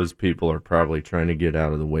 All those people are probably trying to get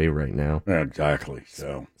out of the way right now. Yeah, exactly.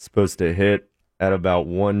 So it's supposed to hit at about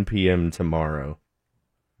 1 p.m. tomorrow,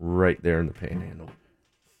 right there in the Panhandle.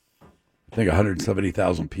 I think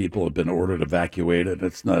 170,000 people have been ordered evacuated.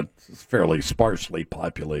 It's fairly sparsely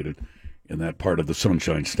populated in that part of the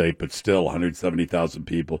Sunshine State, but still 170,000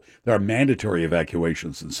 people. There are mandatory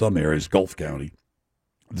evacuations in some areas. Gulf County,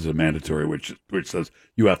 there's a mandatory which says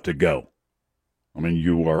you have to go. I mean,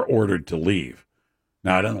 you are ordered to leave.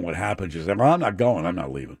 Now, I don't know what happens. You say, well, I'm not going. I'm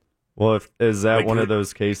not leaving. Well, is that one of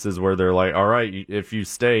those cases where they're like, all right, if you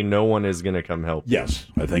stay, no one is going to come help you? Yes,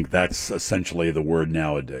 I think that's essentially the word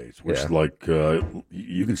nowadays, which is like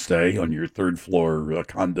you can stay on your third floor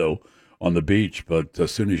condo on the beach, but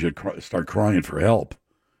as soon as you start crying for help,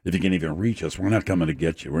 if you can even reach us, we're not coming to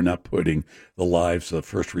get you. We're not putting the lives of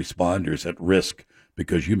first responders at risk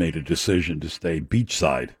because you made a decision to stay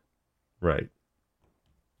beachside. Right.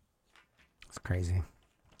 It's crazy.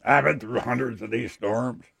 I've been through hundreds of these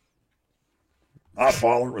storms. My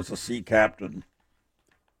father was a sea captain.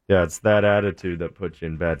 Yeah, it's that attitude that puts you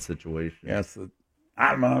in bad situations. Yes,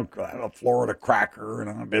 I'm a Florida cracker, and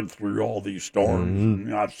I've been through all these storms,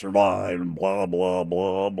 and I've survived, and blah, blah,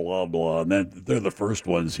 blah, blah, blah. And then they're the first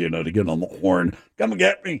ones, to get on the horn. Come and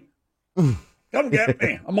get me. Come get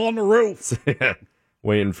me. I'm on the roof.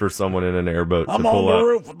 Waiting for someone in an airboat I'm to pull on the up.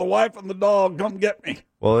 roof with the wife and the dog. Come get me.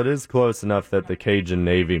 Well, it is close enough that the Cajun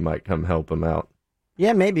Navy might come help him out.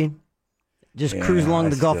 Yeah, maybe. Just cruise along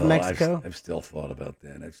the Gulf of Mexico. I've still thought about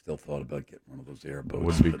that. I've still thought about getting one of those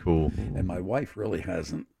airboats. Would be cool. And my wife really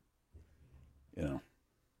hasn't, She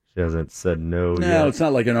hasn't said no yet. No, it's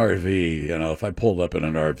not like an RV. If I pulled up in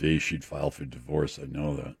an RV, she'd file for divorce. I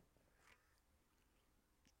know that.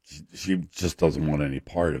 She just doesn't want any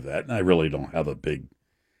part of that. And I really don't have a big,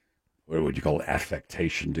 what would you call it,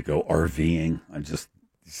 affectation to go RVing. It's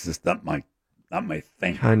just not my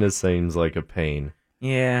thing. Kind of seems like a pain.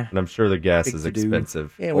 Yeah. And I'm sure the gas is to do.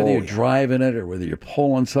 expensive. Yeah, whether you're driving it or whether you're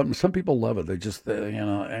pulling something. Some people love it. They just,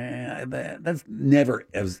 that's never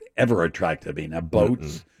ever attracted me. Now,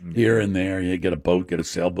 boats here and there. You get a boat, get a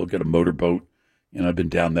sailboat, get a motorboat. I've been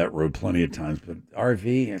down that road plenty of times. But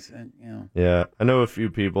RV, Yeah, I know a few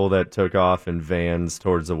people that took off in vans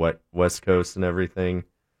towards the West Coast and everything.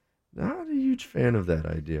 Not a huge fan of that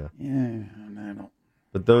idea. Yeah, I don't.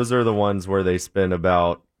 But those are the ones where they spend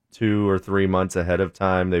about 2 or 3 months ahead of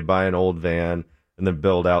time. They buy an old van and then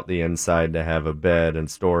build out the inside to have a bed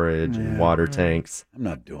and storage and water tanks. I'm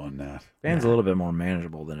not doing that. Van's a little bit more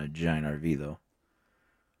manageable than a giant RV, though.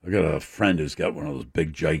 I got a friend who's got one of those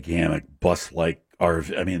big, gigantic bus-like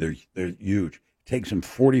RV. I mean, they're huge. It takes him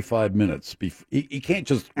 45 minutes. He can't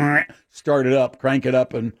just start it up, crank it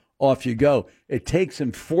up, and off you go. It takes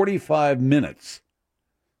him 45 minutes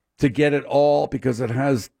to get it all because it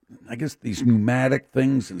has, I guess, these pneumatic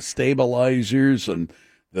things and stabilizers, and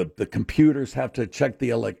the computers have to check the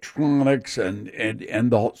electronics, and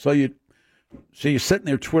the whole, so you're sitting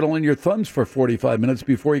there twiddling your thumbs for 45 minutes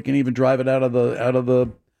before you can even drive it out of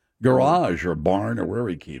the garage or barn or wherever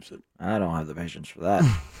he keeps it. I don't have the patience for that.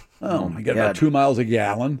 Oh, you get about 2 miles a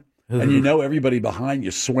gallon, and everybody behind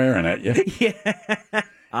you swearing at you. Yeah,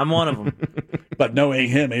 I'm one of them. But knowing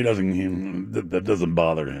him, that doesn't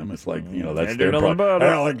bother him. It's like, that's Can't their do nothing problem. about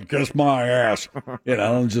it. Like, kiss my ass. But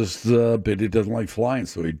he doesn't like flying,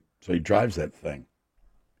 so he drives that thing.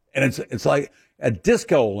 And it's like a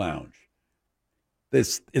disco lounge.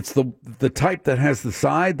 It's the type that has the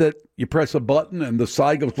side that you press a button and the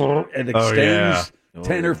side goes and extends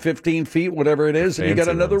 10 or 15 feet, whatever it is, and you got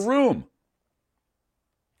another room.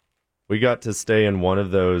 We got to stay in one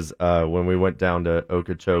of those when we went down to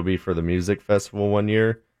Okeechobee for the music festival one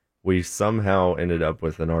year. We somehow ended up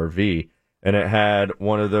with an RV, and it had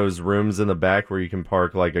one of those rooms in the back where you can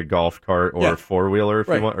park like a golf cart or a four-wheeler if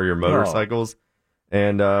you want, or your motorcycles.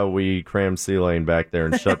 And we crammed C-Lane back there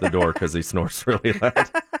and shut the door because he snores really loud.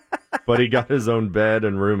 But he got his own bed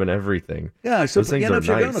and room and everything. Yeah, so those things are if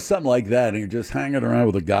you're nice. going to something like that and you're just hanging around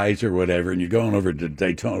with the guys or whatever, and you're going over to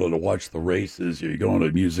Daytona to watch the races, or you're going to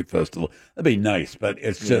a music festival, that'd be nice. But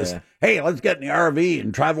it's just, hey, let's get in the RV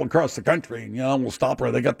and travel across the country, and we'll stop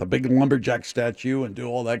where they got the big lumberjack statue and do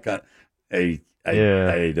all that kind. I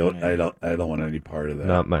don't want any part of that.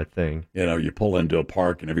 Not my thing. You pull into a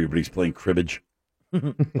park and everybody's playing cribbage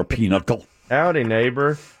or pinochle. Howdy,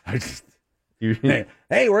 neighbor. Hey,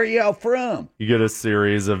 where are y'all from? You get a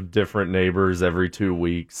series of different neighbors every 2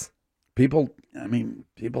 weeks. People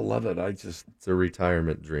love it. It's a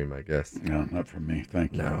retirement dream, I guess. No, not for me.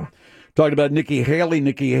 Thank you. No. Talking about Nikki Haley.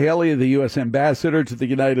 Nikki Haley, the U.S. ambassador to the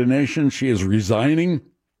United Nations. She is resigning.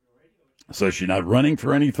 So she's not running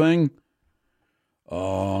for anything.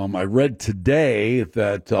 I read today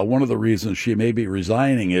that one of the reasons she may be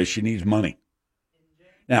resigning is she needs money.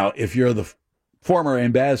 Now, if you're the former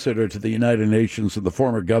ambassador to the United Nations and the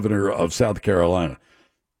former governor of South Carolina,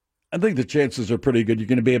 I think the chances are pretty good you're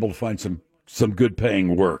going to be able to find some good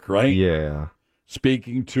paying work, right? Yeah.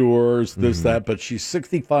 Speaking tours, that, but she's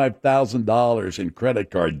 $65,000 in credit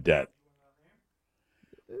card debt.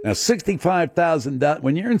 Now, $65,000,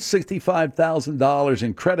 when you're in $65,000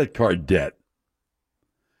 in credit card debt,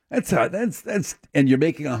 that's and you're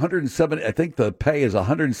making $170. I think the pay is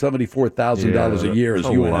 $174,000 a year as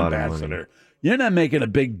UN ambassador. You're not making a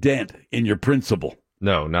big dent in your principal.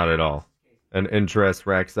 No, not at all. And interest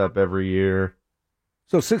racks up every year.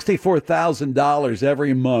 So $64,000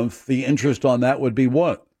 every month. The interest on that would be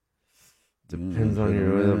what? Depends on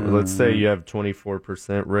your. Let's say you have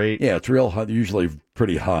 24% rate. Yeah, it's real high, usually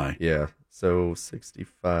pretty high. Yeah, so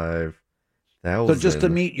 65,000. So just to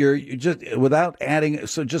meet just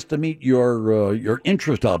to meet your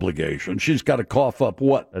interest obligation, she's got to cough up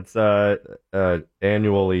what? That's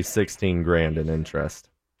annually $16,000 in interest.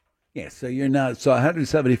 Yeah, so you're not. So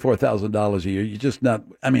 $174,000 a year. You're just not.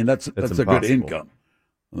 I mean, that's a good impossible. income.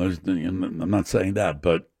 I'm not saying that,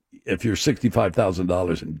 but if you're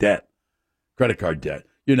 $65,000 in debt, credit card debt,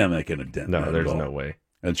 you're not making a dent. No, at there's all. no way.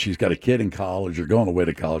 And she's got a kid in college or going away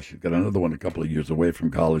to college. She's got another one a couple of years away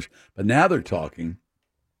from college. But now they're talking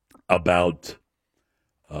about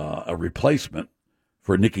a replacement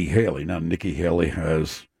for Nikki Haley. Now, Nikki Haley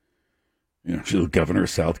has, she's the governor of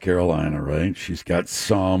South Carolina, right? She's got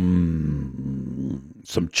some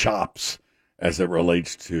chops as it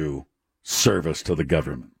relates to service to the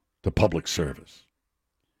government, to public service.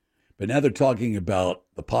 But now they're talking about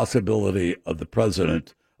the possibility of the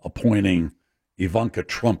president appointing Ivanka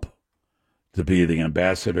Trump to be the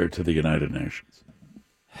ambassador to the United Nations.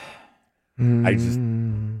 I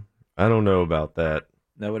don't know about that.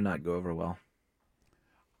 That would not go over well.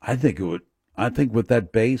 I think it would. I think with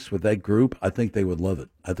that base, with that group, I think they would love it.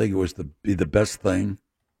 I think it was be the best thing.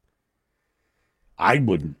 I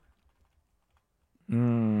wouldn't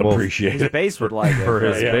appreciate his it. base would like it. For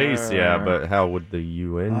his Yeah. base, yeah, but how would the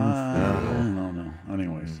UN? I don't know.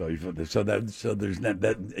 Anyway, so there's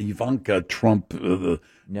that Ivanka Trump.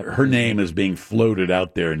 Her name is being floated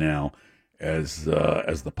out there now as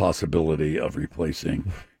the possibility of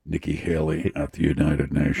replacing Nikki Haley at the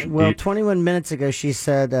United Nations. Well, 21 minutes ago, she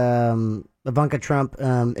said, Ivanka Trump,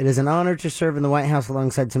 it is an honor to serve in the White House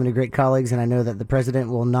alongside so many great colleagues, and I know that the president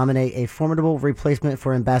will nominate a formidable replacement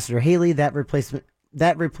for Ambassador Haley. That replacement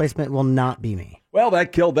will not be me. Well,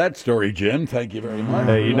 that killed that story, Jim. Thank you very much.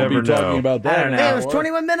 Hey, you We won't never be talking know. about that. I don't know. Hey, it was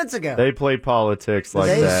 21 minutes ago. They play politics like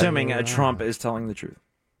that. Assuming Trump is telling the truth.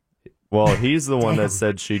 Well, he's the one that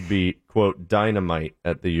said she'd be, quote, dynamite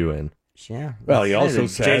at the UN. Yeah. Well, he also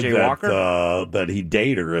said J.J. Walker? that he'd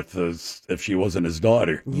date her if she wasn't his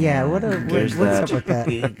daughter. Yeah, what's up with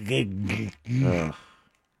that?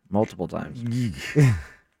 Multiple times.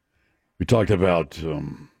 We talked about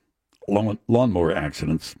lawnmower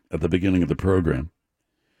accidents at the beginning of the program.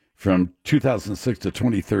 From 2006 to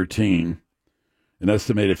 2013, an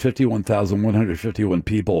estimated 51,151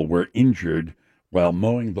 people were injured while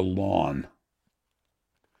mowing the lawn.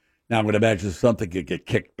 Now, I'm going to imagine something could get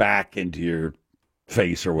kicked back into your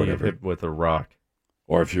face or whatever. Hit with a rock.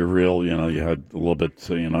 Or if you're real, you had a little bit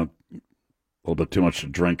too much to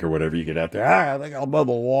drink or whatever, you get out there, I think I'll mow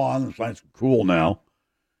the lawn. It's nice and cool now.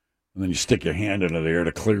 And then you stick your hand into the air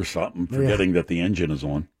to clear something, forgetting that the engine is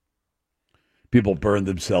on. People burn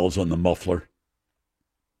themselves on the muffler.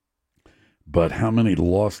 But how many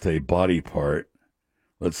lost a body part?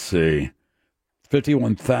 Let's see.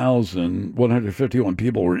 51,151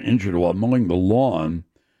 people were injured while mowing the lawn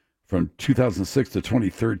from 2006 to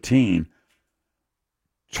 2013.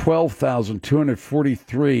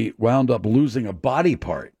 12,243 wound up losing a body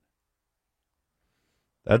part.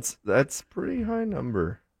 That's a pretty high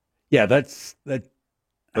number. Yeah, that's that.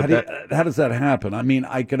 How does that happen? I mean,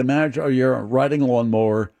 I can imagine you're riding a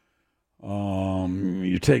lawnmower.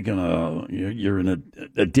 You're taking you're in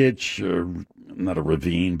a ditch, or not a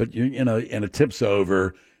ravine, but and it tips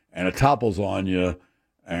over and it topples on you,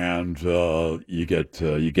 and you get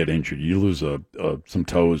injured. You lose some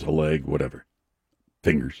toes, a leg, whatever,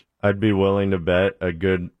 fingers. I'd be willing to bet a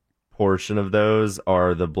good portion of those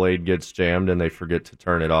are the blade gets jammed and they forget to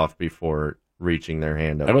turn it off before reaching their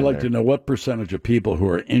hand up. I would like to know what percentage of people who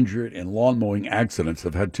are injured in lawn mowing accidents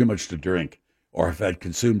have had too much to drink or have had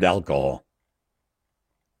consumed alcohol.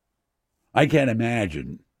 I can't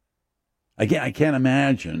imagine. I can't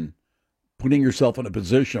imagine putting yourself in a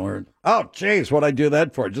position where, oh, jeez, what'd I do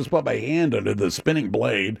that for? I just put my hand under the spinning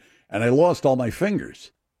blade and I lost all my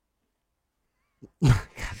fingers. God,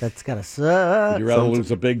 that's gotta suck. Would you rather lose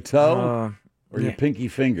a big toe or your pinky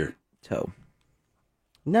finger? Toe.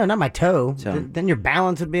 No, not my toe. Then your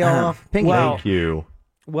balance would be all off. Pinky. Thank you.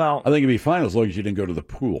 Well, I think it'd be fine as long as you didn't go to the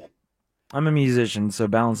pool. I'm a musician, so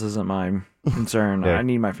balance isn't my concern. Yeah. I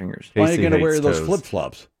need my fingers. Why are you going to wear those toes.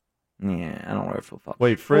 flip-flops? Yeah, I don't wear flip-flops.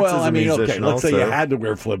 Wait, Fritz Well, is a I mean, musician okay, let's say you also. had to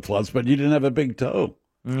wear flip-flops, but you didn't have a big toe.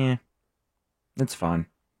 Yeah, it's fine.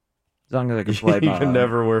 As long as I can play You my... can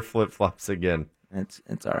never wear flip-flops again. It's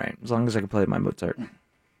all right. As long as I can play my Mozart.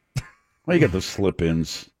 Well, you got the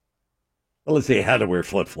slip-ins. Well, let's say you had to wear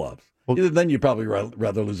flip-flops. Then you'd probably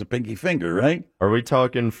rather lose a pinky finger, right? Are we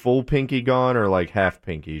talking full pinky gone or like half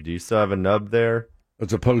pinky? Do you still have a nub there?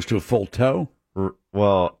 As opposed to a full toe?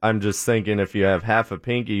 Well, I'm just thinking if you have half a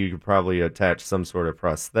pinky, you could probably attach some sort of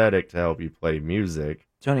prosthetic to help you play music.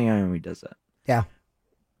 Tony Iommi does that. Yeah.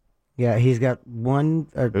 Yeah, he's got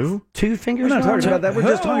two fingers. We're not gone? talking about that. We're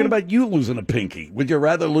just talking about you losing a pinky. Would you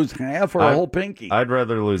rather lose half or a whole pinky? I'd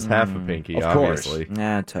rather lose half a pinky, of course. obviously.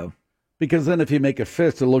 Nah, toe. Because then if you make a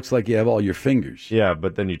fist, it looks like you have all your fingers. Yeah,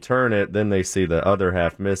 but then you turn it, then they see the other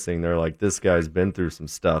half missing. They're like, this guy's been through some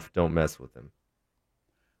stuff. Don't mess with him.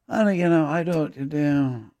 I don't, I don't,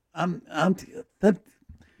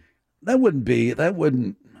 that wouldn't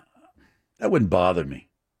bother me.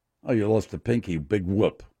 Oh, you lost a pinky, big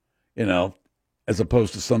whoop, as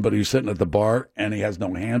opposed to somebody who's sitting at the bar and he has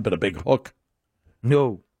no hand but a big hook.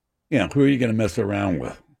 No. Yeah, who are you going to mess around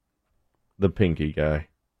with? The pinky guy.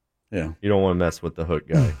 Yeah. You don't want to mess with the hook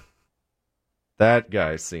guy. That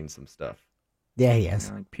guy's seen some stuff. Yeah, he has.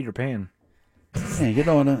 Like Peter Pan. Yeah, you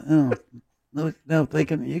don't want to. No, you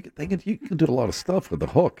can do a lot of stuff with the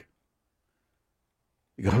hook.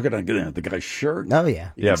 You can hook it on the guy's shirt. Oh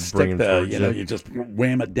yeah, you bring him towards you just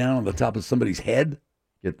wham it down on the top of somebody's head.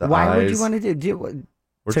 Get the Why eyes. would you want to do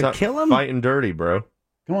to kill him? Fighting dirty, bro.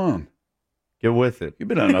 Come on, get with it. You've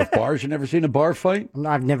been in enough bars. You never seen a bar fight?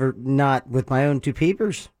 I've never, not with my own two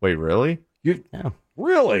peepers. Wait, really? No.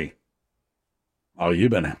 Really? Oh, you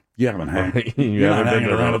haven't You not haven't hanging been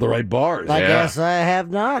around at the right bars. I guess I have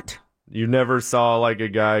not. You never saw like a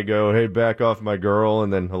guy go, "Hey, back off my girl,"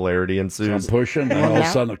 and then hilarity ensues. Some pushing, and all of a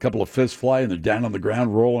sudden a couple of fists fly, and they're down on the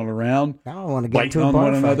ground, rolling around. Now I want to get biting into a on bar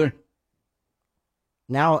one fight. another.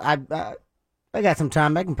 Now I got some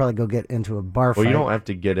time. I can probably go get into a bar Well, fight. you don't have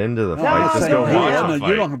to get into the No, fight. I'm Just saying go you watch don't. the You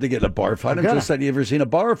fight. don't have to get in a bar fight. I'm I gonna. just said, you ever seen a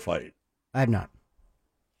bar fight? I have not.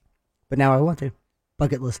 But now I want to.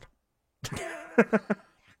 Bucket list.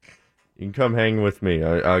 You can come hang with me.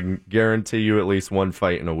 I guarantee you at least one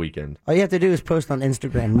fight in a weekend. All you have to do is post on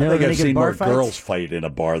Instagram. I No, think I've good seen bar more fights. girls fight in a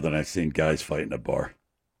bar than I've seen guys fight in a bar.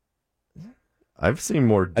 I've seen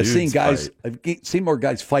more dudes I've seen guys. fight. I've seen more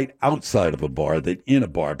guys fight outside of a bar than in a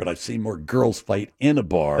bar, but I've seen more girls fight in a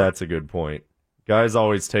bar. That's a good point. Guys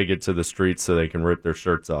always take it to the streets so they can rip their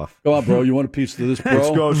shirts off. Come on, bro. You want a piece of this, bro?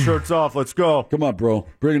 Let's go, shirts off. Let's go. Come on, bro.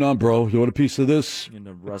 Bring it on, bro. You want a piece of this?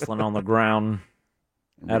 Wrestling on the ground.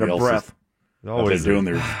 Out Everybody of else breath. Always doing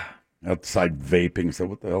their outside vaping. So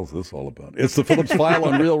what the hell is this all about? It's the Phillips File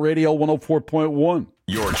on Real Radio 104.1.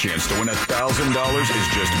 Your chance to win $1,000 is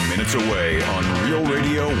just minutes away on Real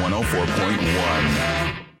Radio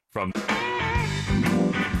 104.1. From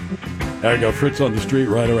There you go. Fritz on the street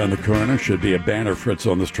right around the corner. Should be a banner Fritz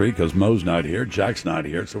on the street because Mo's not here. Jack's not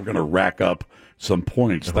here. So we're going to rack up some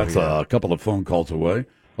points. That's a couple of phone calls away.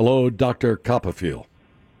 Hello, Dr. Copperfield.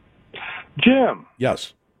 Jim.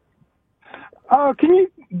 Yes. Can you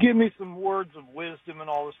give me some words of wisdom and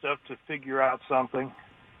all this stuff to figure out something?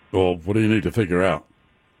 Well, what do you need to figure out?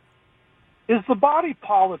 Is the body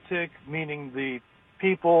politic, meaning the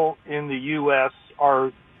people in the U.S.,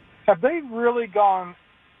 have they really gone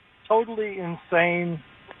totally insane,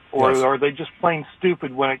 or Yes. are they just plain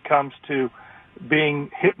stupid when it comes to being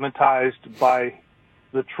hypnotized by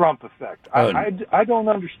the Trump effect? I don't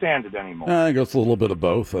understand it anymore. I think it's a little bit of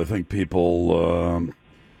both. I think people,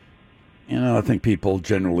 I think people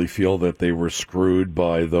generally feel that they were screwed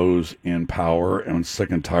by those in power and I'm sick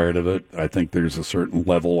and tired of it. I think there's a certain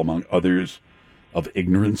level among others of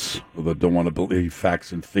ignorance that don't want to believe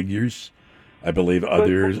facts and figures. I believe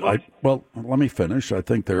others. Well, let me finish. I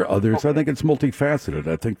think there are others. I think it's multifaceted.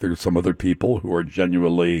 I think there's some other people who are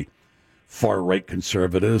genuinely far-right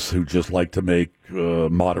conservatives who just like to make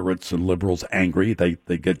moderates and liberals angry. They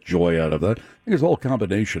get joy out of that. I think it's all a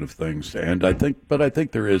combination of things. And I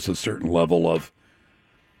think there is a certain level of.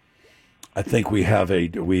 I think we have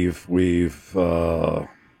we've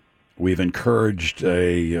encouraged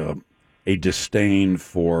a disdain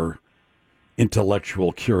for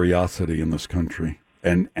intellectual curiosity in this country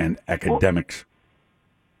and academics.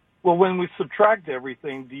 Well, when we subtract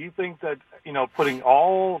everything, do you think that, putting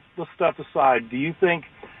all the stuff aside, do you think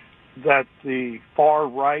that the far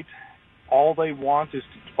right, all they want is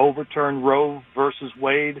to overturn Roe versus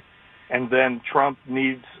Wade, and then Trump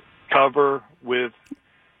needs cover with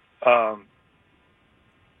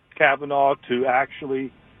Kavanaugh to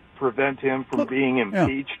actually prevent him from being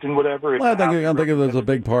impeached and whatever? Well, I think there's a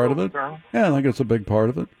big part of it. Yeah, I think it's a big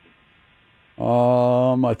part of it.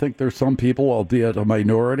 I think there's some people, albeit a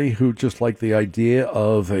minority, who just like the idea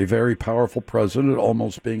of a very powerful president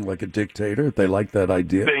almost being like a dictator. They like that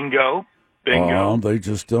idea. Bingo. They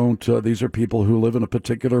just don't. These are people who live in a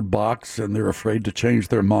particular box and they're afraid to change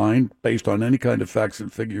their mind based on any kind of facts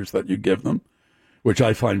and figures that you give them, which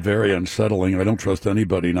I find very unsettling. I don't trust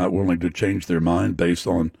anybody not willing to change their mind based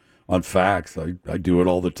on facts. I do it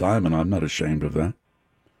all the time, and I'm not ashamed of that.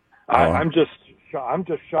 I'm just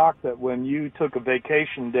shocked that when you took a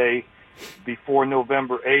vacation day before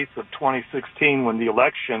November 8th of 2016, when the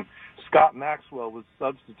election, Scott Maxwell was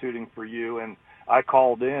substituting for you, and I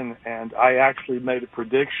called in and I actually made a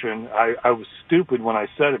prediction. I was stupid when I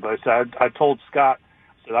said it, but I said I told Scott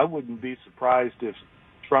that I wouldn't be surprised if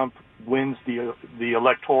Trump wins the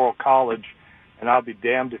Electoral College, and I'll be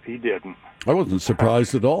damned if he didn't. I wasn't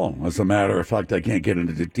surprised at all. As a matter of fact, I can't get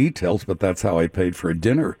into the details, but that's how I paid for a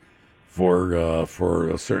dinner for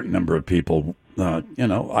a certain number of people. I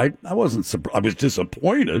wasn't I was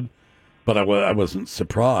disappointed, but I wasn't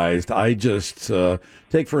surprised. I just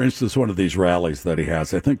take, for instance, one of these rallies that he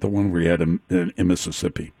has. I think the one where he had in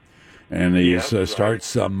Mississippi, and he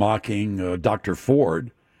starts mocking Dr.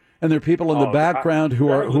 Ford. And there are people in the background who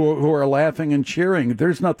are laughing and cheering.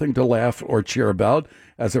 There's nothing to laugh or cheer about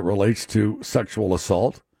as it relates to sexual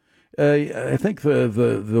assault. I think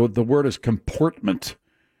the word is comportment,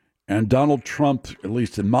 and Donald Trump, at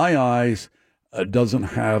least in my eyes, doesn't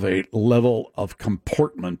have a level of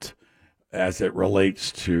comportment as it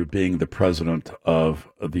relates to being the president of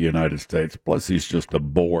the United States. Plus, he's just a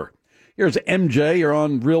bore. Here's MJ. You're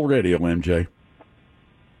on Real Radio, MJ.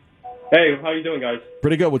 Hey, how you doing, guys?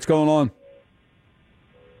 Pretty good. What's going on?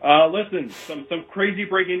 Listen, some crazy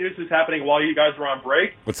breaking news is happening while you guys were on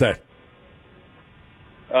break. What's that?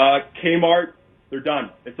 Kmart, they're done.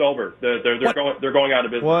 It's over. They're going out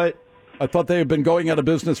of business. What? I thought they had been going out of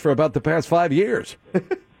business for about the past 5 years.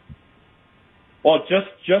 Well, just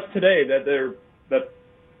today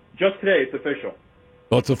just today it's official.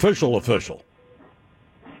 Well, it's official.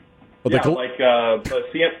 But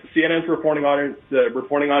CNN's reporting on it.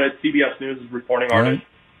 CBS News is reporting on it.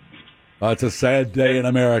 It's a sad day in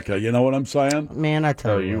America. You know what I'm saying? Man, I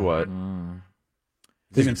tell you what.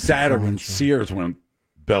 It's even sadder when Sears went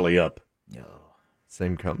belly up.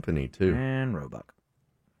 Same company, too. And Roebuck.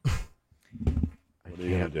 What are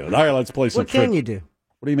you going to do? All right, let's play some What can you do?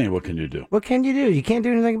 What do you mean, what can you do? What can you do? You can't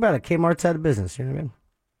do anything about it. Kmart's out of business. You know what I mean?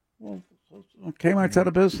 Well, Kmart's out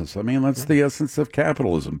of business. I mean, that's the essence of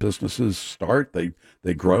capitalism. Businesses start,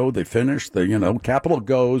 they grow, they finish. Capital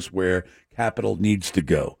goes where capital needs to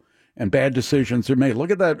go. And bad decisions are made.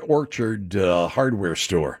 Look at that Orchard hardware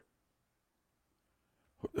store.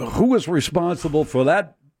 Who was responsible for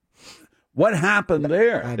that? What happened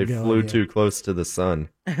there? They flew too close to the sun.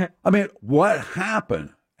 I mean, what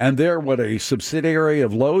happened? And they're, a subsidiary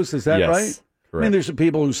of Lowe's? Is that Yes, right? correct. I mean, there's some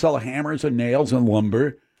people who sell hammers and nails and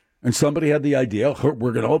lumber. And somebody had the idea,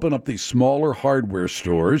 we're going to open up these smaller hardware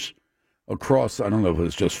stores across, I don't know if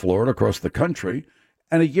it's just Florida, across the country.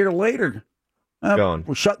 And a year later, Gone.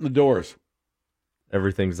 We're shutting the doors.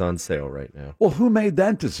 Everything's on sale right now. Well, who made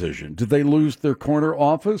that decision? Did they lose their corner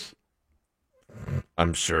office?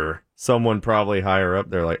 I'm sure. Someone probably higher up,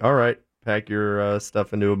 they're like, all right, pack your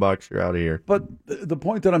stuff into a box, you're out of here. But the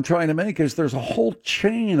point that I'm trying to make is there's a whole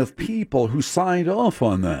chain of people who signed off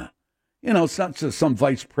on that. It's not just some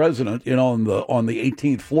vice president, on the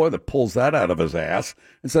 18th floor that pulls that out of his ass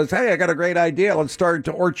and says, hey, I got a great idea. Let's start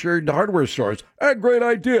to Orchard hardware stores. Hey, great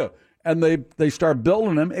idea. And they start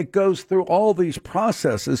building them. It goes through all these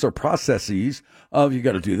processes of you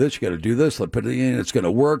got to do this, let's put it in, it's going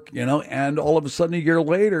to work, and all of a sudden a year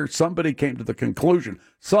later, somebody came to the conclusion,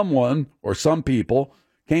 someone or some people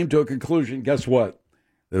came to a conclusion, guess what?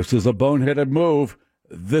 This is a boneheaded move.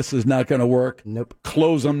 This is not going to work. Nope.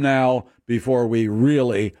 Close them now before we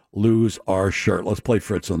really lose our shirt. Let's play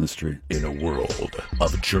Fritz on the Street. In a world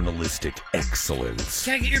of journalistic excellence,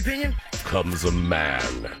 Can I get your opinion? comes a man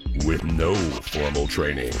with no formal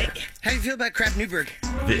training. How do you feel about Crap Newberg?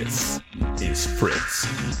 This is Fritz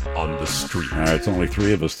on the Street. All right, it's only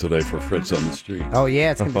 3 of us today for Fritz on the Street. Oh,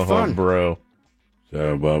 yeah, it's going to be fun. Bro.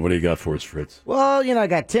 So what do you got for us, Fritz? Well, I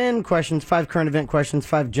got 10 questions, 5 current event questions,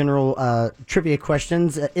 5 general trivia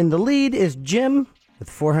questions. In the lead is Jim with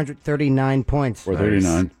 439 points.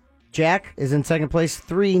 439. Nice. Jack is in second place,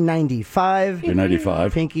 395.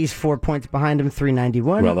 395. Pinky's 4 points behind him,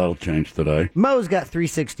 391. Well, that'll change today. Mo's got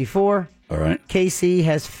 364. All right. Casey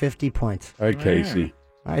has 50 points. All right, Casey.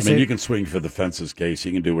 All I right, mean, so you can swing for the fences, Casey.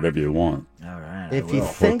 You can do whatever you want. All right. If you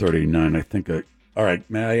think 439, I think. All right,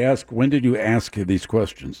 may I ask, when did you ask these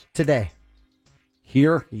questions? today.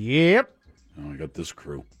 Here? Yep. Oh, I got this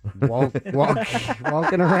crew. Walking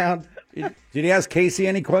around. Did you ask Casey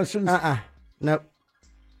any questions? Nope.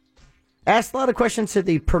 Asked a lot of questions to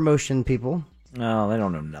the promotion people. No, they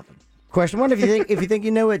don't know nothing. Question 1, if you think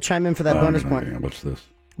you know it, chime in for that bonus point. Yeah, what's this?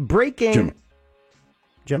 Breaking.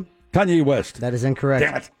 Jim? Kanye West. That is incorrect.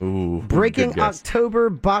 Damn it. Ooh, Breaking good guess. October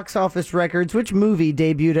box office records. Which movie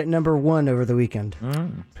debuted at number 1 over the weekend?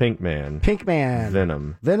 Pink Man. Pink Man.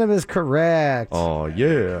 Venom. Venom is correct. Oh,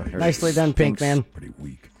 yeah. Nicely done, Pink Man. Pretty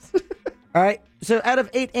weak. All right. So out of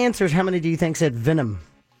 8 answers, how many do you think said Venom?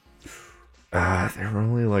 There were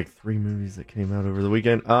only like 3 movies that came out over the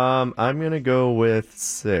weekend. I'm gonna go with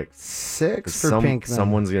 6. 6 for Pinkman.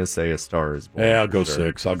 Someone's gonna say A Star Is Born. Yeah, I'll go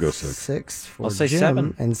 6. I'll go 6. 6 for I'll say Jim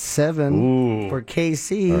 7. and 7 for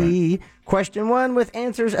Casey. All right. Question 1 with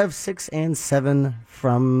answers of 6 and 7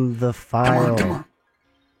 from the file. Come on.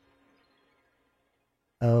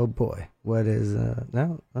 Oh boy, what is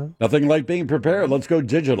no? Nothing like being prepared. Let's go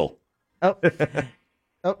digital. What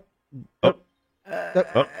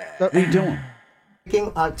are you doing?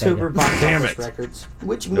 Breaking October box Damn office it. records.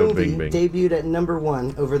 Which No movie Bing Bing. debuted at number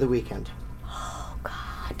 1 over the weekend?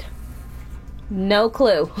 No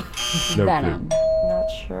clue. No Venom. Not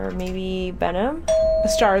sure. Maybe Venom? A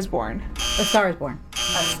Star is Born. A Star is Born. A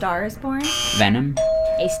Star is Born? Venom.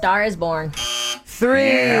 A Star is Born.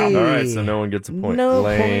 3. All right, so no one gets a point. No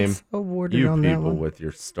Lame. points awarded You on that people one. with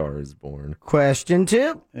your Star Is Born. Question 2.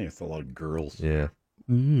 I think it's a lot of girls. Yeah.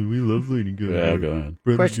 We love Lady Gaga. Yeah, go ahead.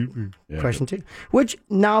 Question 2. Which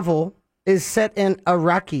novel is set in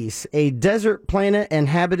Arrakis, a desert planet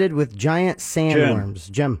inhabited with giant sandworms?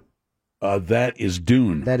 Jim. That is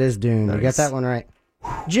Dune. That is Dune. You got Nice. that one right.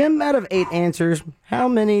 Jim, out of 8 answers, how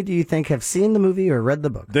many do you think have seen the movie or read the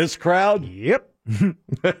book? This crowd? Yep.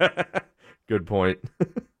 Good point.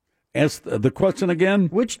 Ask the question again.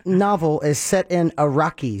 Which novel is set in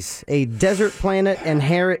Arrakis, a desert planet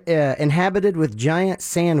inhabited with giant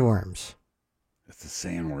sandworms? It's the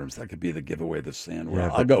sandworms. That could be the giveaway, the sandworm. Yeah,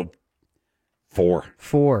 I'll but- go 4.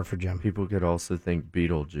 4 for Jim. People could also think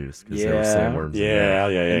Beetlejuice because there were sandworms. in Yeah,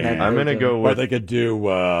 there. yeah. I'm gonna go Or with. they could do.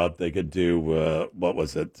 What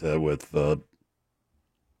was it with?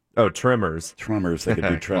 Tremors. Tremors. They could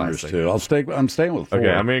do Tremors Classic. too. I'm staying with 4. Okay,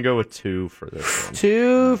 I'm gonna go with 2 for this one.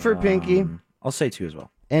 2 for Pinky. I'll say 2 as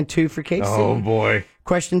well. And 2 for Casey. Oh boy.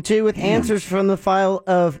 Question 2 with answers from the file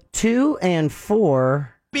of 2 and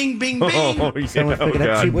 4. Bing, bing, bing. Oh, yeah. Someone's picking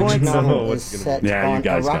Oh, up 2 God. points. No, Novel what's is gonna- set Yeah, you on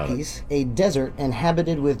guys got Arrakis, a desert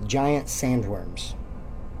inhabited with giant sandworms.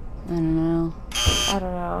 I don't know. I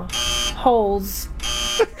don't know. Holes.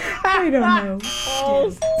 I don't know.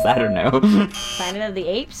 Holes. I don't know. Planet of the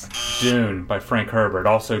Apes? Dune by Frank Herbert,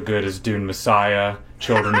 also good as Dune Messiah,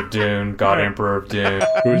 Children of Dune, God Emperor of Dune.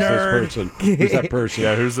 Who's this person? Who's that person?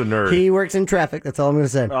 Yeah, who's the nerd? He works in traffic. That's all I'm going to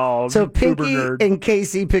say. Oh, so uber Pinky nerd. and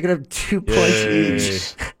Casey picking up 2 points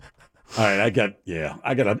each. All right, I got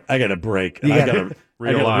a break. You I gotta got to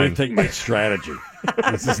realign. rethink my strategy.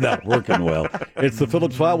 This is not working well. It's the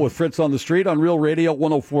Phillips File with Fritz on the Street on Real Radio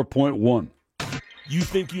 104.1. You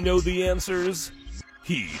think you know the answers?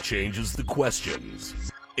 He changes the questions.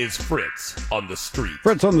 Is Fritz on the Street?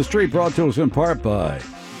 Fritz on the Street brought to us in part by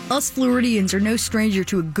Us Floridians are no stranger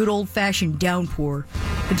to a good old-fashioned downpour.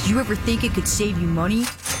 But did you ever think it could save you money?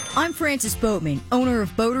 I'm Francis Boatman, owner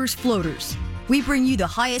of Boaters Floaters. We bring you the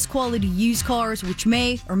highest quality used cars which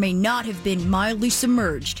may or may not have been mildly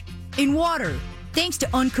submerged in water. Thanks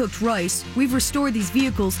to Uncooked Rice, we've restored these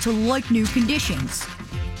vehicles to like-new conditions.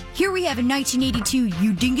 Here we have a 1982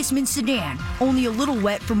 Udingisman sedan, only a little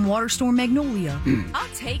wet from Waterstorm Magnolia. I'll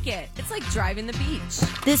take it. It's like driving the beach.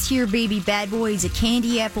 This here baby bad boy is a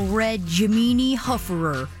candy apple red Gemini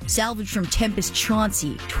Hufferer, salvaged from Tempest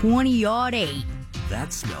Chauncey, 20-8.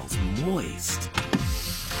 That smells moist.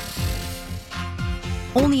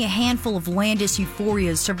 Only a handful of Landis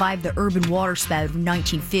Euphorias survived the urban waterspout of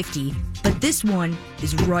 1950, but this one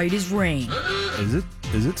is right as rain.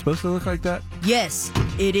 Is it supposed to look like that? Yes,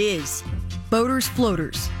 it is. Boaters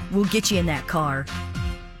Floaters. We'll get you in that car.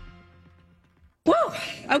 Whoa.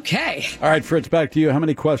 Okay. All right, Fritz, back to you. How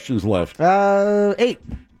many questions left? 8.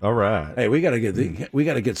 All right. Hey, we got to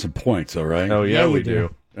get some points. All right. Oh yeah, we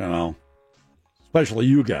do. You know, especially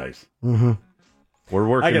you guys. Mm-hmm. We're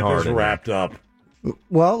working I get hard. this in wrapped up.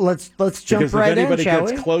 Well, let's jump Because right if anybody in, shall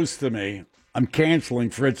gets we? close to me, I'm canceling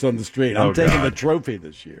Fritz on the Street. I'm Oh, taking God. the trophy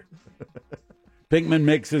this year. Pinkman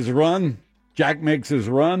makes his run. Jack makes his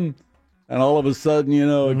run. And all of a sudden,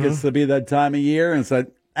 it gets to be that time of year. And it's like,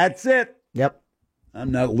 that's it. Yep.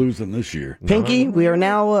 I'm not losing this year. Pinky, we are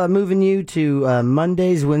now moving you to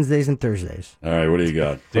Mondays, Wednesdays, and Thursdays. All right, what do you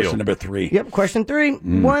got? Question number 3. Yep, question 3.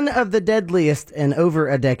 One of the deadliest in over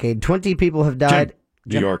a decade. 20 people have died.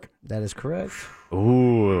 New York. That is correct.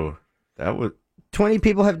 Ooh, that was 20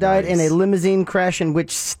 people have died in a limousine crash in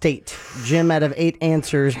which state? Jim, out of 8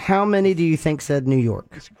 answers, how many do you think said New York?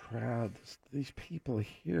 This crowd, these people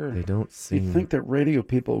here. They don't seem. You'd think that radio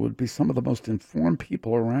people would be some of the most informed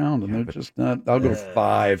people around, and they're just not. I'll go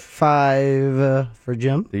 5. 5 for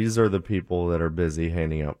Jim. These are the people that are busy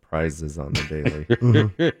handing out prizes on the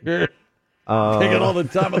daily. Taking all the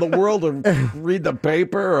time in the world to read the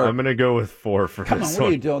paper. Or... I'm going to go with 4 for Come on, this what one.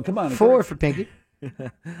 are you doing? Come on. 4 for Pinky.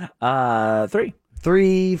 3.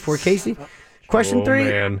 3 for Casey. Question 3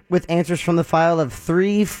 man. with answers from the file of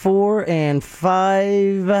 3, 4, and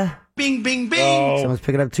 5. Bing, bing, bing. Someone's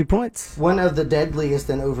picking up 2 points. One of the deadliest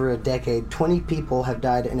in over a decade. 20 people have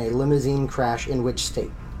died in a limousine crash in which state?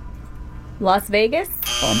 Las Vegas?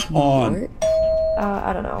 On.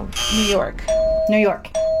 I don't know. New York. New York.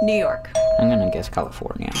 New York. I'm gonna guess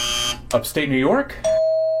California. Upstate New York?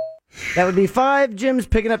 That would be 5. Jim's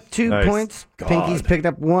picking up 2 Nice. points. God. Pinky's picked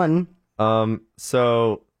up 1.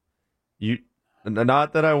 So you,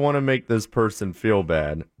 not that I want to make this person feel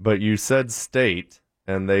bad, but you said state,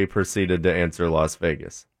 and they proceeded to answer Las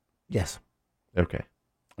Vegas. Yes. Okay.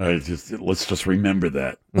 Let's just remember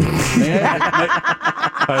that.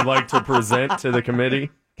 I'd like to present to the committee.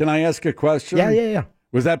 Can I ask a question? Yeah.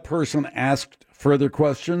 Was that person asked further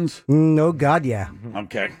questions? No, God, yeah.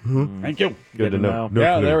 Okay. Thank you. Good to know.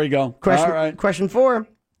 Yeah, there we go. Question, All right. question 4.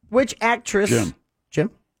 Which actress...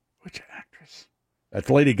 Jim. Which actress? That's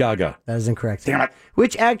Lady Gaga. That is incorrect. Damn it.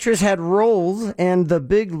 Which actress had roles in The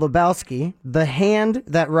Big Lebowski, The Hand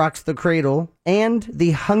That Rocks the Cradle, and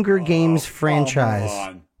the Hunger Games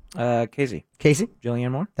franchise? Casey. Casey?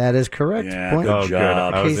 Julianne Moore? That is correct. Yeah, Point. good Good.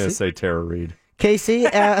 job. I was going Casey. to say Tara Reid. Casey,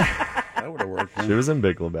 That would have worked. She was in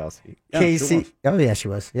Big Lebowski. Casey. Oh, yeah, she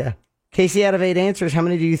was. Yeah. Casey, out of 8 answers, how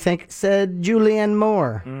many do you think said Julianne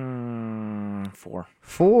Moore? 4.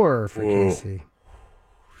 4 for Whoa. Casey.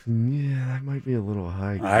 Yeah, that might be a little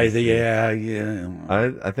high. Yeah. I think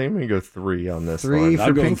I'm going to go 3 on this 3 one. for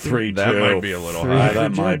I'm going Pinky. 3 too. That might be a little 3 high. for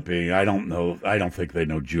That Jim. might be. I don't know. I don't think they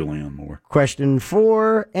know Julianne Moore. Question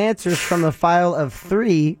 4, answers from the file of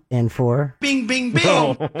 3 and 4. Bing, bing,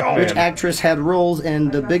 bing. Which actress had roles in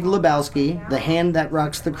The Big Lebowski, The Hand That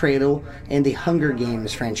Rocks the Cradle, and the Hunger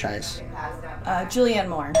Games franchise? Julianne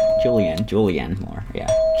Moore. Julianne Moore. Yeah.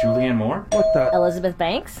 Julianne Moore? What the? Elizabeth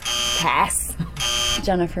Banks? Pass.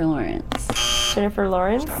 Jennifer Lawrence. Jennifer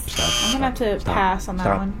Lawrence. I'm gonna have to pass on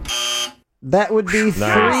that one. That would be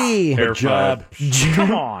 3. Good job.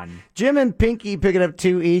 Come on. Jim and Pinky picking up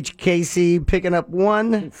 2 each. Casey picking up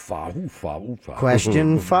 1. Oofa.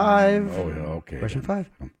 Question 5. Oh, yeah, okay. Question 5.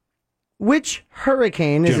 Which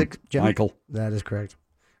hurricane is... Jim. Michael. That is correct.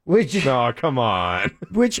 Which No, come on.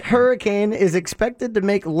 which hurricane is expected to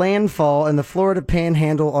make landfall in the Florida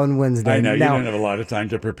Panhandle on Wednesday? I know. You Now, don't have a lot of time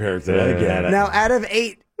to prepare for that. I get it. now out of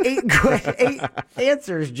 8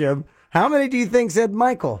 answers, Jim, how many do you think said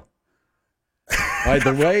Michael? By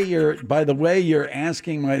the way you're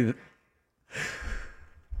asking my...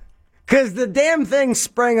 Because the damn thing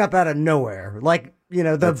sprang up out of nowhere. Like, you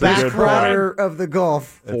know, the That's a good backwater of the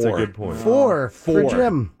Gulf. That's a good point. 4 for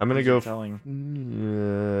Jim. I'm going to go 5.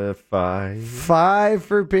 5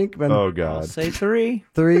 for Pinkman. Oh, I'll God. say 3.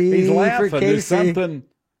 3 He's for laughing. There's Casey. something...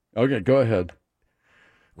 Okay, go ahead.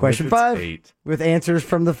 Question What if 5 it's 8? with answers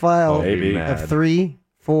from the file I'll be of mad. 3,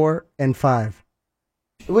 4, and 5.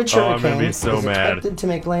 Which Oh, I'm gonna hurricane be so is mad. expected to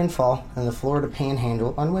make landfall in the Florida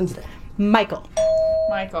Panhandle on Wednesday? Michael.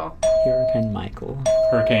 Michael. Hurricane Michael.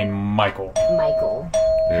 Hurricane Michael. Michael.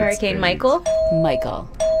 It's Hurricane 8. Michael? Michael.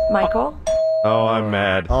 Michael. Oh, I'm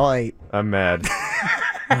mad. All 8. I'm mad.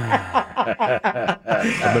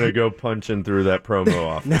 I'm going to go punching through that promo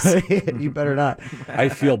office. You better not. I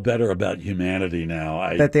feel better about humanity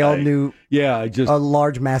now. That they all knew Yeah, I just... a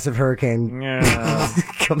large, massive hurricane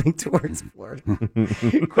coming towards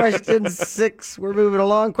Florida. Question 6. We're moving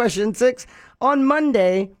along. Question 6. On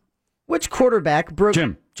Monday, which quarterback broke...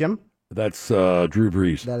 Jim? That's Drew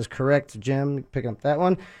Brees. That is correct, Jim. Picking up that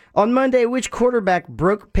one. On Monday, which quarterback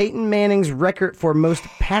broke Peyton Manning's record for most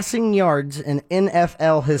passing yards in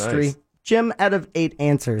NFL history? Nice. Jim, out of 8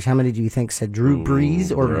 answers, how many do you think said Drew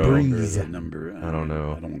Brees or Breeze? That number. I don't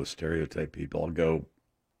know. I don't want to stereotype people. I'll go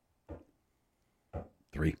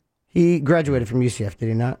 3. He graduated from UCF, did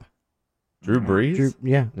he not? Drew Brees?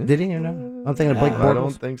 Yeah. Did he or no? I'm thinking of Blake I don't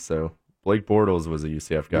Bortles. think so. Blake Bortles was a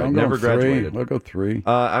UCF guy. I'm Never going 3. graduated. I'll go 3.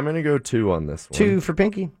 I'm going to go 2 on this one. 2 for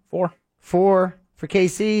Pinky. 4. 4 for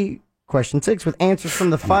KC. Question 6 with answers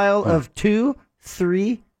from the file of 2,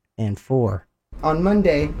 3, and 4. On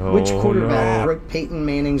Monday, which quarterback broke Peyton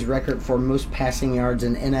Manning's record for most passing yards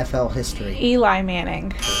in NFL history? Eli Manning.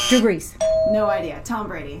 Drew Brees. No idea. Tom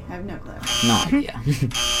Brady. I have no clue. No idea.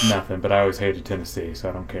 Nothing, but I always hated Tennessee, so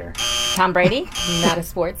I don't care. Tom Brady? Not a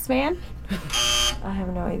sports fan? I have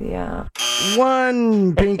no idea.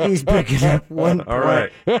 1. Pinky's picking up 1 All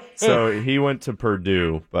right. So he went to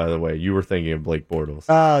Purdue, by the way. You were thinking of Blake Bortles.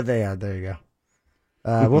 Oh, there you go.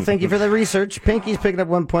 Well, thank you for the research. Pinky's picking up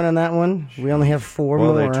 1 point on that one. We only have 4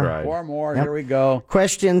 more. Well, they tried. 4 more. Yep. Here we go.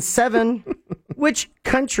 Question 7. Which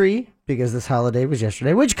country, because this holiday was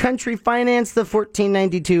yesterday, which country financed the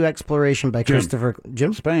 1492 exploration by Christopher...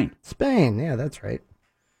 Jim? Spain. Spain. Yeah, that's right.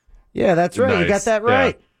 Yeah, that's right. You got Nice. that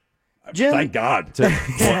right. Yeah. Jim. Thank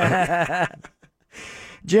God.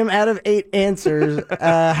 Jim, out of 8 answers,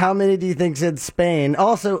 how many do you think said Spain?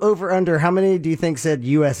 Also, over under, how many do you think said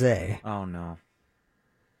USA? Oh, no.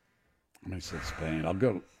 How many said Spain? I'll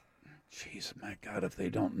go. Jeez, my God, if they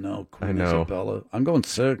don't know I Queen know. Isabella. I'm going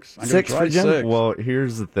 6. I'm 6 gonna for try Jim? 6. Well,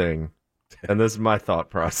 here's the thing, and this is my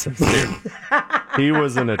thought process here. He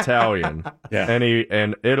was an Italian, Yeah.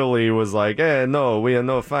 and Italy was like, no, we have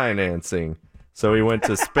no financing. So he went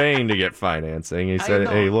to Spain to get financing. He said,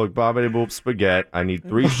 hey, look, bobbity boop spaghetti, I need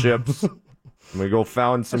 3 ships. I'm going to go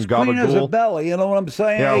found some That's Queen gabagool. Isabella, you know what I'm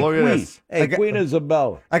saying? Yeah, hey, look at Queen. this. Hey, Queen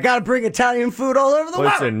Isabella. I got to bring Italian food all over the world.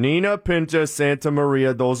 Listen, Nina, Pinta, Santa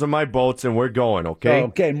Maria, those are my boats, and we're going, okay?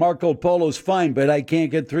 Okay, Marco Polo's fine, but I can't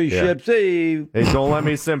get 3 Yeah. ships. Hey, Hey, don't let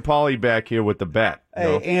me send Polly back here with the bet.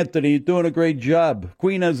 hey, Anthony, you're doing a great job.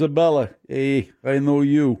 Queen Isabella. Hey, I know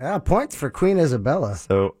you. Yeah, points for Queen Isabella.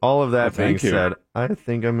 So all of that being thank you. said, I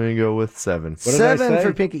think I'm going to go with 7. What did I 7 say?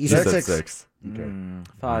 for Pinky. You You said said 6. 6. Okay.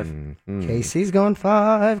 5. Casey's going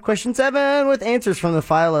 5. Question 7 with answers from the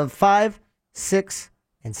file of 5, 6,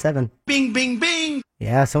 and 7. Bing, bing, bing.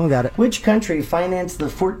 Yeah, someone got it. Which country financed the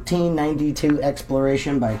 1492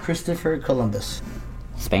 exploration by Christopher Columbus?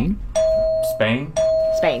 Spain? Spain?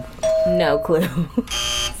 Spain. No clue.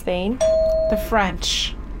 Spain? The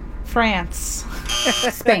French. France.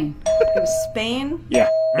 Spain. It was Spain. Yeah.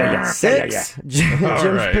 6. Jim's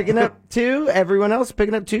right. picking up 2. Everyone else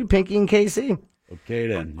picking up 2. Pinky and Casey. Okay,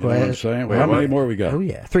 then. You know what I'm saying? Wait, How many what? more we got? Oh,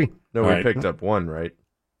 yeah. 3. No, All we right. picked up 1, right?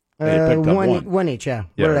 Yeah, you picked up one. One each, yeah.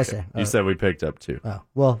 Yeah, What did I okay. say? You said we picked up 2. Oh,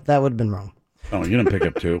 well, that would have been wrong. Oh, you didn't pick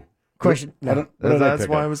up 2. Question. I No. don't- what did I That's pick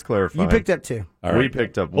why up? I was clarifying. You picked up 2. All right. We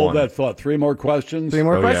picked up Hold 1. that thought. 3 more questions? 3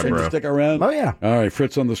 more Oh, yeah, questions. bro. Stick around? Oh, yeah. All right,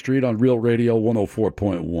 Fritz on the Street on Real Radio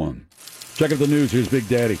 104.1. Check out the news. Here's Big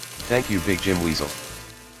Daddy. Thank you, Big Jim Weasel.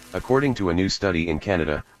 According to a new study in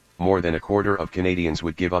Canada, more than a quarter of Canadians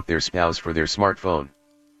would give up their spouse for their smartphone.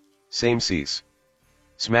 Same sees.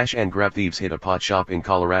 Smash and grab thieves hit a pot shop in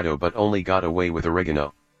Colorado but only got away with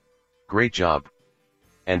oregano. Great job.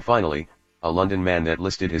 And finally, a London man that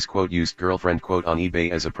listed his quote used girlfriend quote on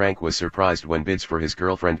eBay as a prank was surprised when bids for his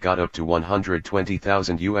girlfriend got up to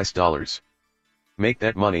 $120,000. Make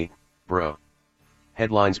that money, bro.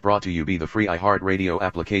 Headlines brought to you by the free iHeartRadio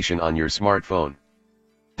application on your smartphone.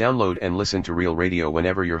 Download and listen to Real Radio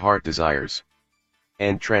whenever your heart desires.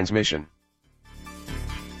 End transmission.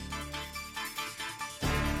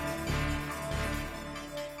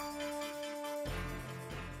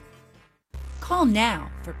 Call now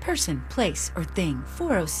for person, place, or thing.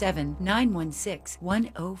 407 916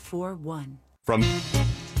 1041. From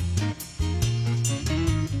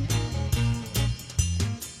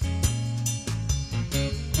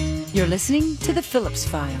You're listening to The Phillips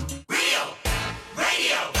File. Real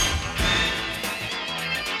Radio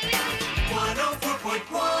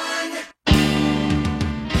 104.1.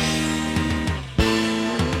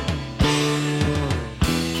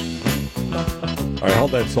 All right,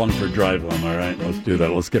 hold that song for drive home, all right? Let's do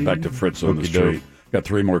that. Let's get back to Fritz on the Street. Got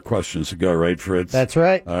 3 more questions to go, right, Fritz? That's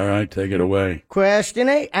right. All right, take it away. Question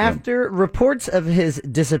 8. After reports of his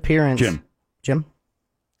disappearance. Jim?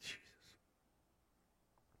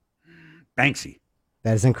 Banksy.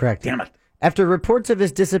 That is incorrect. Damn it. After reports of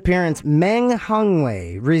his disappearance, Meng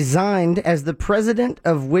Hongwei resigned as the president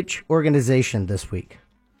of which organization this week?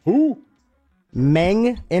 Who?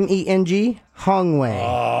 Meng, M-E-N-G, Hongwei.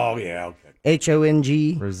 Oh, yeah, okay.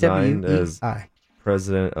 H-O-N-G Resigned as W-E-I.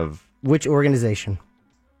 president of Which organization?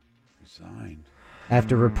 Resigned.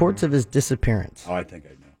 After reports of his disappearance. Oh, I think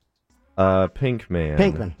I know. Pinkman.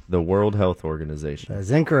 Pinkman. The World Health Organization. That is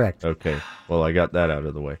incorrect. Okay. Well, I got that out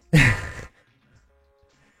of the way.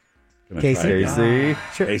 Casey? Casey?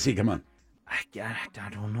 Sure. Casey, come on. I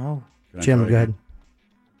don't know. Jim, go ahead.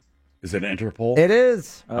 Is it Interpol? It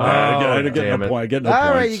is. All right, I get damn no it. point. I get no All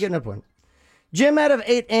points. right, you get no point. Jim, out of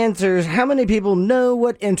 8 answers, how many people know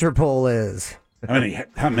what Interpol is?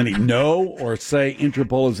 How many know or say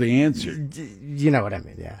Interpol is the answer? You know what I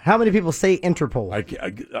mean, yeah. How many people say Interpol?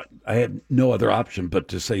 I had no other option but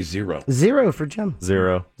to say 0. 0 for Jim.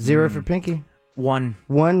 0. 0 for Pinky. 1.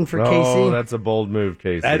 1 for Casey. Oh, that's a bold move,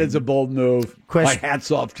 Casey. That is a bold move. Question- My hat's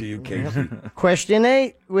off to you, Casey. Question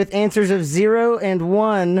 8 with answers of 0 and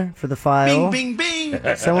 1 for the file. Bing, bing,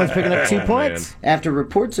 bing. Someone's picking up 2 Oh, points. After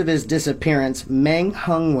reports of his disappearance, Meng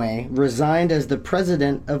Hongwei resigned as the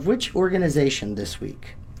president of which organization this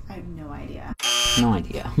week? I have no idea. No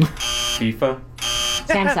idea. FIFA?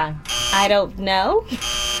 Samsung. I don't know.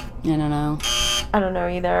 I don't know. I don't know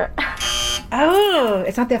either. Oh,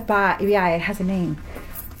 it's not the FBI. Yeah, it has a name.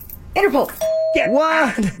 Interpol.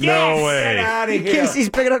 One. No way. Get out of here. Casey's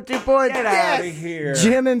picking up 2 points. Get out of here.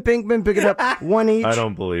 Jim and Pinkman picking up 1 each. I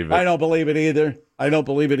don't believe it. I don't believe it either.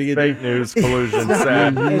 Fake news, collusion,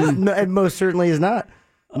 sad. It most certainly is not.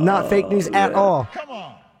 Not fake news at all. Come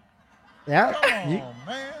on. Yeah. Come on,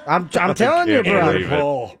 man. I'm telling you, believe bro. it.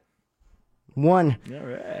 Paul. 1.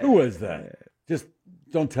 Who was that? Just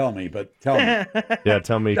don't tell me, but tell me. Yeah,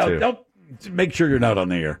 tell me too. Don't make sure you're not on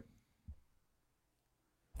the air.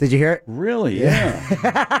 Did you hear it? Really? Yeah.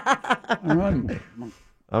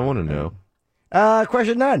 I want to know.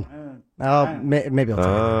 Question 9. Maybe I'll tell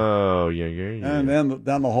you. Oh, yeah. And then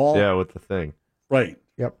down the hall. Yeah, with the thing. Right.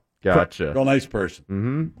 Yep. Gotcha. Real nice person.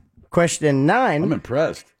 Mm-hmm. Question 9. I'm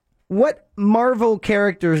impressed. What Marvel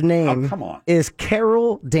character's name come on. is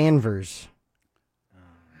Carol Danvers?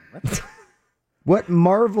 What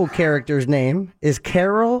Marvel character's name is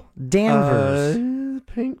Carol Danvers?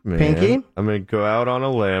 Pink man. Pinky? I'm going to go out on a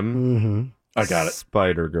limb. Mm-hmm. I got it.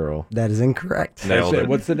 Spider-Girl. That is incorrect. Nailed it.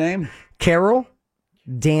 What's the name? Carol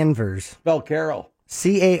Danvers. Spell Carol.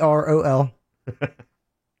 Carol.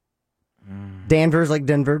 Danvers like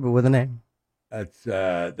Denver, but with a name. That's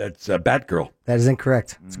Batgirl. That is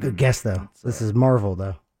incorrect. It's a good guess, though. This is Marvel,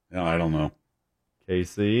 though. No, I don't know.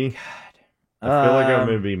 Casey? I feel like I'm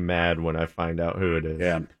going to be mad when I find out who it is.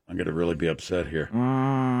 Yeah, I'm going to really be upset here.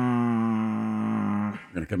 I'm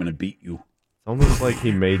going to come in and beat you. It's almost like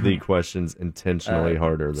he made the questions intentionally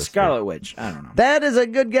harder. This Scarlet Witch. I don't know. That is a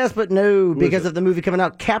good guess, but no, because of the movie coming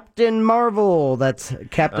out, Captain Marvel. That's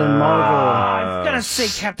Captain Marvel. I was going to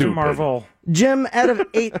say Captain Marvel. Jim, out of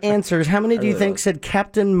 8 answers, how many do you think said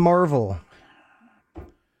Captain Marvel?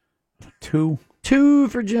 2. 2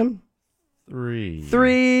 for Jim. 3.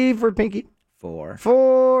 3 for Pinky. 4.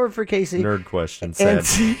 4 for Casey. Nerd question. Sad.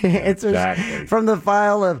 Answers Exactly. from the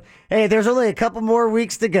file of, hey, there's only a couple more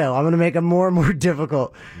weeks to go. I'm going to make them more and more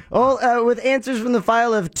difficult. With answers from the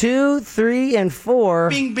file of 2, 3, and 4.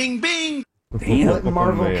 Bing, bing, bing. What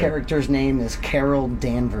Marvel man. character's name is Carol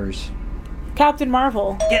Danvers? Captain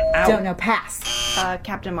Marvel. Get out. Don't know. Pass.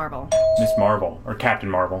 Captain Marvel. Miss Marvel or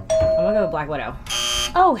Captain Marvel. I'm gonna go with Black Widow.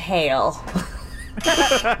 Oh, hail.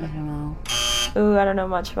 I don't know. Ooh, I don't know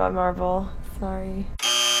much about Marvel. Sorry.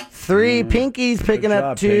 3. Pinky's picking Good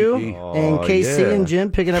up job, 2. Pinky. And Casey and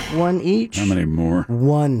Jim picking up 1 each. How many more?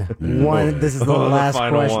 1. 1. This is the Oh, the last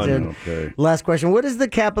final one. question. Okay. Last question. What is the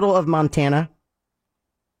capital of Montana?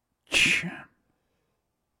 Jim?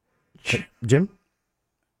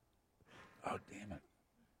 Oh, damn it.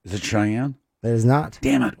 Is it Cheyenne? That is not.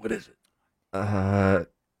 Damn it. What is it?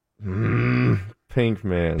 Pink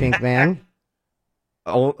man. Pink man.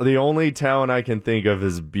 The only town I can think of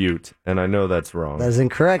is Butte, and I know that's wrong. That is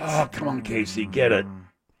incorrect. Oh, come on, Casey. Get it.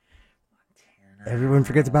 Everyone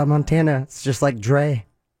forgets about Montana. It's just like Dre.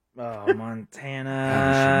 Oh, Montana.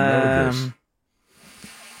 I should know this.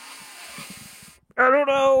 I don't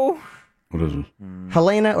know. What is it?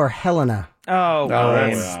 Helena or Helena? Oh,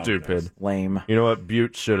 that's lame. stupid. Lame. You know what?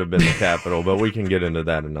 Butte should have been the capital, but we can get into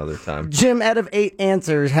that another time. Jim, out of 8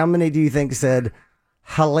 answers, how many do you think said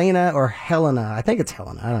Helena or Helena? I think it's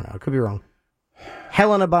Helena. I don't know. I could be wrong.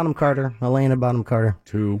 Helena Bonham Carter. Helena Bonham Carter.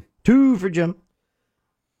 2. 2 for Jim.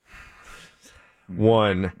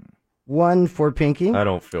 1. 1 for Pinky. I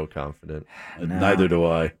don't feel confident. Neither do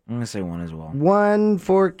I. I'm going to say 1 as well. 1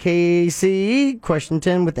 for Casey. Question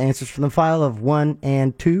 10 with answers from the file of 1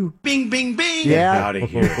 and 2. Bing, bing, bing. Yeah. Out of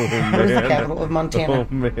here. Where's the capital of Montana? Oh,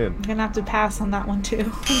 man. I'm gonna have to pass on that one too. We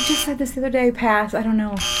just said this the other day. Pass. I don't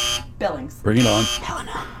know. Billings. Bring it on.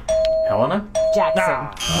 Helena? Jackson.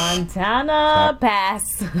 Montana.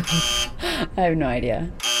 Pass. I have no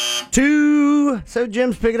idea. 2. So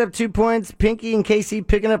Jim's picking up 2 points. Pinky and Casey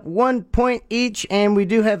picking up 1 point each. And we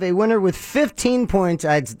do have a winner with 15 points.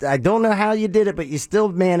 I don't know how you did it, but you still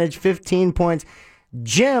managed 15 points.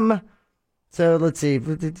 Jim, so let's see.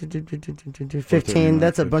 15,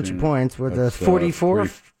 that's a bunch of points. With a 44?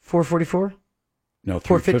 444? No,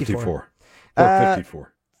 454.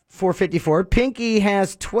 454. 454. Pinky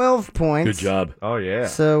has 12 points. Good job. Oh, yeah.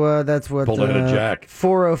 So that's what. Pulled out a jack.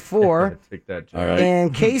 404. Take that, Jack. All right.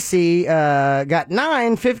 And Casey got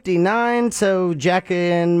 959. So Jack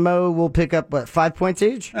and Mo will pick up, 5 points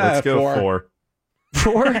each? Let's go 4.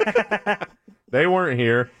 4? They weren't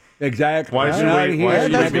here. Exactly. Why should Out of we? here. Why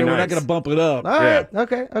should We're we be not nice? going to bump it up. All right.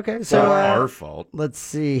 Okay. Okay. It's So not our fault. let's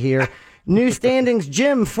see here. New standings: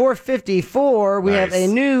 Jim 454. We have a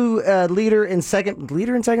new leader in second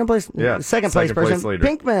place. Yeah, second place person. leader.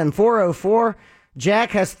 Pinkman 404.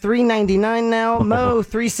 Jack has 399 now. Mo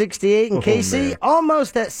 368, and Oh, Casey man.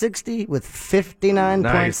 almost at 60 with 59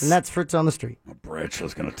 Nice. points, and that's Fritz on the street.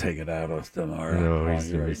 Bretchel's going to take it out of us tomorrow. No, he's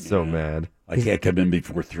going to be so mad. I can't come in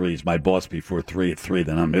before 3. He's my boss before 3. At 3,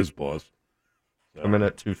 then I'm his boss. So, I'm in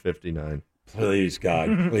at 2:59. Please, God.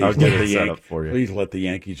 Please, I'll get it set up for you. Please let the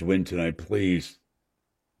Yankees win tonight, please.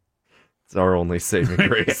 It's our only saving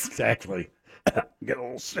grace. Exactly. Get a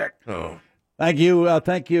little sick. Oh. Thank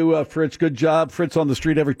you, Fritz. Good job. Fritz on the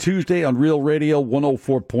street every Tuesday on Real Radio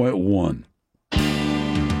 104.1.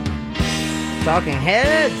 Talking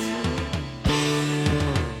Heads.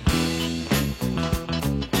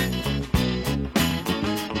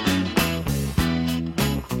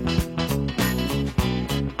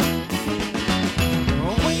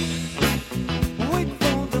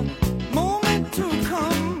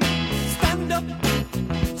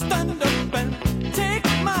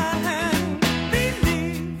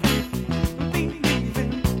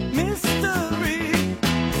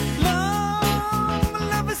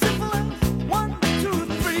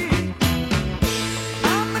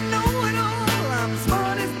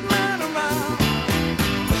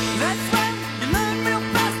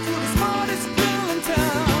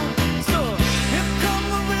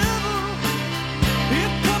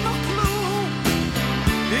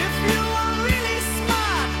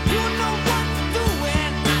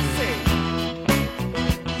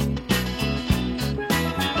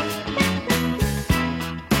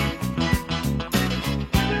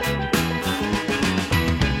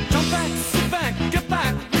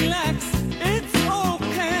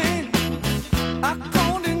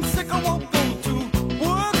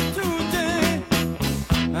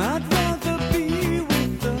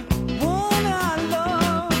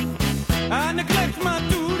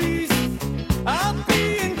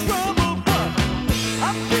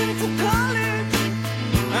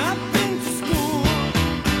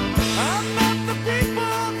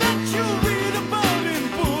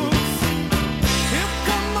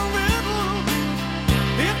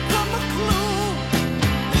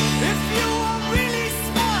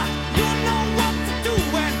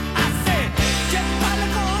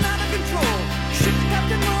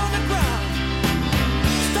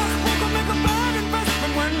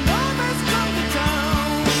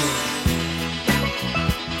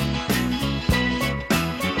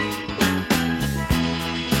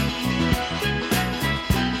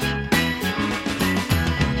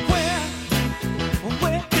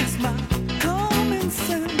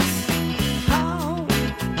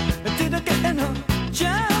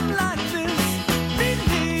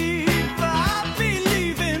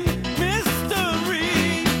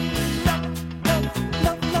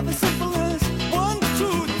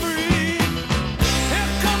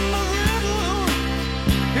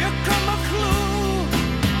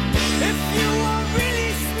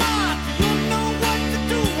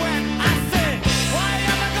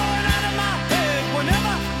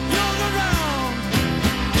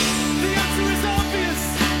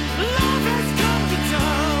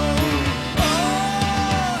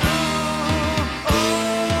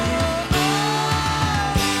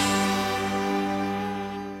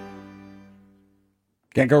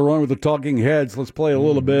 Can't go wrong with the Talking Heads. Let's play a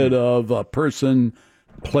little bit of person,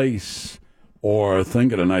 place, or thing.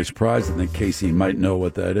 Get a nice prize. I think Casey might know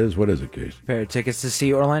what that is. What is it, Casey? Pair of tickets to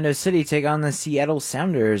see Orlando City take on the Seattle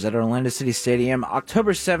Sounders at Orlando City Stadium,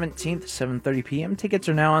 October 17th, 7:30 p.m. Tickets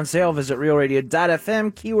are now on sale. Visit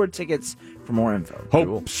realradio.fm, keyword tickets for more info.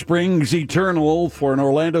 Hope springs eternal for an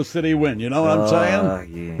Orlando City win. You know what I'm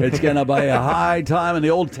saying? Yeah. It's going to be a high time in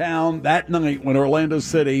the old town that night when Orlando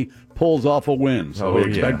City pulls off a win. So we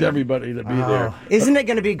expect everybody to be there. Isn't it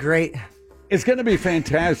going to be great? It's going to be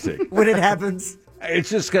fantastic. When it happens. It's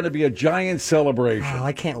just going to be a giant celebration. Oh,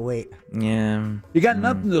 I can't wait. Yeah. You got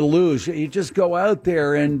nothing to lose. You just go out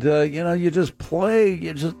there and, you just play.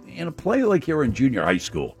 You just, play like you're in junior high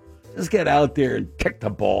school. Just get out there and kick the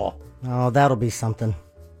ball. Oh, that'll be something.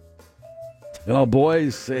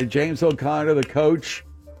 Boys, James O'Connor, the coach,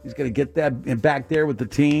 he's going to get that back there with the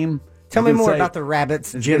team. Tell me more about the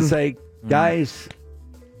Rabbits, Jim. Jim. He's going to say, guys,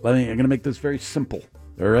 I'm going to make this very simple,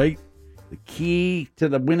 all right? The key to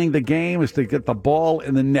winning the game is to get the ball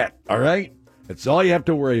in the net, all right? That's all you have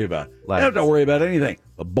to worry about. You don't have to worry about anything.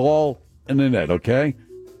 The ball in the net, okay?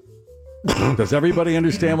 Does everybody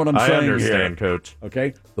understand what I'm saying here? I understand, Coach.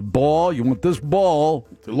 Okay? The ball, you want this ball,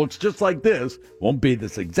 it looks just like this. Won't be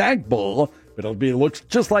this exact ball, but it looks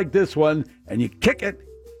just like this one, and you kick it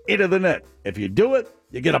into the net. If you do it,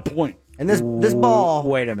 you get a point. And this ball...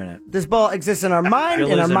 Wait a minute. This ball exists in our mind,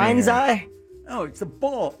 in our mind's eye? No, it's a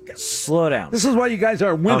ball. Slow down. This is why you guys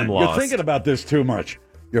aren't winning. I'm You're lost. thinking about this too much.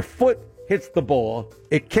 Your foot hits the ball.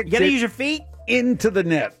 It kicks You gotta it use your feet? into the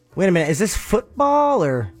net. Wait a minute, is this football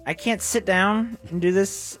or? I can't sit down and do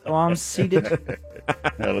this while I'm seated.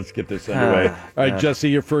 Now, let's get this underway. All right, Jesse,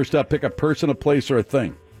 you're first up. Pick a person, a place, or a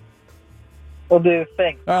thing. We'll do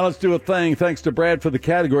thing. All right, let's do a thing. Thanks to Brad for the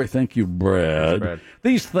category. Thank you, Brad. Thanks, Brad.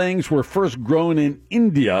 These things were first grown in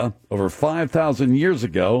India over 5,000 years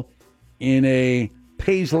ago in a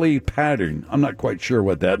paisley pattern. I'm not quite sure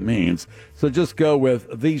what that means. So just go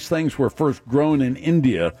with these things were first grown in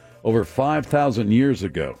India over 5,000 years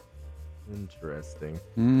ago. Interesting.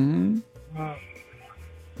 Mm-hmm. What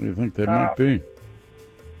do you think that might be?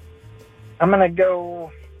 I'm going to go...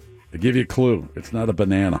 I'll give you a clue. It's not a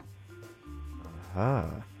banana.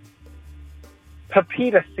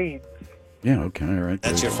 Pepita seeds. Yeah, okay, all right.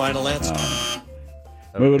 That's your final answer.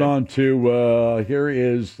 Moving on to, here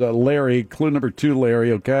is Larry. Clue number 2,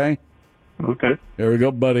 Larry, okay? Okay. There we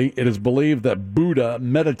go, buddy. It is believed that Buddha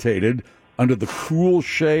meditated under the cool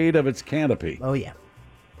shade of its canopy. Oh, yeah.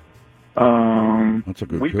 That's a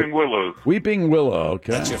good Weeping Willows. Weeping Willow,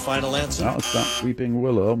 okay. That's your final answer. No, it's not Weeping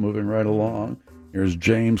Willow. Moving right along. Here's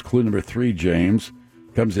James. Clue number 3, James.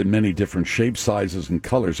 Comes in many different shapes, sizes, and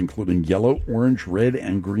colors, including yellow, orange, red,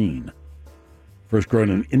 and green. First grown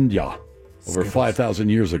in India over 5,000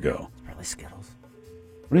 years ago. Probably Skittles.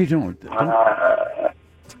 What are you doing?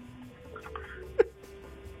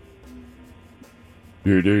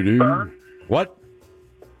 What?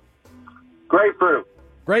 Grapefruit.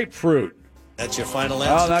 Grapefruit. That's your final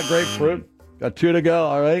answer. Oh, not grapefruit. Got 2 to go.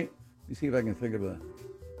 All right. Let me see if I can think of that.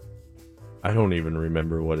 I don't even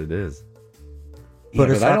remember what it is. Yeah,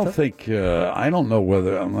 but I don't think, I don't know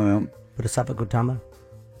whether, Bodhisattva Gautama?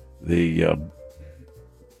 The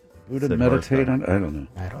Buddha Said meditate Martha. on, I don't know.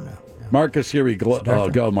 I don't know. Marcus, here we go,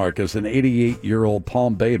 Siddhartha? go, Marcus. An 88-year-old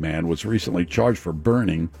Palm Bay man was recently charged for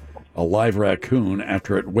burning a live raccoon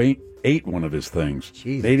after it ate one of his things.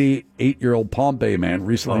 Jesus. An 88-year-old Palm Bay man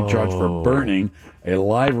recently charged for burning a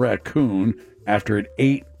live raccoon after it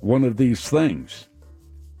ate one of these things.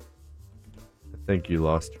 I think you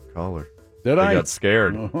lost your caller. Did I? got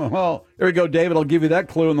scared. Well, here we go, David. I'll give you that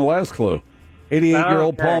clue in the last clue.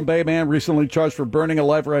 88-year-old Okay. Palm Bay man recently charged for burning a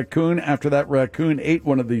live raccoon after that raccoon ate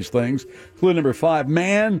one of these things. Clue number 5.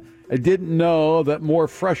 Man, I didn't know that more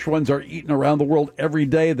fresh ones are eaten around the world every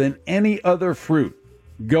day than any other fruit.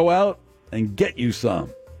 Go out and get you some.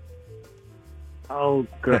 Oh,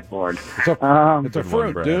 good Lord. It's a Good one,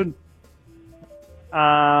 fruit, Brad. dude.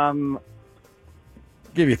 I'll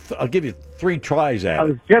give you 3 tries at I it.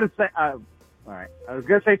 was going to say... all right. I was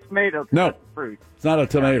going to say tomato. 'cause No. that's fruit. It's not a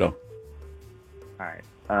tomato. All right.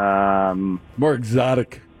 More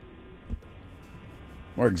exotic.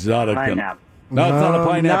 More exotic. Pineapple. No, it's not a No,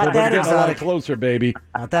 pineapple. not We're that getting a lot exotic. closer, baby.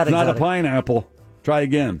 Not that It's not a exotic. pineapple. Try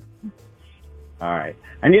again. All right.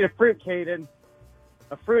 I need a fruit, Caden.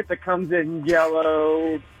 A fruit that comes in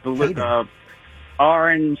yellow,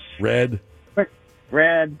 orange, Red,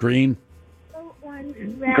 red, green.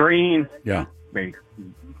 green. Yeah. Wait.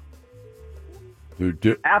 No,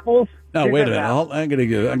 Apples? Two wait a good minute. apples. I'm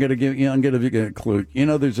gonna give you a clue. You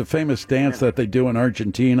know, there's a famous dance that they do in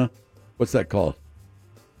Argentina. What's that called?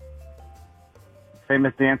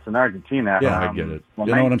 Famous dance in Argentina. Yeah, I get it. You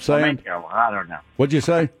know what I'm saying? Flamenco. I don't know. What'd you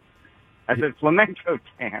say? I said flamenco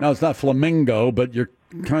dance. No, it's not flamingo, but you're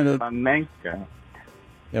kind of. Flamenco.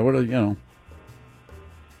 Yeah, what are you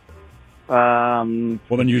know?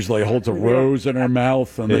 Woman usually holds a rose in her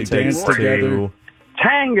mouth and they It dance takes together. two.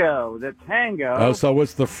 Tango. The tango. Oh, so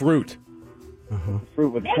what's the fruit? Fruit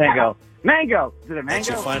with the tango. Mango. Is it a mango? That's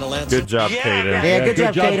your final answer. Good job, Caden. Yeah, good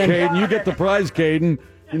job, Caden. You get the prize, Caden.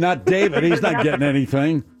 You're not David. He's not getting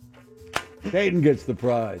anything. Caden gets the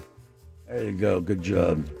prize. There you go. Good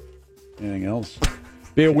job. Anything else?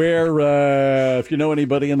 Be aware, if you know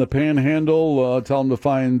anybody in the Panhandle, tell them to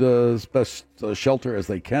find as best shelter as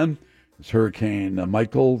they can. As Hurricane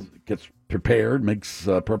Michael gets prepared, makes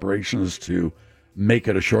preparations to make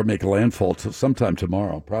it ashore, make a landfall sometime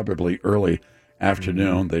tomorrow, probably early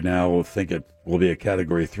afternoon. They now think it will be a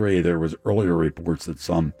Category 3. There was earlier reports that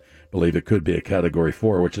some believe it could be a Category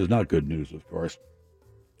 4, which is not good news, of course.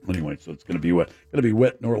 Anyway, so it's going to be wet. Going to be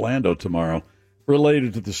wet in Orlando tomorrow,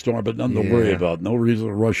 related to the storm, but nothing to worry about. No reason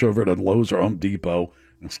to rush over to Lowe's or Home Depot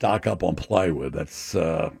and stock up on plywood. That's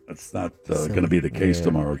not going to be the case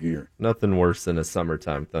tomorrow here. Nothing worse than a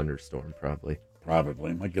summertime thunderstorm, probably.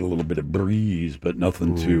 Probably. Might get a little bit of breeze, but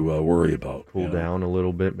nothing to worry about. Cool down a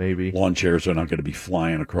little bit, maybe. Lawn chairs are not going to be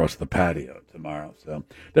flying across the patio tomorrow. So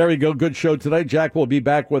there we go. Good show today. Jack will be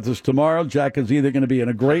back with us tomorrow. Jack is either going to be in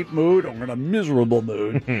a great mood or in a miserable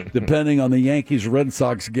mood, depending on the Yankees-Red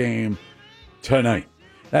Sox game tonight.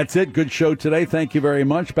 That's it. Good show today. Thank you very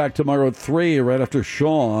much. Back tomorrow at 3, right after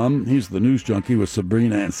Sean. He's the news junkie with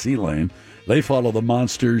Sabrina and C-Lane. They follow the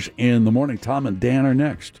monsters in the morning. Tom and Dan are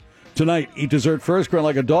next. Tonight, eat dessert first, grin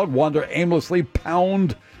like a dog, wander aimlessly,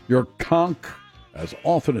 pound your conch as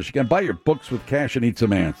often as you can. Buy your books with cash and eat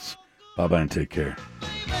some ants. Bye-bye and take care.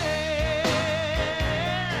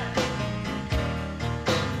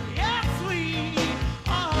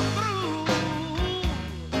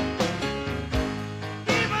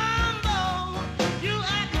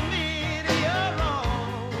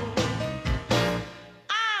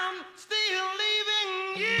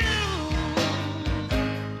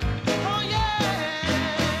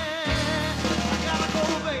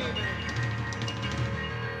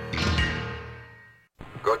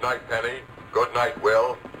 Good night, Penny. Good night,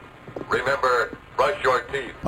 Will. Remember, brush your teeth.